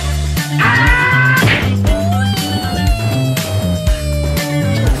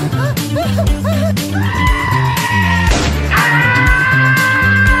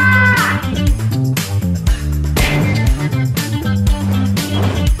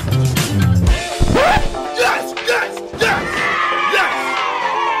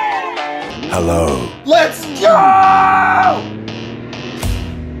 Hello. Let's go!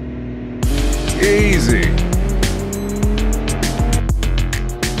 Easy.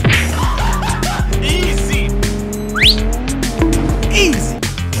 Easy.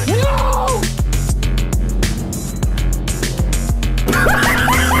 No!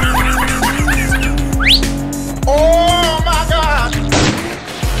 Oh my God!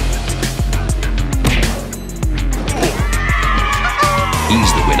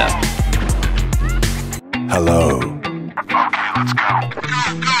 He's the winner. Hello. Okay, let's go.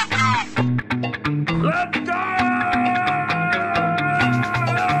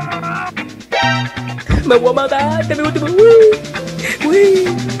 Mau mau ta, tapi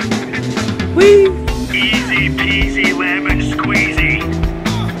wee. Easy peasy lemon squeezy.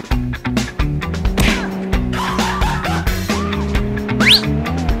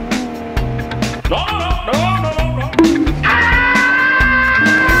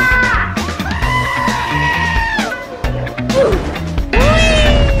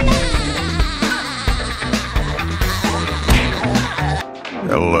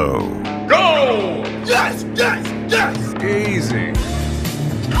 Hello. Go! Yes! Easy.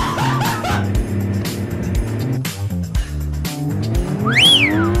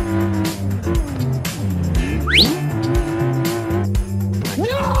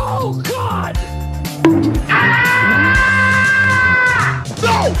 No! God!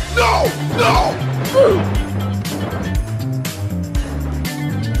 No!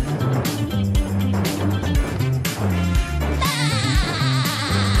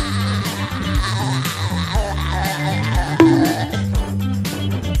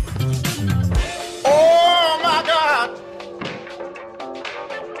 Oh my God!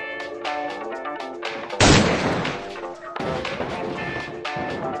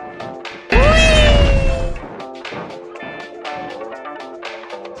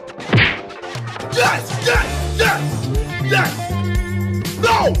 Yes!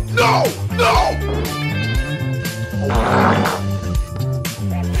 No!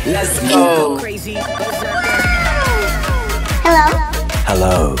 Let's go crazy.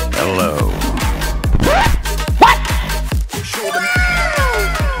 Hello. Nice.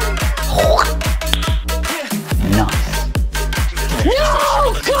 No!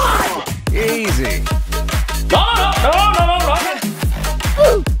 God! Easy. No!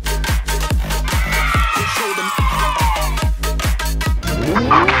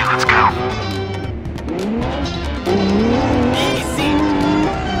 Okay, let's go.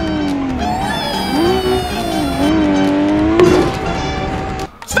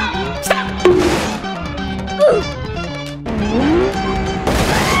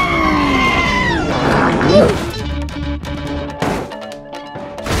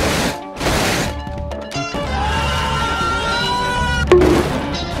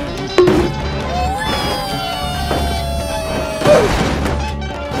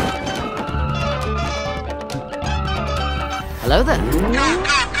 Hello there.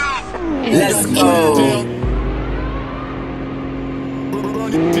 Let's go.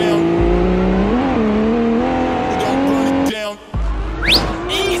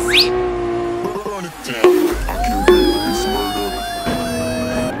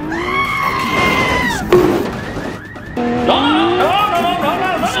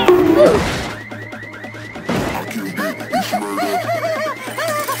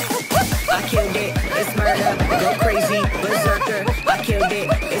 I killed it, it's murder, go crazy, berserker. I killed it,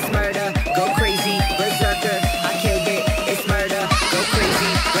 it's murder, go crazy, berserker. I killed it, it's murder, go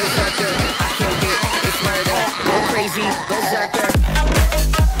crazy, berserker. I killed it, it's murder, go crazy, berserker.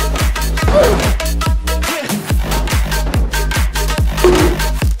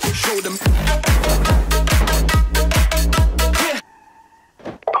 Show them.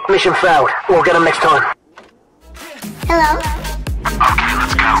 Mission failed. We'll get him next time. Hello. Okay,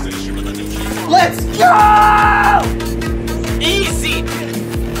 let's go. Let's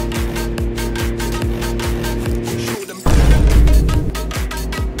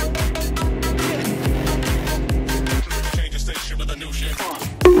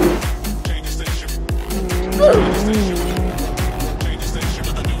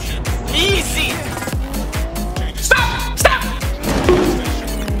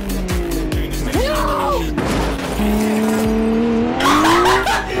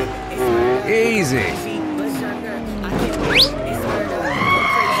Easy.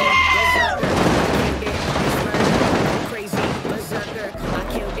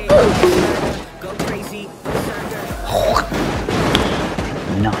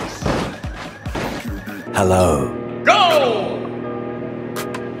 Nice. Hello. Go!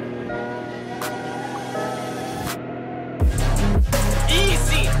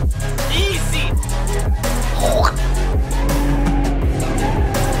 Easy! Easy!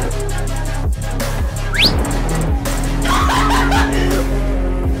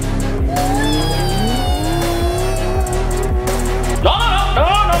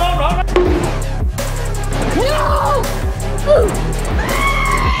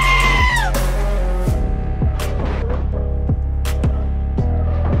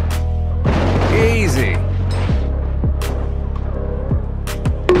 Easy.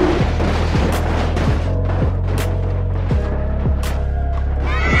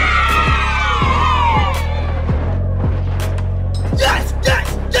 Yes, yes,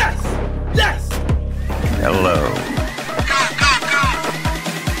 yes, yes. Hello.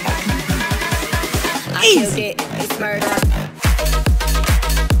 Easy. It's murder.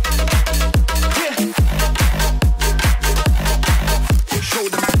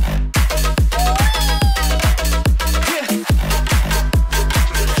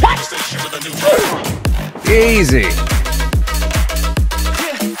 Easy.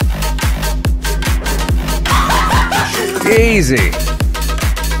 Easy.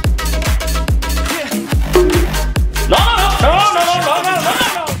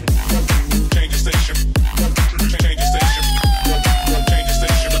 Change the station. Change the station. Change the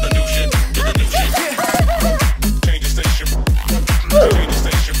station with the new shit. With the new shit. Change the station. Change the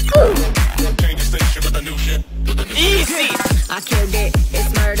station. Change the station with the new shit. With the new Easy. I killed it. It's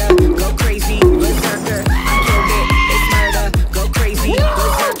murder. Go crazy. Berserker. I killed it. It's murder. Go crazy.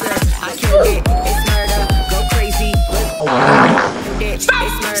 Berserker. I killed it. It's murder. Go crazy.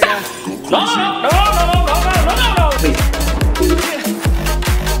 It's murder.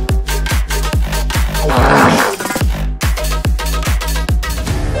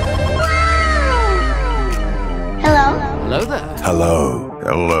 Hello? Hello there. Hello.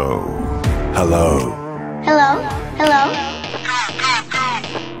 Hello. Hello. Hello? Hello?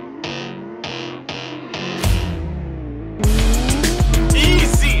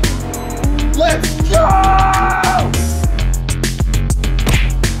 Easy! Let's go!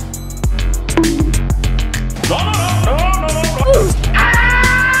 No, no, no!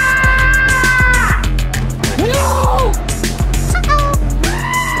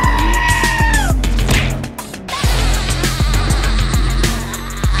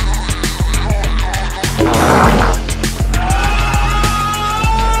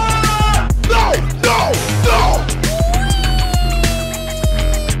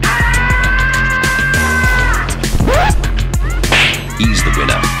 He's the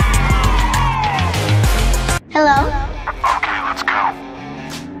winner. Hello? Okay, let's go.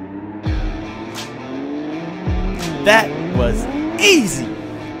 That was easy.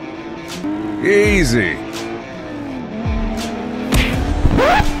 Easy.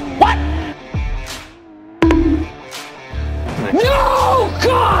 What? No!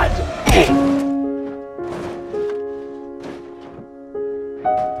 God!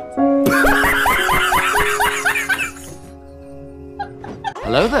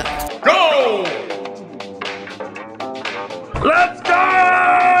 Hello there. Go! Let's go!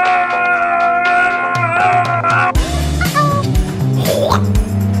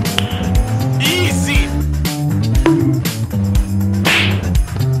 Easy!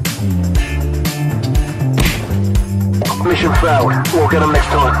 Mission failed. We'll get them next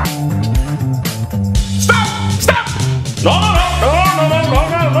time. Stop! Stop! No, no, no, no, no, no,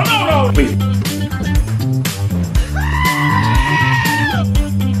 no, no, no, no! Wait.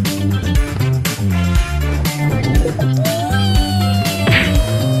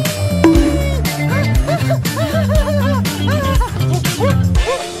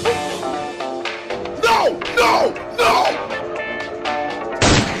 No, no, no!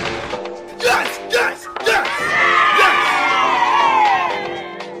 Yes, yes, yes, yes!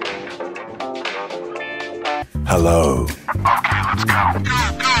 Hello. Okay, let's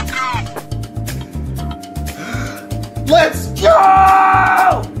go. Let's go!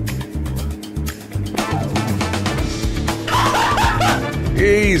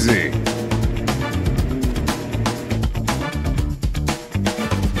 Easy.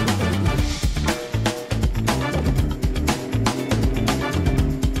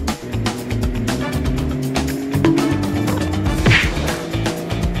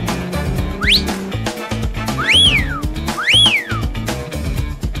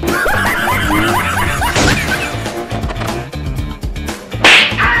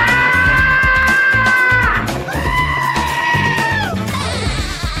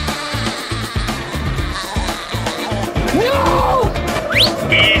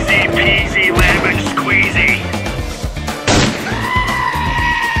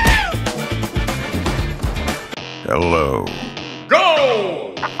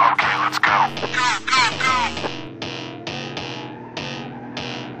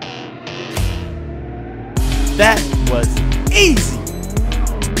 That was easy.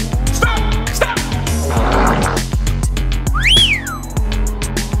 Stop! Stop!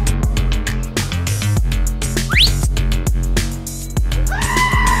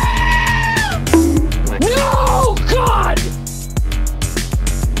 No! God!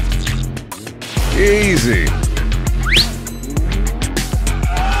 Easy.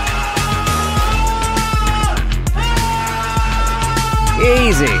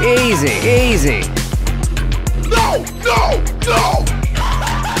 Easy, easy, easy. No! No! No!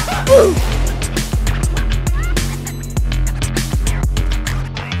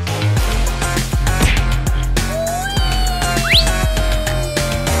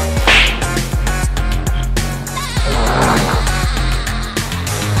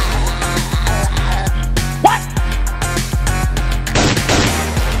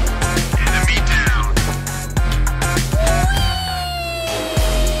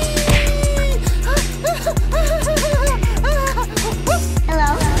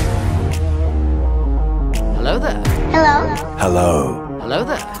 Hello there. Hello. Hello. Hello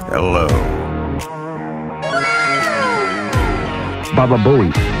there. Hello. Baba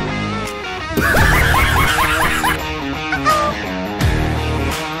Booey.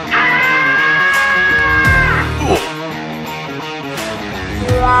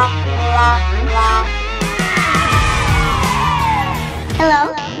 Hello.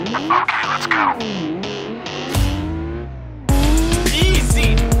 Okay, let's go. Easy!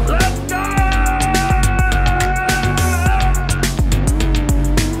 Let's go!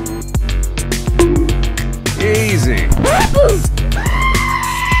 Easy.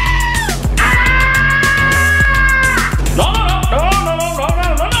 No, no!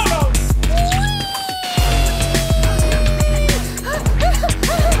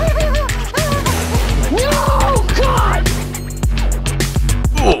 No, God!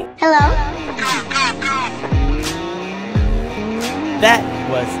 Hello. That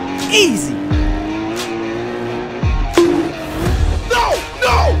was easy. No!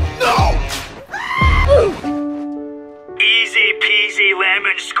 No! No! Easy peasy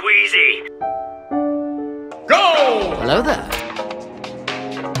lemon squeezy. Go! Hello there.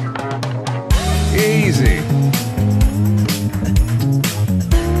 Easy.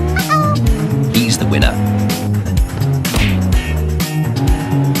 He's the winner.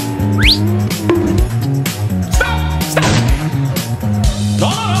 Stop! Stop!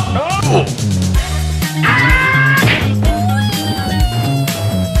 No!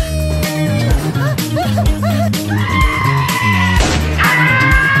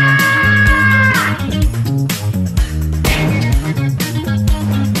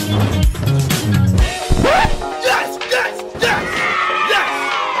 Yes! Yes! Yes! Yes!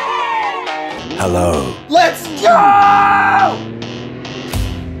 Hello. Let's go!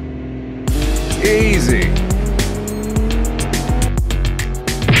 Easy.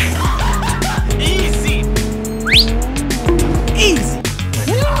 Easy. Easy.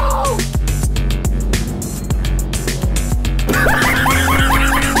 No!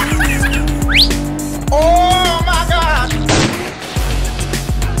 Oh my God!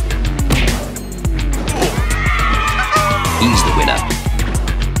 He's the winner.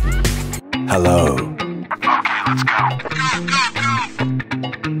 Hello. Okay, let's go.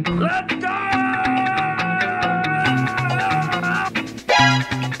 Let's go!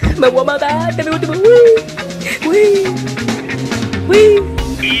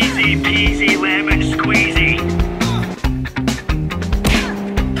 Easy peasy lemon squeezy.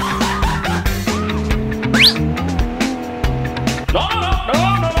 No!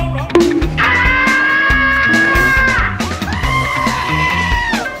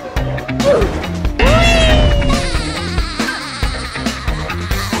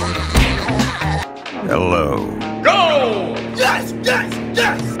 Hello. Go! Yes! Yes!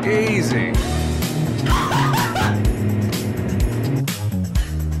 Yes! Easy.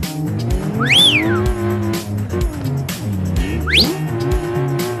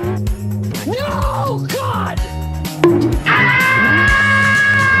 No, God!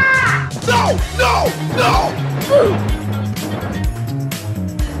 No! No! No!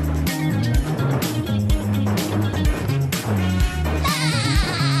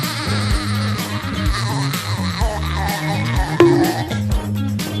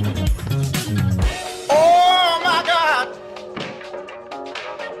 Oh my God!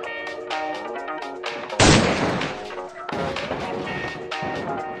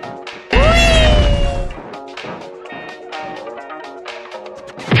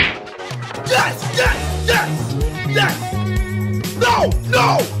 Yes! Yes! Yes! Yes! No! No!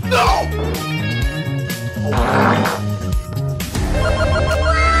 No!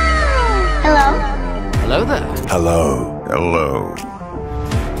 Hello. Hello Hello there. Hello. Hello.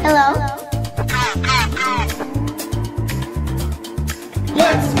 Hello.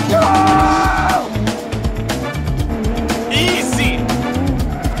 Let's go! Easy.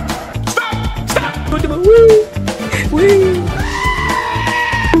 Stop. Stop. Woo! Woo!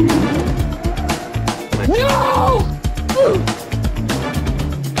 No!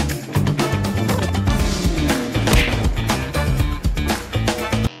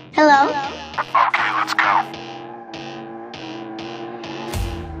 Hello. Okay, let's go.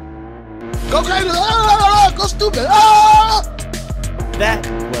 Go crazy! Ah, go stupid! Ah! That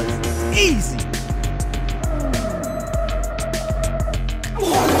was easy.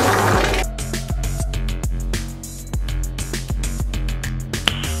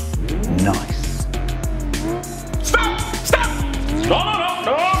 Nice. Stop. Stop.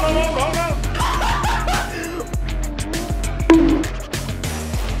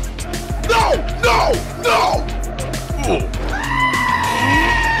 No. No!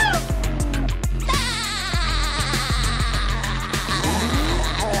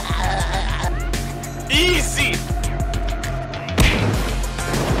 Easy.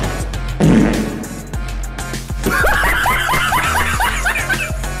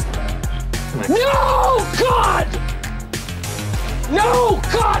 No! God! No!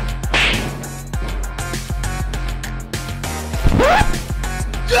 God!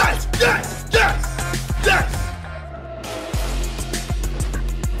 Yes! Yes! Yes! Yes!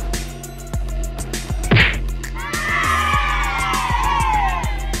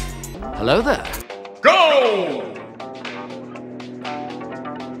 Hello there. Go.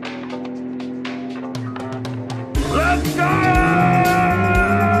 Let's go.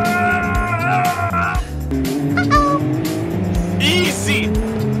 Easy.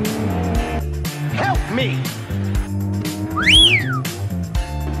 Help me!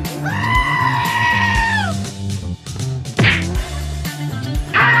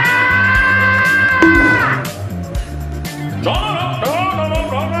 No.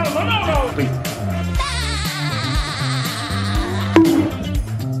 Please.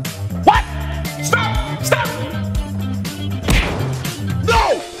 What? Stop.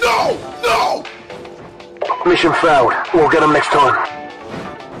 No! Mission failed. We'll get them next time.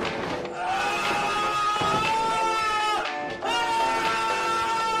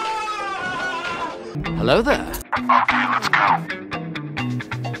 Hello there. Okay, let's go.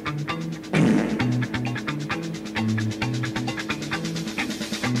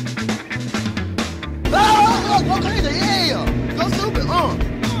 Ah, go crazy! Yeah! Go stupid!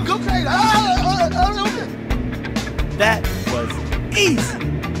 Go crazy! That was easy.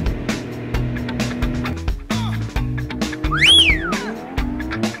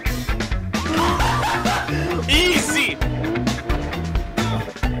 Easy.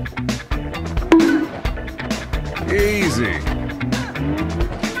 Easy.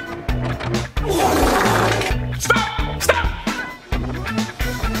 Stop.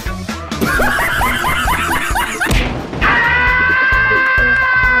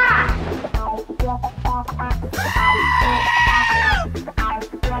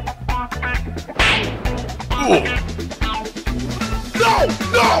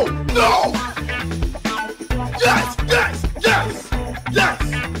 No! Yes!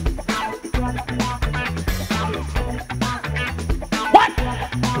 What?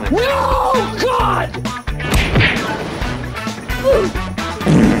 No! God!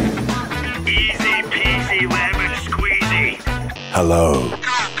 Easy peasy lemon squeezy. Hello.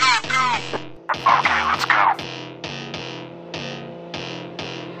 Okay, let's go.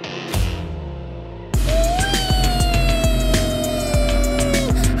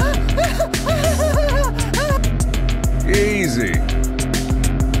 Easy.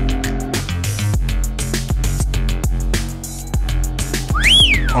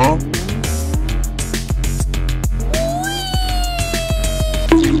 Huh?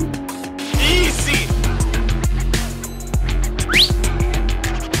 Easy.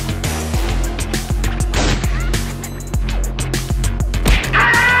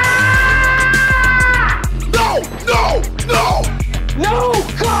 No!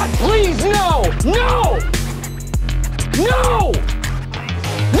 God, please, no! No!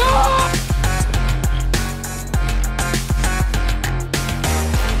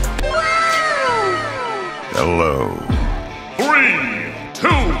 Hello. 3, 2,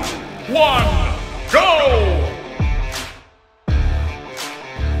 1, go!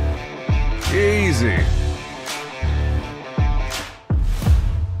 Easy.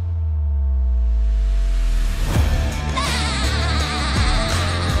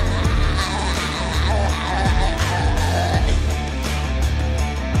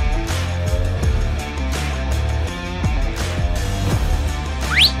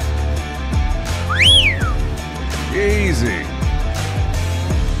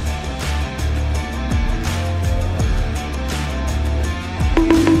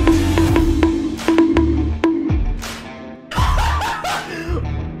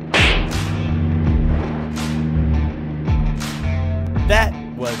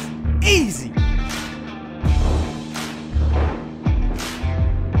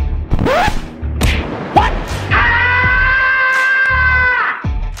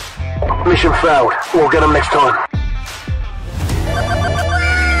 Mission failed. We'll get them next time.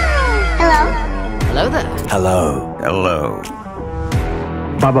 Hello? Hello there. Hello. Hello.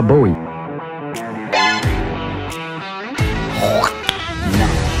 Baba Bowie.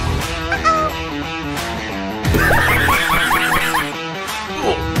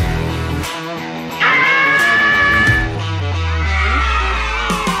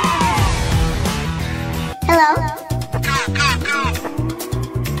 Hello?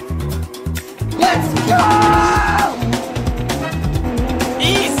 Let's go!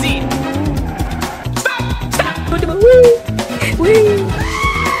 Easy! Stop! Wee!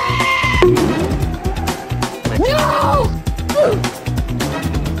 No!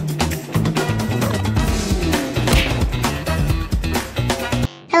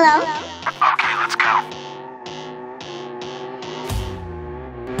 Hello? Okay, let's go.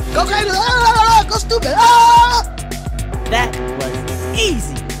 Go crazy! Ah, go stupid! Ah! That was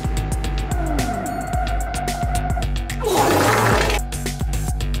easy.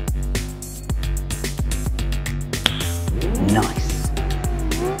 Nice.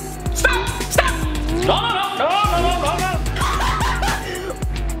 Stop! Stop! No, no, no, no, no, no, no!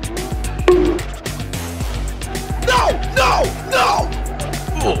 No! No!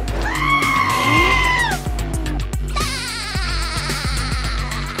 No!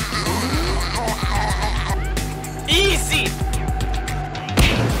 Easy!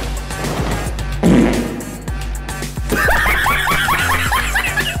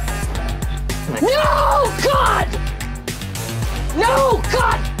 No, God! No,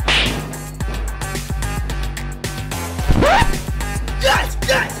 God! Yes!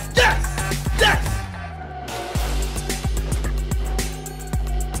 Yes! Yes! Yes!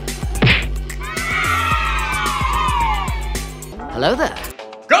 Hello there.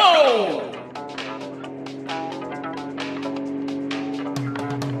 Go!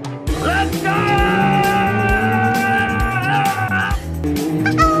 Let's go!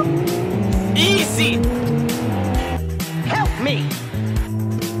 Easy! Help me!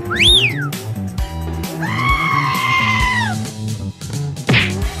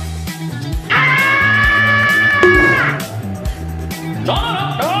 No, no,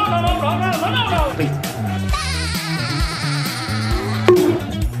 no, no, no, no, no, no, no!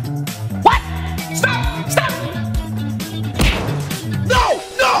 What? Stop! Stop! No!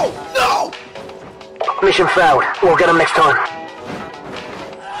 No! No! Mission failed. We'll get them next time.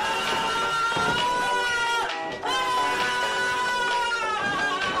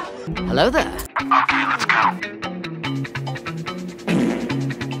 Hello there. Okay, let's go.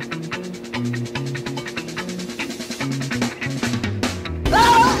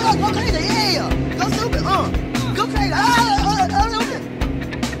 Ah, go crazy! Yeah! Go stupid! Go crazy! Okay.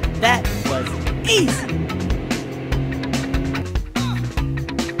 That was easy.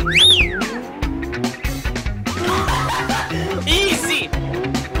 Easy!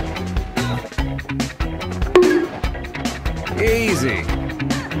 Easy.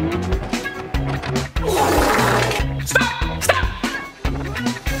 Stop! Stop!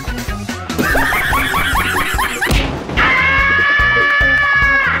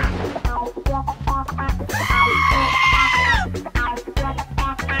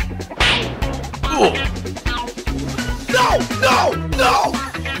 No! No! No!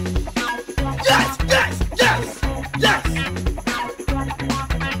 Yes! Yes! Yes! Yes!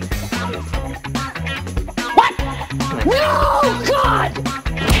 What? No, God!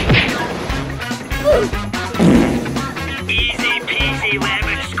 Easy peasy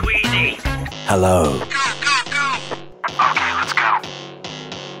lemon squeezy. Hello. Okay, let's go.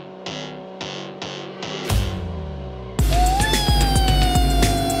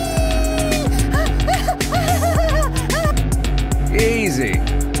 Easy.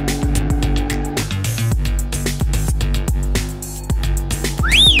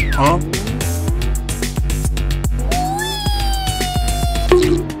 Huh?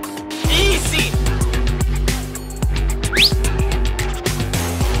 Easy!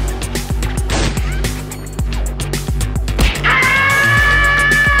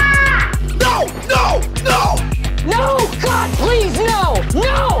 No! No! No! No! God, please, no!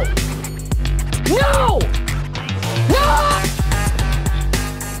 No! No! No!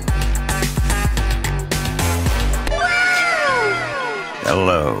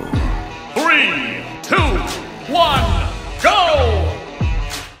 Hello. 3, 2, 1, go!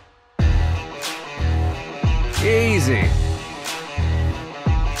 Easy.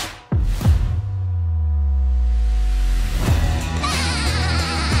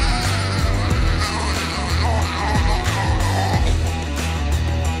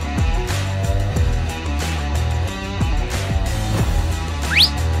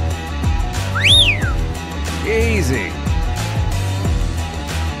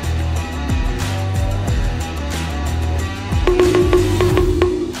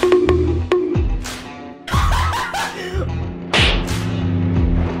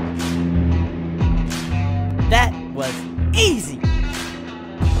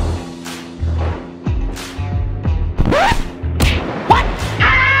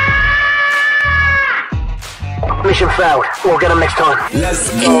 Mission failed. We'll get him next time.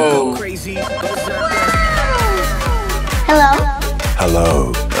 Let's go. Hello?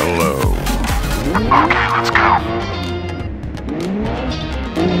 Hello. Hello. Okay, let's go.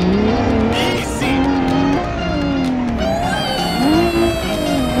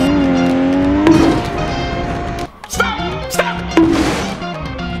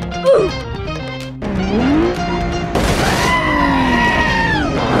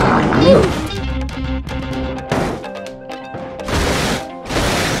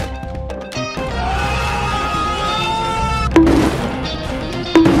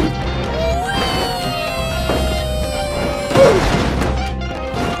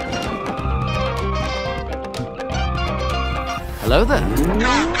 Hello there.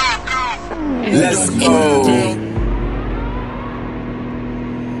 Let's go.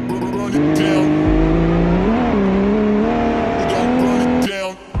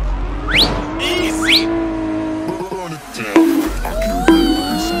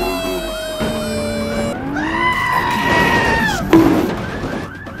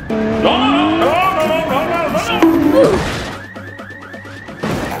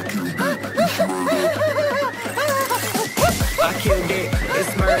 I killed it,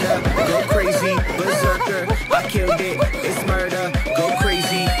 it's murder, go crazy, berserker. I killed it, it's murder, go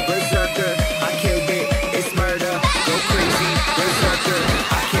crazy, berserker. I killed it, it's murder, go crazy, berserker.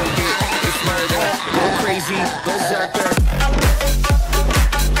 I killed it, it's murder, go crazy, berserker.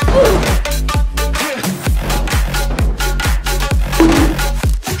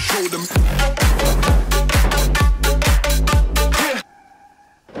 Show them.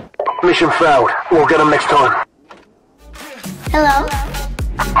 Mission failed. We'll get him next time. Hello?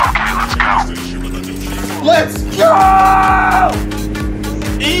 Okay, let's go. Let's go!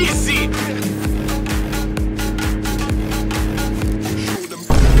 Easy.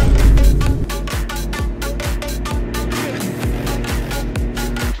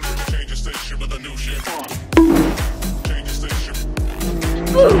 Change the station with a new shit. Change the station.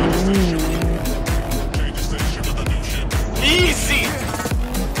 Change the station with a new shit. Easy.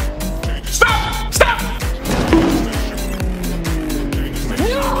 Stop. Stop.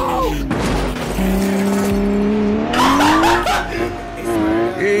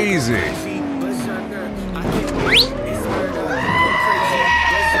 Easy.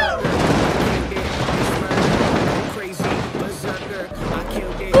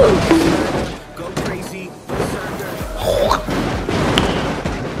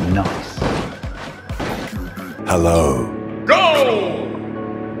 Nice. Hello. Go.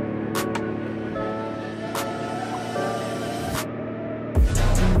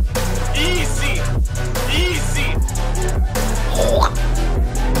 Easy. Easy.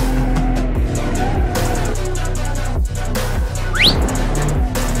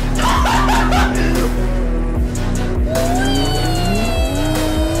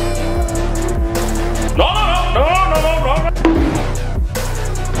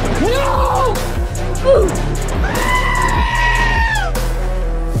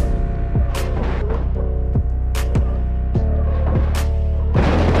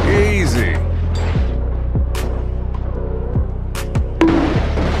 Easy.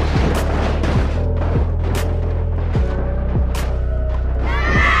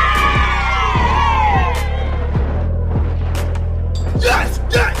 Yes,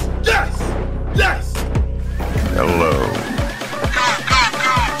 yes, yes, yes. Hello.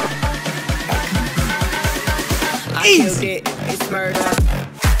 I killed it, it's murder.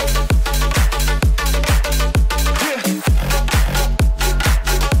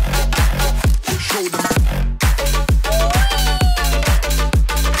 Show them.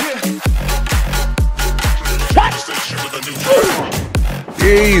 What? Station with a new shit.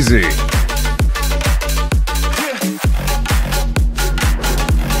 Easy.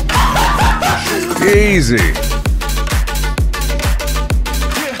 Easy.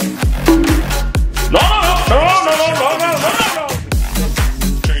 No.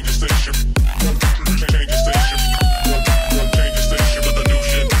 Change the station. Change the station. Change the station with a new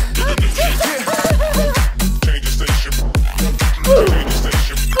shit. With a new shit. Change the station. Change the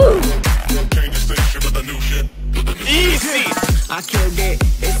station. Change the station with a new shit. Easy. I killed it,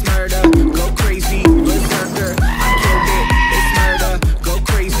 it's murder, go crazy, berserker. I killed it, it's murder, go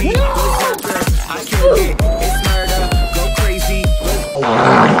crazy, berserker. I killed it, it's murder, go crazy,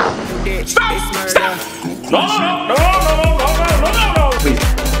 berserker. Stop. It's murder. Stop. No.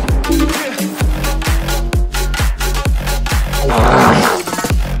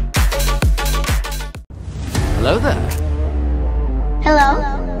 Hello there. Hello?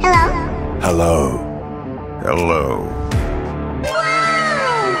 Hello? Hello. Hello.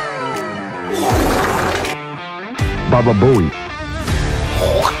 Baba Booey.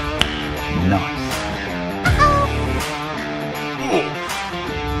 Nice.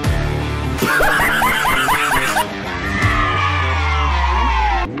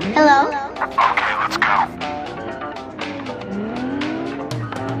 Hello? Okay, let's go.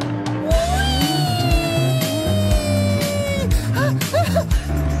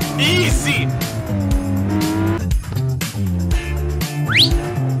 Easy.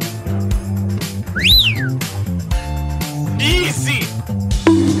 Easy.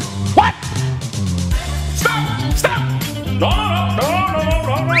 What? Stop! Stop! No, no, no, no, no,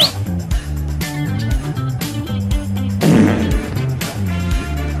 no, no.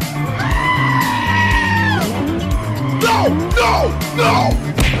 No! No! No!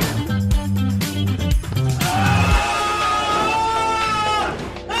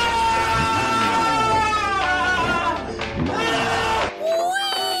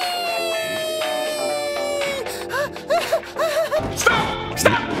 Stop!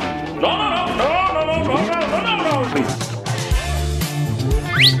 Stop! No, no, no, no, no, no, no, no, no, no, no.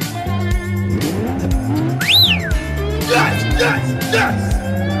 Yes! Yes! Yes!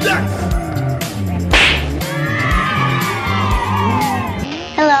 Yes!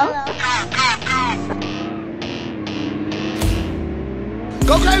 Hello?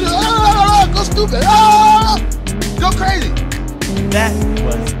 Go crazy! Oh, go stupid! Oh, go crazy! That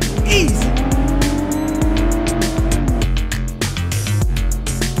was easy.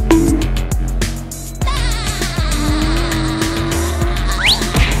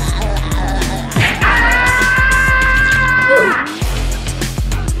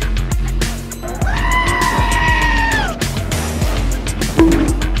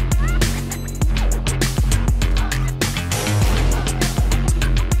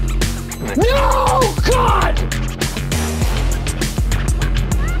 No! God!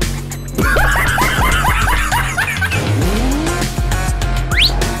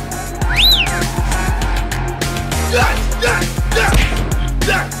 Yes! Yes! Yes!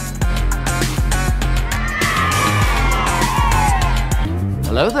 Yes!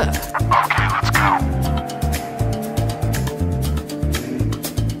 Hello there. Okay, let's go.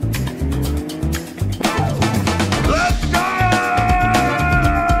 Let's go!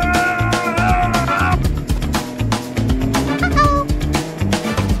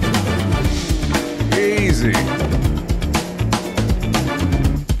 Easy.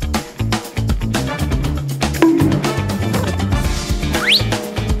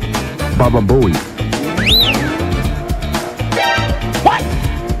 Baba Booey. What?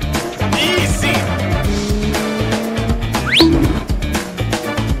 Easy.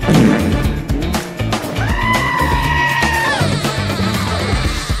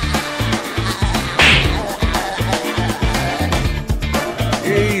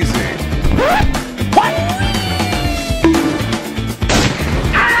 Easy. What?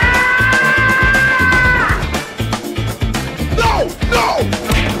 No! No!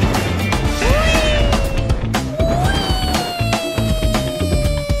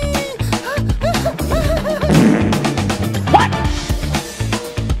 What?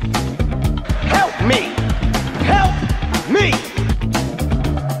 Help me! Help me!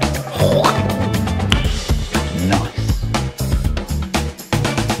 Nice.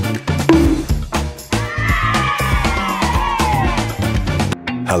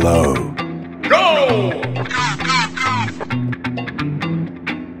 Hello. Go!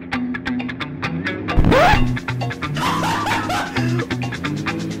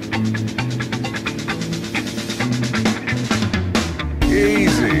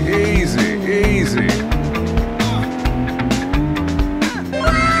 Easy, easy, easy.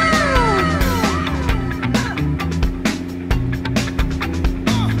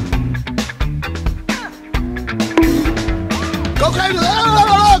 Go crazy!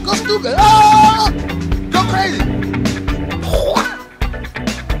 Oh, go stupid! Oh, go crazy!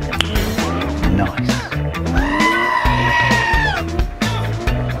 Nice.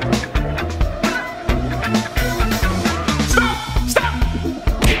 Stop! Stop!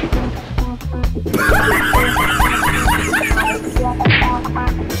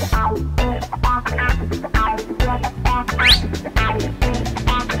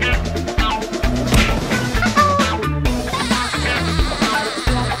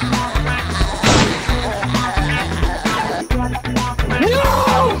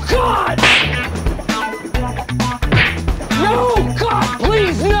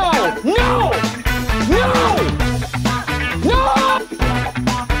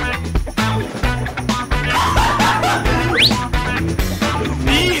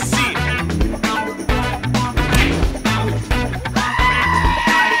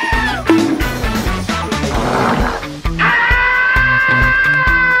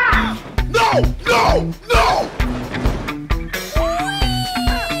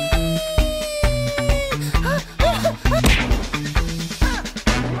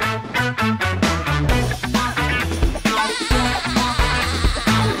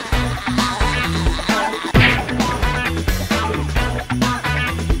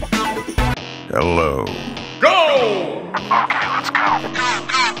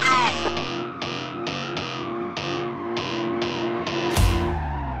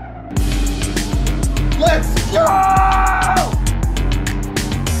 go!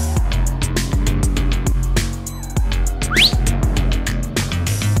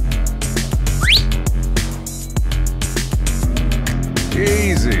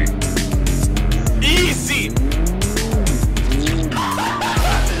 Easy. Easy.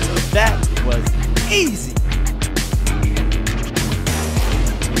 That was easy.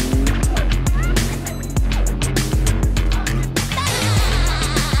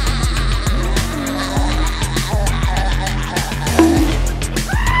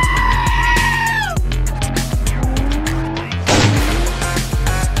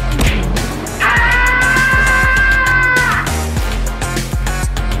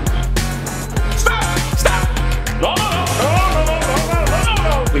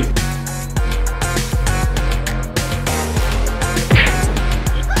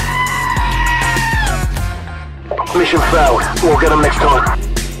 Mission failed. We'll get them next time.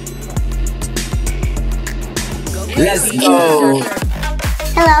 Let's go.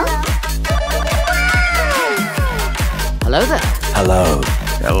 Hello? Hello there. Hello.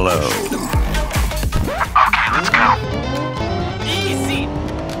 Hello. Okay, let's go. Easy.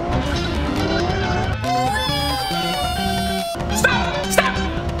 Stop.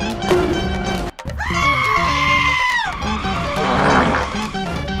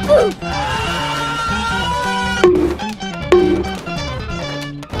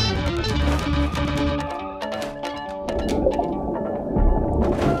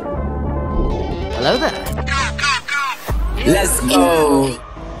 Hello there. Let's go.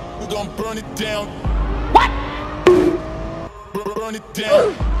 We're gonna burn it down. What? Burn it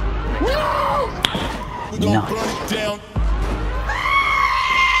down. We're gonna Nice. burn it down.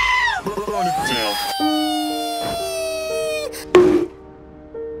 Burn it down.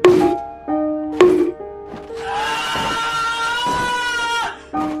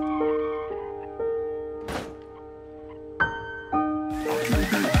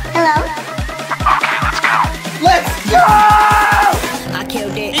 Hello? Let's go! I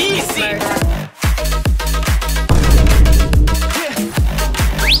killed it. Easy.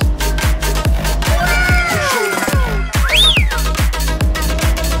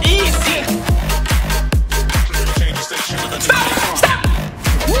 Easy. Change the station. Stop.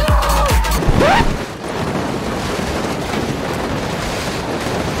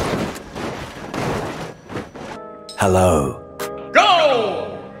 Hello.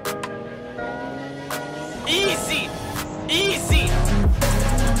 Go. Easy.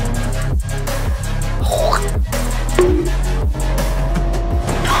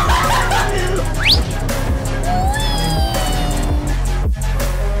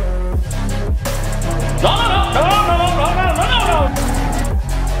 No.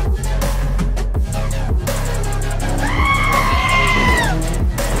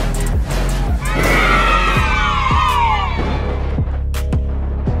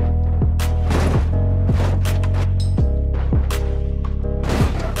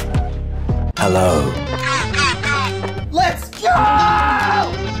 Hello. Let's go!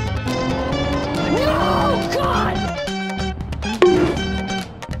 No, God!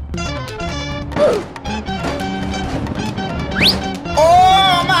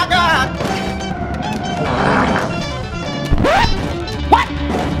 Oh my God!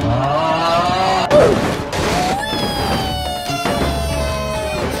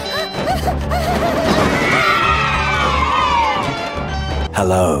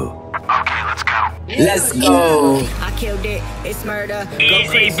 Hello. Okay, let's go. Let's go. I killed it. It's murder. Go Easy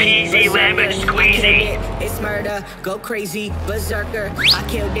crazy. peasy, lemon Berserker. I killed squeezy. it. It's murder. Go crazy. Berserker. I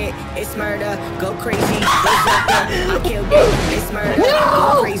killed it. It's murder. Go crazy. Berserker. I killed it. It's murder.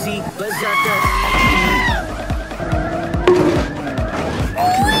 Go crazy. Berserker.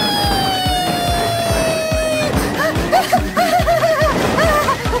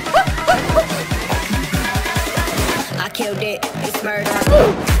 I killed it. It's murder.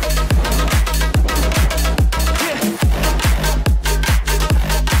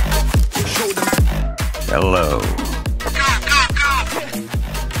 Hello.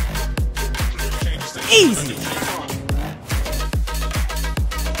 Easy.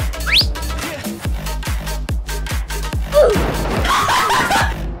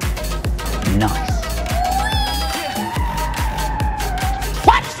 Nice.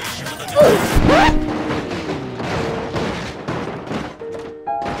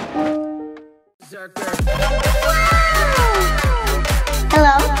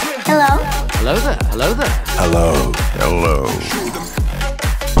 Hello there. Hello. Hello.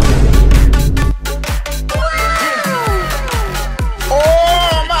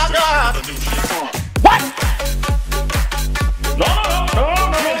 Oh my God!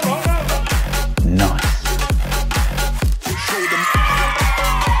 Nice.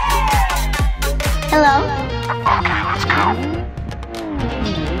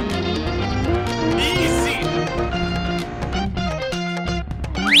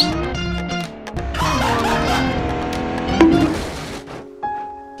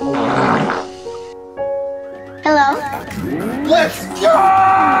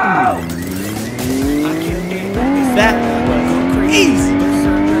 That was easy.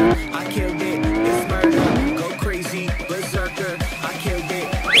 I killed it. It's murder. Go crazy. Berserker. I killed it.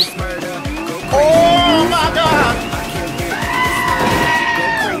 It's murder. Go crazy. Oh my God! I killed it. It's murder. Go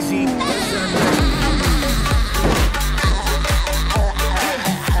crazy. Berserker.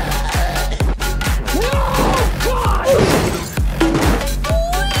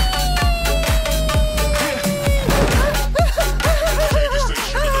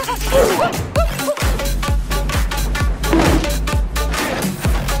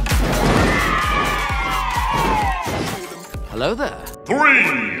 Hello there.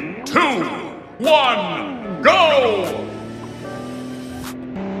 3, 2, 1, go!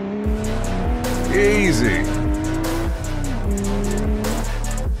 Easy.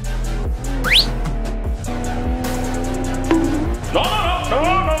 No, no,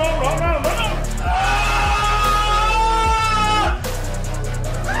 no, no, no, no, no, no.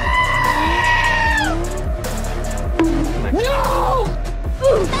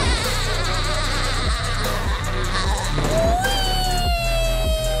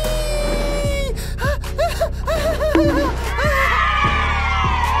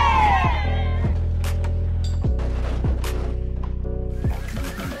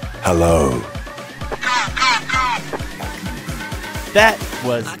 Hello. That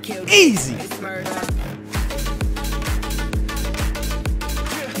was easy.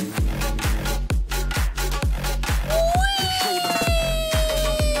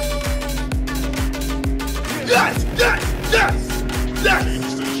 Yes! Yes! Yes! Yes!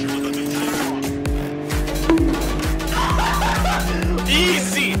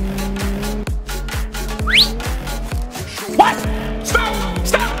 Easy. What? Stop!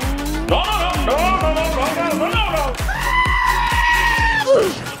 Stop! No, no, no, no, no, no, no, no, no.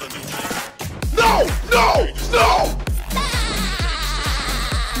 No! No! No!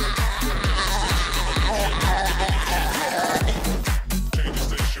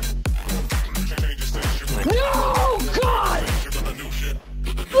 No, God!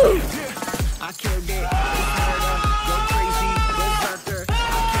 I killed it. It's murder. Go crazy. Berserker. I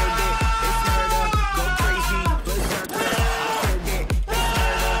killed it. It's murder. Go crazy. Berserker. I killed it. It's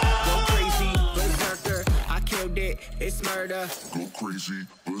murder. Go crazy. Berserker. I killed it. It's murder. Go crazy,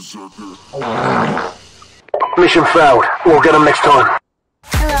 berserker. Mission failed. We'll get them next time.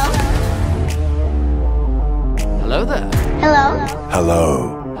 Hello? Hello there. Hello?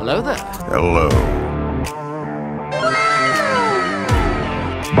 Hello. Hello there. Hello.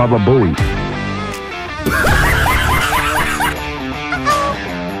 Baba Booey.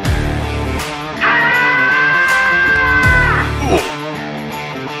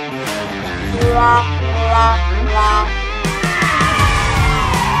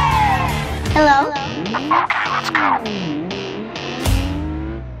 Hello? Okay, let's go.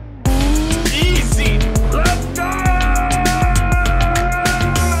 Easy. Let's go!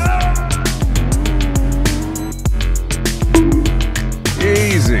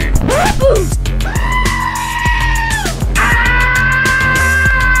 Easy.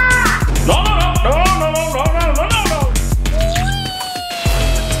 No, no, no, no, no, no, no, no, no.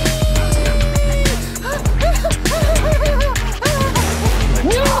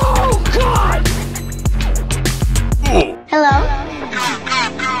 No, God! Hello?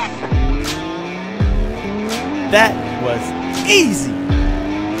 That was easy.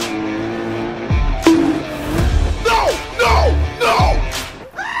 No! No! No!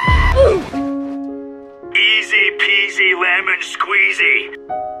 Easy peasy lemon squeezy.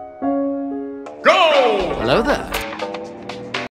 Go! Hello there.